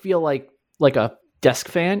didn't feel like a desk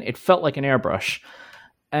fan. It felt like an airbrush.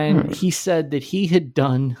 And he said that he had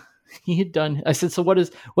done. I said, "So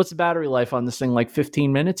what's the battery life on this thing? Like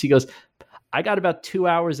 15 minutes?" He goes, "I got about 2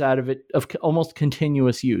 hours out of it of almost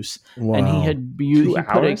continuous use." Wow. And he had used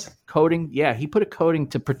put a coating. Yeah, he put a coating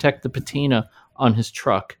to protect the patina on his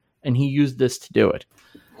truck, and he used this to do it.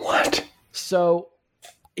 What? So,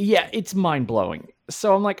 yeah, it's mind blowing.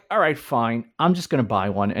 So I'm like, all right, fine. I'm just going to buy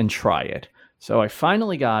one and try it. So I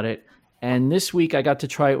finally got it. And this week I got to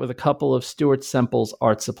try it with a couple of Stuart Semple's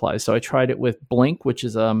art supplies. So I tried it with Blink, which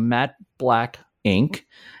is a matte black ink.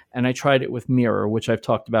 And I tried it with Mirror, which I've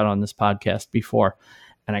talked about on this podcast before.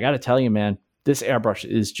 And I got to tell you, man, this airbrush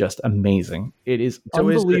is just amazing. It is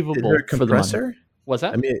unbelievable. Is there a compressor? For the money. What's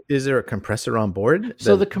that? I mean, is there a compressor on board?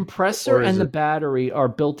 So the compressor and the battery are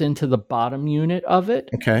built into the bottom unit of it.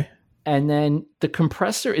 Okay. And then the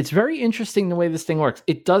compressor, it's very interesting the way this thing works.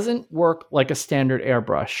 It doesn't work like a standard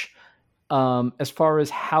airbrush as far as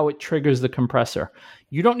how it triggers the compressor.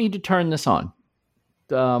 You don't need to turn this on.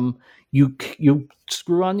 You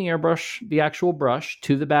screw on the airbrush, the actual brush,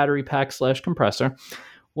 to the battery pack / compressor.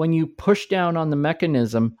 When you push down on the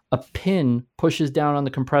mechanism, a pin pushes down on the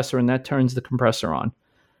compressor and that turns the compressor on.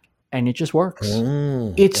 And it just works.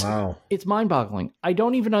 It's mind-boggling. I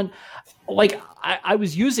don't even I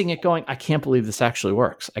was using it going, I can't believe this actually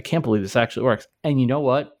works. And you know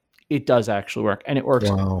what? It does actually work. And it works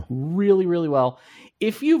really, really well.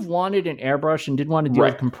 If you've wanted an airbrush and didn't want to deal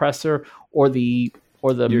with compressor or the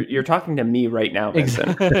You're talking to me right now,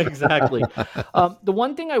 Vincent. Exactly. The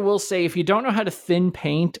one thing I will say, if you don't know how to thin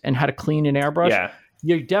paint and how to clean an airbrush,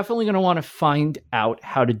 you're definitely going to want to find out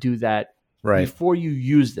how to do that before you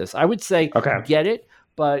use this. I would say get it,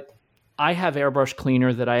 but I have airbrush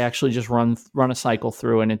cleaner that I actually just run a cycle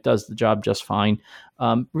through, and it does the job just fine.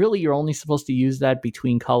 Really, you're only supposed to use that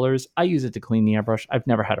between colors. I use it to clean the airbrush. I've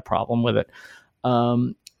never had a problem with it.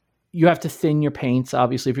 You have to thin your paints.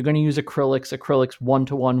 Obviously, if you're going to use acrylics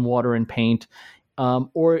 1-to-1 water and paint.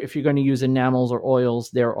 Or if you're going to use enamels or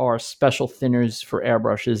oils, there are special thinners for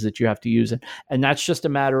airbrushes that you have to use. And that's just a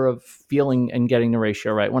matter of feeling and getting the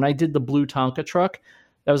ratio right. When I did the blue Tonka truck,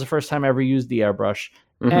 that was the first time I ever used the airbrush.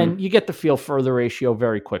 Mm-hmm. And you get the feel for the ratio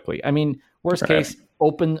very quickly. I mean, worst case,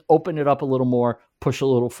 open it up a little more, push a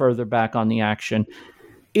little further back on the action.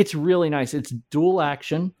 It's really nice. It's dual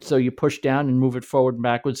action. So you push down and move it forward and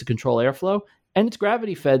backwards to control airflow. And it's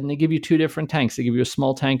gravity fed, and they give you 2 different tanks. They give you a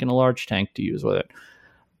small tank and a large tank to use with it.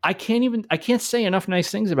 I can't say enough nice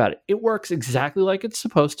things about it. It works exactly like it's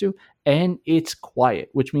supposed to, and it's quiet,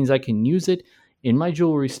 which means I can use it in my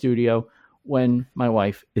jewelry studio when my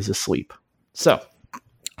wife is asleep. So,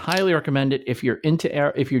 highly recommend it. If you're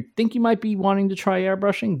if you think you might be wanting to try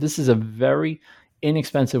airbrushing, this is a very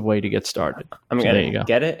inexpensive way to get started. I'm going to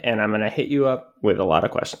get it, and I'm going to hit you up with a lot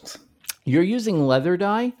of questions. You're using leather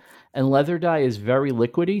dye. And leather dye is very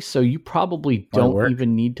liquidy, so you probably don't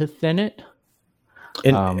even need to thin it.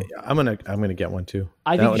 And I'm gonna get one too.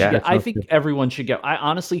 I think everyone should get. I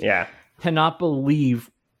honestly cannot believe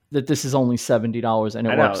that this is only $70 and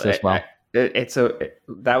it works this well.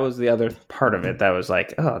 That was the other part of it. That was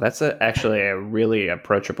like, oh, that's actually a really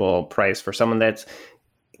approachable price for someone that's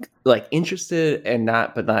like interested and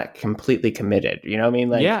not completely committed. You know what I mean?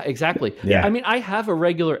 Like, yeah, exactly. Yeah. I mean, I have a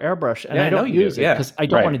regular airbrush and I don't use it because I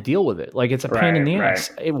don't want to deal with it. Like, it's a pain in the ass.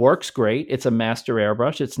 It works great. It's a master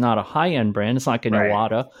airbrush. It's not a high-end brand. It's not like an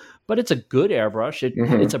Iwata, but it's a good airbrush.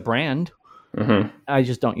 It's a brand. Mm-hmm. I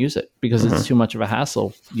just don't use it because it's too much of a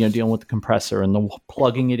hassle, dealing with the compressor and the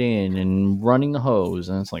plugging it in and running the hose.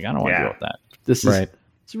 And it's like, I don't want to deal with that. This is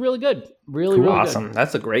it's really good. Really awesome. Good.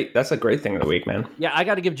 That's a great thing of the week, man. Yeah, I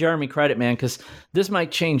got to give Jeremy credit, man, because this might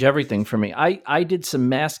change everything for me. I did some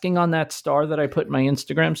masking on that star that I put in my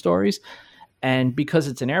Instagram stories. And because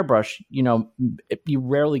it's an airbrush, you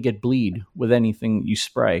rarely get bleed with anything you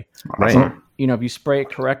spray. Right. So, if you spray it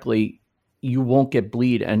correctly, you won't get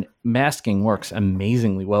bleed. And masking works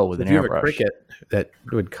amazingly well with an airbrush. If you have a Cricut that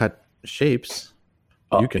would cut shapes,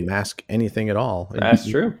 you can mask anything at all. That's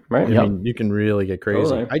true, right? I mean, you can really get crazy.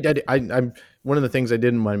 Totally. I'm one of the things I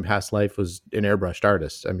did in my past life was an airbrushed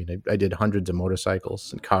artist. I mean, I did hundreds of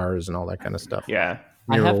motorcycles and cars and all that kind of stuff. Yeah.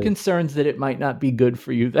 I have concerns that it might not be good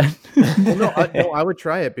for you then. Well, I would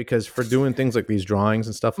try it because for doing things like these drawings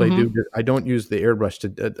and stuff I do, I don't use the airbrush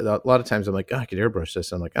to. A lot of times I'm like, I could airbrush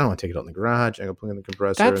this. I'm like, I don't want to take it out in the garage. I go put it in the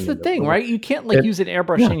compressor. That's the thing, right? You can't use an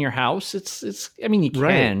airbrush in your house. It's. I mean, you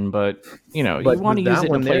can, but you want to use it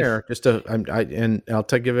in a place. There, just and I'll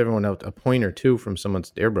give everyone a pointer too from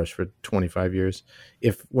someone's airbrush for 25 years.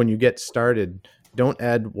 If when you get started, don't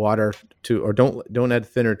add water to, or don't add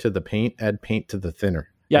thinner to the paint. Add paint to the thinner.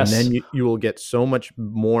 Yes. And then you will get so much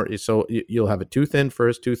more. So you'll have it too thin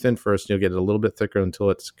first. You'll get it a little bit thicker until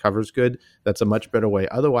it covers good. That's a much better way.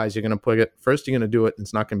 Otherwise, you're going to put it first. You're going to do it. And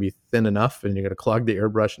it's not going to be thin enough, and you're going to clog the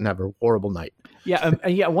airbrush and have a horrible night.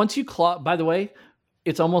 Yeah. Once you clog. By the way,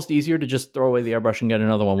 it's almost easier to just throw away the airbrush and get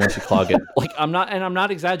another one once you clog it. Like I'm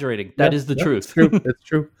not exaggerating. That is the truth. It's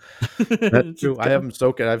true. That's true. I haven't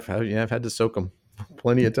soaked it. I've had to soak them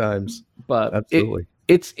plenty of times. But absolutely.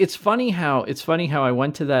 It's funny how I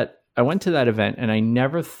went to that event and I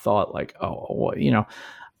never thought like,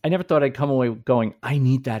 I never thought I'd come away going, I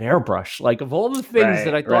need that airbrush. Like, of all the things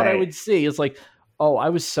that I thought I would see, it's like, I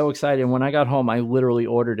was so excited. And when I got home, I literally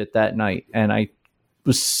ordered it that night, and I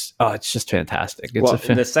was, it's just fantastic.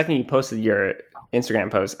 The second you posted your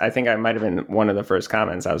Instagram post, I think I might have been one of the first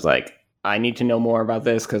comments. I was like, I need to know more about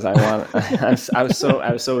this because I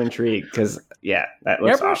was so intrigued because that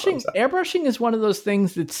looks awesome. Airbrushing is one of those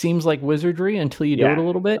things that seems like wizardry until you do it a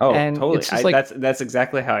little bit. Oh, and totally. It's just that's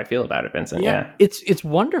exactly how I feel about it, Vincent. Yeah. It's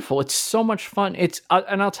wonderful. It's so much fun.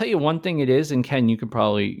 And I'll tell you one thing it is, and Ken, you'll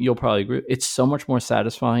probably agree. It's so much more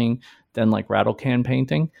satisfying than like rattle can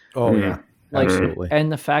painting. Oh yeah, absolutely.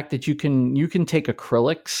 And the fact that you can take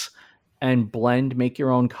acrylics and make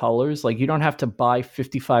your own colors. Like, you don't have to buy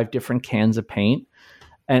 55 different cans of paint.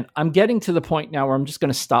 And I'm getting to the point now where I'm just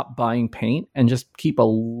going to stop buying paint and just keep a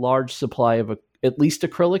large supply of at least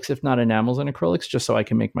acrylics, if not enamels and acrylics, just so I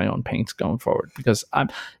can make my own paints going forward. Because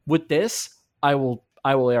with this, I will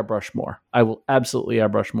airbrush more. I will absolutely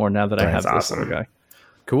airbrush more now that I have this other guy.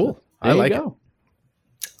 Cool. I like it.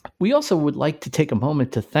 We also would like to take a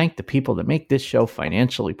moment to thank the people that make this show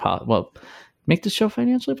financially possible. Make this show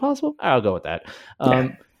financially possible? I'll go with that.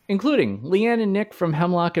 including Leanne and Nick from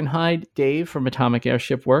Hemlock and Hyde, Dave from Atomic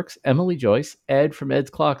Airship Works, Emily Joyce, Ed from Ed's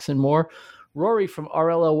Clocks and More, Rory from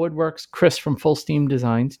RLL Woodworks, Chris from Full Steam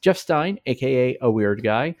Designs, Jeff Stein, aka A Weird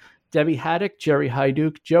Guy, Debbie Haddock, Jerry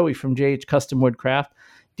Hyduke, Joey from JH Custom Woodcraft,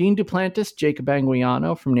 Dean Duplantis, Jacob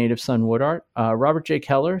Anguiano from Native Son Wood Art, Robert J.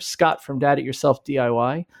 Keller, Scott from Dad It Yourself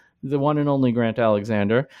DIY, the one and only Grant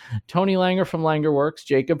Alexander, Tony Langer from Langer Works,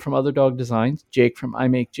 Jacob from Other Dog Designs, Jake from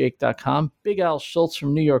IMakeJake.com, Big Al Schultz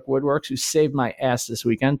from New York Woodworks, who saved my ass this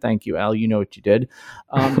weekend. Thank you, Al. You know what you did.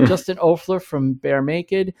 Justin Ofler from Bear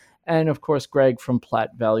Naked, and of course, Greg from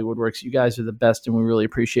Platte Valley Woodworks. You guys are the best, and we really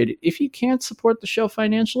appreciate it. If you can't support the show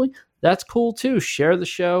financially, that's cool too. Share the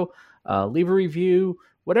show, leave a review,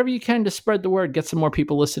 whatever you can to spread the word, get some more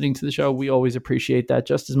people listening to the show. We always appreciate that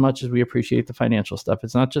just as much as we appreciate the financial stuff.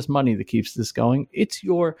 It's not just money that keeps this going. It's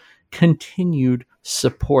your continued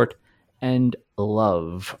support and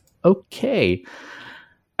love. Okay.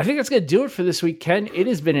 I think that's going to do it for this week, Ken. It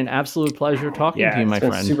has been an absolute pleasure talking to you, my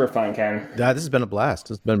friend. Super fun, Ken. Yeah, this has been a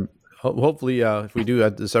blast. It's been hopefully if we do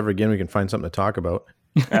this ever again, we can find something to talk about.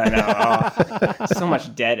 I know. Oh, so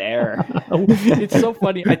much dead air. It's so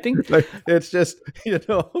funny. I think it's just,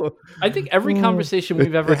 I think every conversation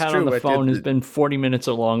we've ever had on the phone has been 40 minutes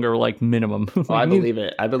or longer, like minimum. Oh, I believe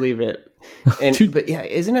it. And but yeah,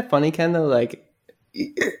 isn't it funny, Ken? Though, like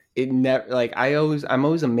it never. Like I'm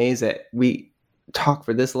always amazed that we talk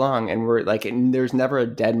for this long, and we're like, and there's never a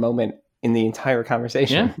dead moment in the entire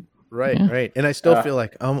conversation. Yeah. Right. And I still feel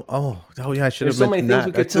like, yeah, I should have mentioned that. There's so many things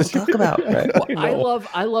we could still talk about. Right? Well,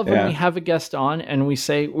 I love when we have a guest on and we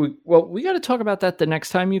say, we got to talk about that the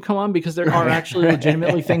next time you come on, because there are actually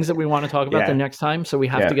legitimately things that we want to talk about the next time. So we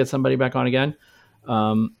have to get somebody back on again.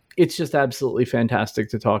 It's just absolutely fantastic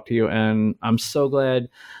to talk to you. And I'm so glad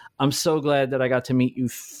that I got to meet you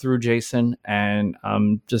through Jason, and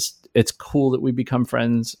it's cool that we become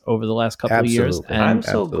friends over the last couple of years. And I'm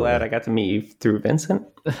so glad I got to meet you through Vincent.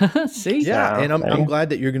 See, and I'm glad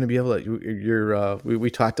that you're going to be able to.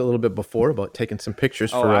 We talked a little bit before about taking some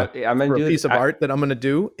pictures for a piece of art that I'm going to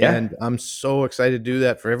do, and I'm so excited to do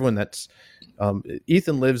that for everyone. That's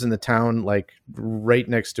Ethan lives in the town like right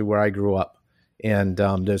next to where I grew up, and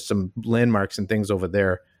there's some landmarks and things over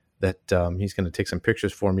there that he's going to take some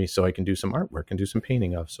pictures for me so I can do some artwork and do some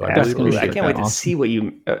painting of. So I can't wait to see what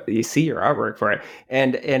you see your artwork for it.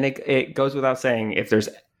 And it goes without saying, if there's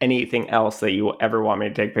anything else that you ever want me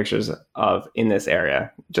to take pictures of in this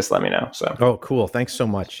area, just let me know. So cool. Thanks so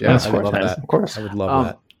much. Yeah, I would love that. Of course. I would love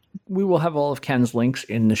that. We will have all of Ken's links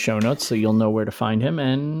in the show notes, so you'll know where to find him.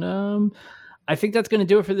 And I think that's going to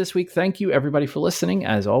do it for this week. Thank you, everybody, for listening,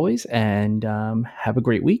 as always, and have a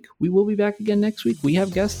great week. We will be back again next week. We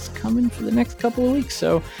have guests coming for the next couple of weeks,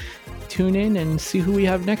 so tune in and see who we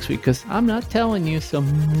have next week, because I'm not telling you, so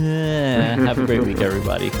have a great week,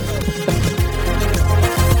 everybody.